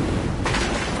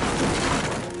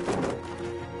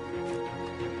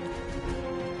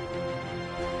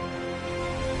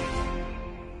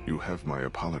 You have my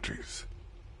apologies.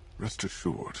 Rest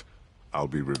assured, I'll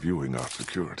be reviewing our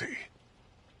security.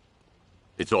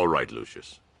 It's all right,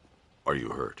 Lucius. Are you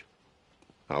hurt?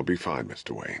 I'll be fine,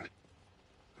 Mr. Wayne.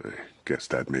 I guess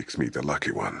that makes me the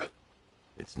lucky one.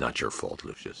 It's not your fault,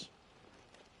 Lucius.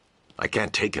 I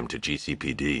can't take him to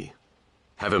GCPD.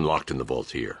 Have him locked in the vault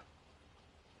here.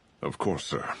 Of course,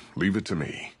 sir. Leave it to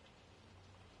me.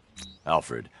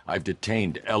 Alfred, I've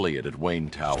detained Elliot at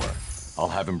Wayne Tower. I'll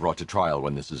have him brought to trial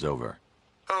when this is over.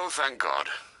 Oh, thank God.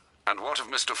 And what of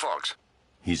Mr. Fox?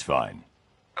 He's fine.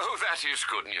 Oh, that is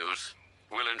good news.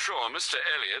 We'll ensure Mr.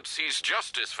 Elliot sees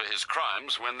justice for his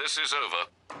crimes when this is over.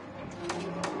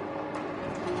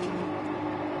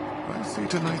 I see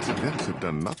tonight's events have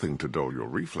done nothing to dull your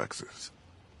reflexes.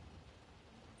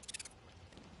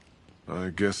 I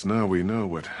guess now we know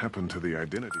what happened to the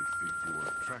identity thief you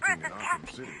were tracking in Arkham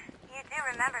City. You do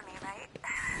remember me, right?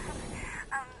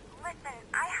 Listen,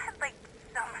 I had,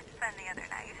 so much fun the other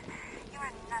night. You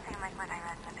were nothing like what I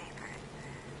read in the papers.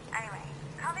 Anyway,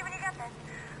 call me when you get this.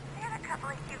 I have a couple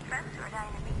of cute friends who are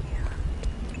dying to meet you.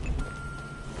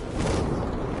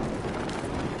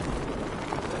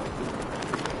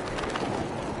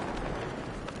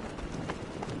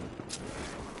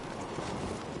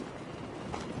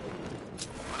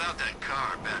 Without that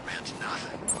car, Batman's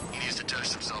nothing. He needs to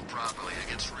test himself properly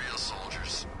against real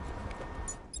soldiers.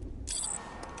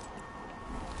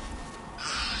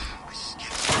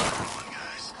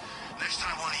 Next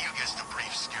time one of you gets to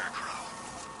brief Scarecrow.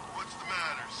 What's the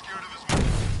matter? Scared of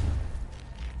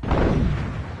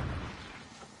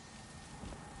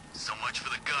his... So much for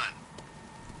the gun.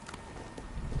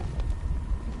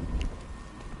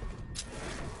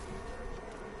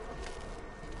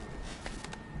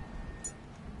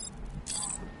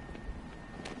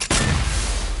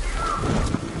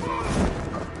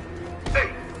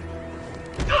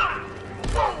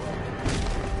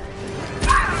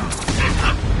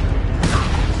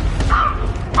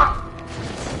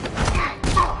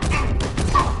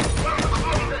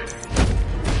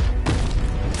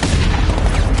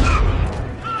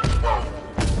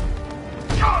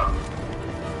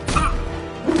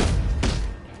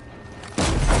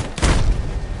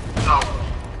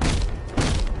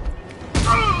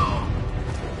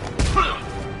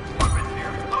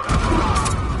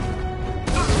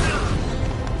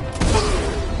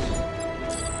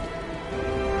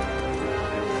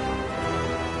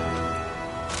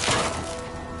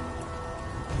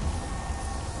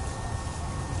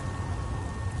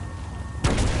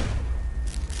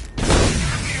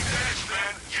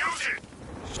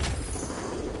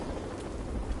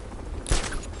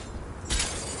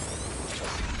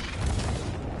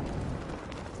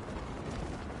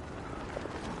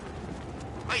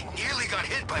 Got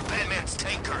hit by Batman's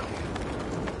tank earlier.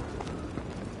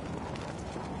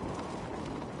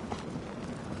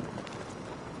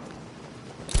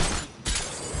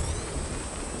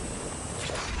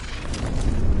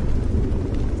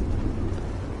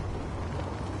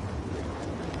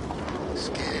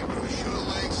 Scarecrow sure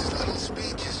likes his little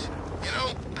speeches. You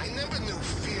know, I never knew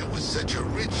fear was such a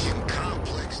rich and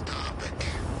complex topic.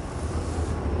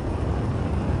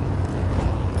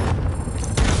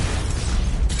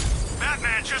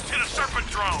 Batman just hit a serpent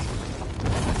drone.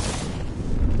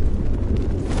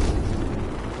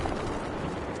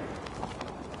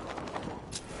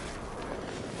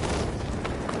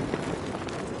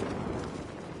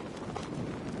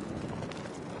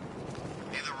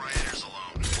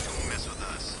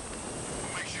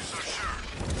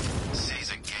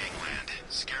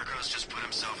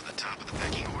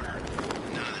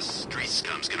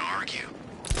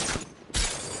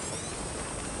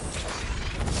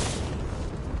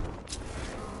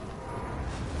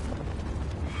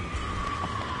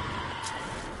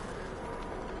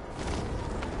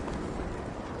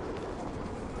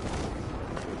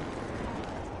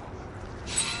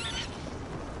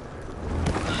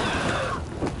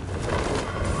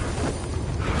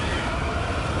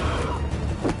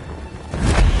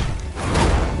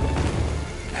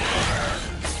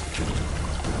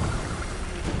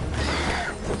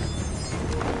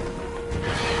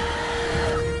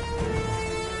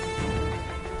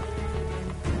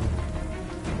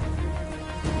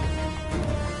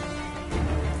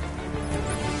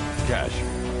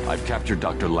 I've captured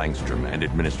Dr. Langstrom and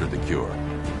administered the cure.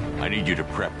 I need you to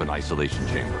prep an isolation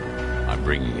chamber. I'm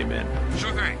bringing him in.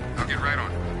 Sure thing. I'll get right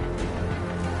on it.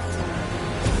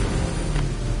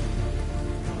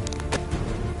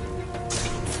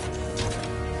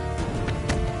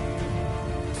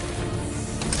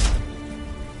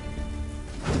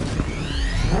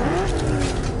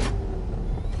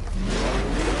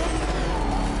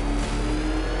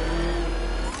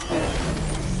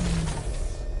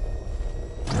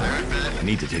 I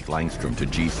need to take Langstrom to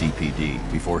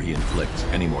GCPD before he inflicts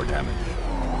any more damage.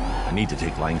 I need to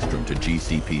take Langstrom to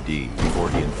GCPD before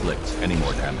he inflicts any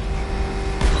more damage.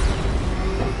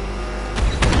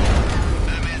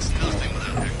 That man's nothing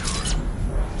without that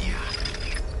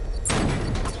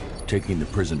car. Taking the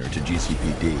prisoner to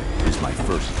GCPD is my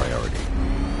first priority.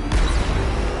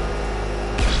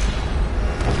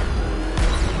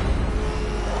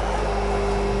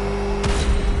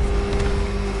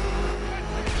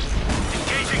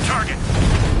 Engaging target.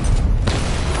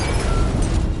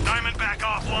 Diamond back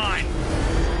offline.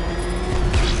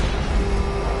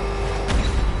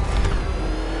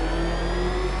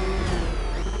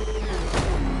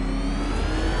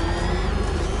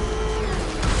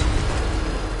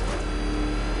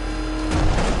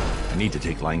 I need to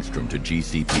take Langstrom to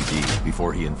GCPD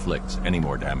before he inflicts any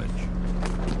more damage.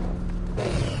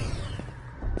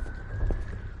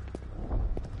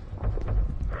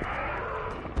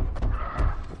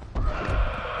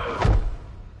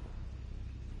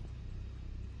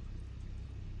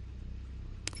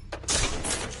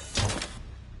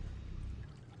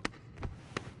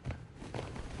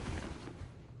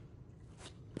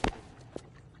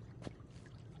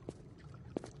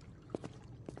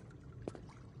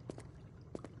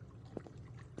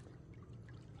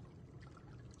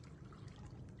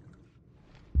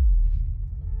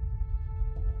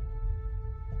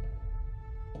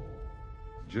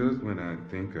 Just when I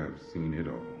think I've seen it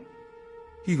all.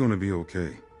 He gonna be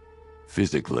okay.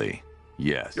 Physically,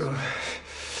 yes.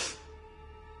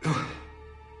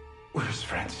 Where's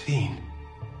Francine?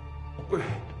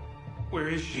 Where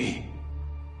is she?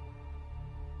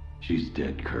 She's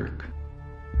dead, Kirk.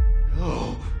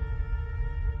 No.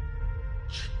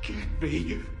 She can't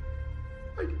be.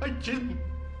 I didn't.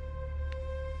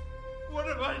 What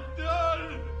have I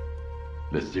done?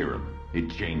 The serum, it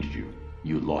changed you.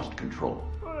 You lost control.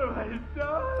 What have I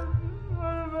done? What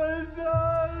have I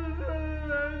done? What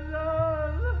have I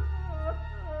done?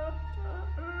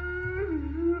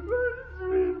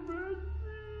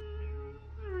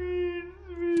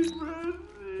 Sweet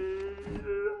Francine.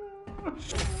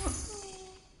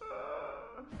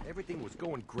 Everything was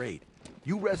going great.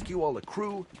 You rescue all the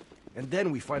crew, and then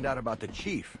we find out about the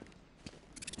chief.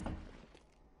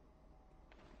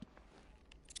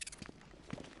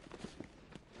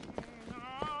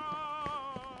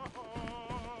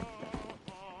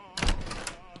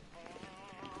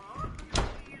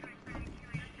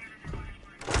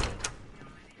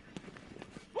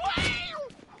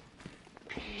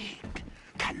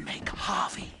 Can make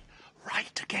Harvey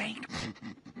right again.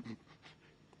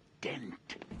 Dent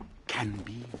can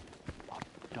be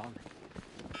a dollar.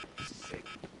 Sick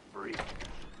freak.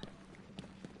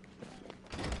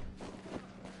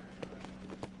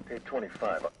 Page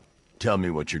 25. Tell me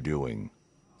what you're doing.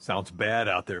 Sounds bad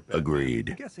out there, Batman. Agreed.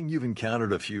 I'm guessing you've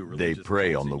encountered a few They religious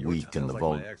prey on cults the in your weak and the town, like my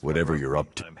vulnerable, ex-wife. whatever you're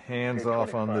up to. I'm hands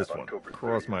off on this one.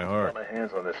 Cross my heart. My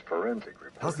hands on this forensic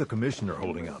report. How's the commissioner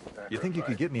holding up? You think you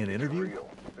could get me an interview?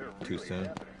 Too soon.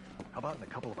 How about in a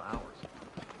couple of hours?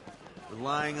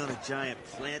 Relying on a giant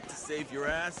plant to save your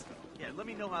ass? Yeah, let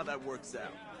me know how that works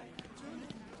out.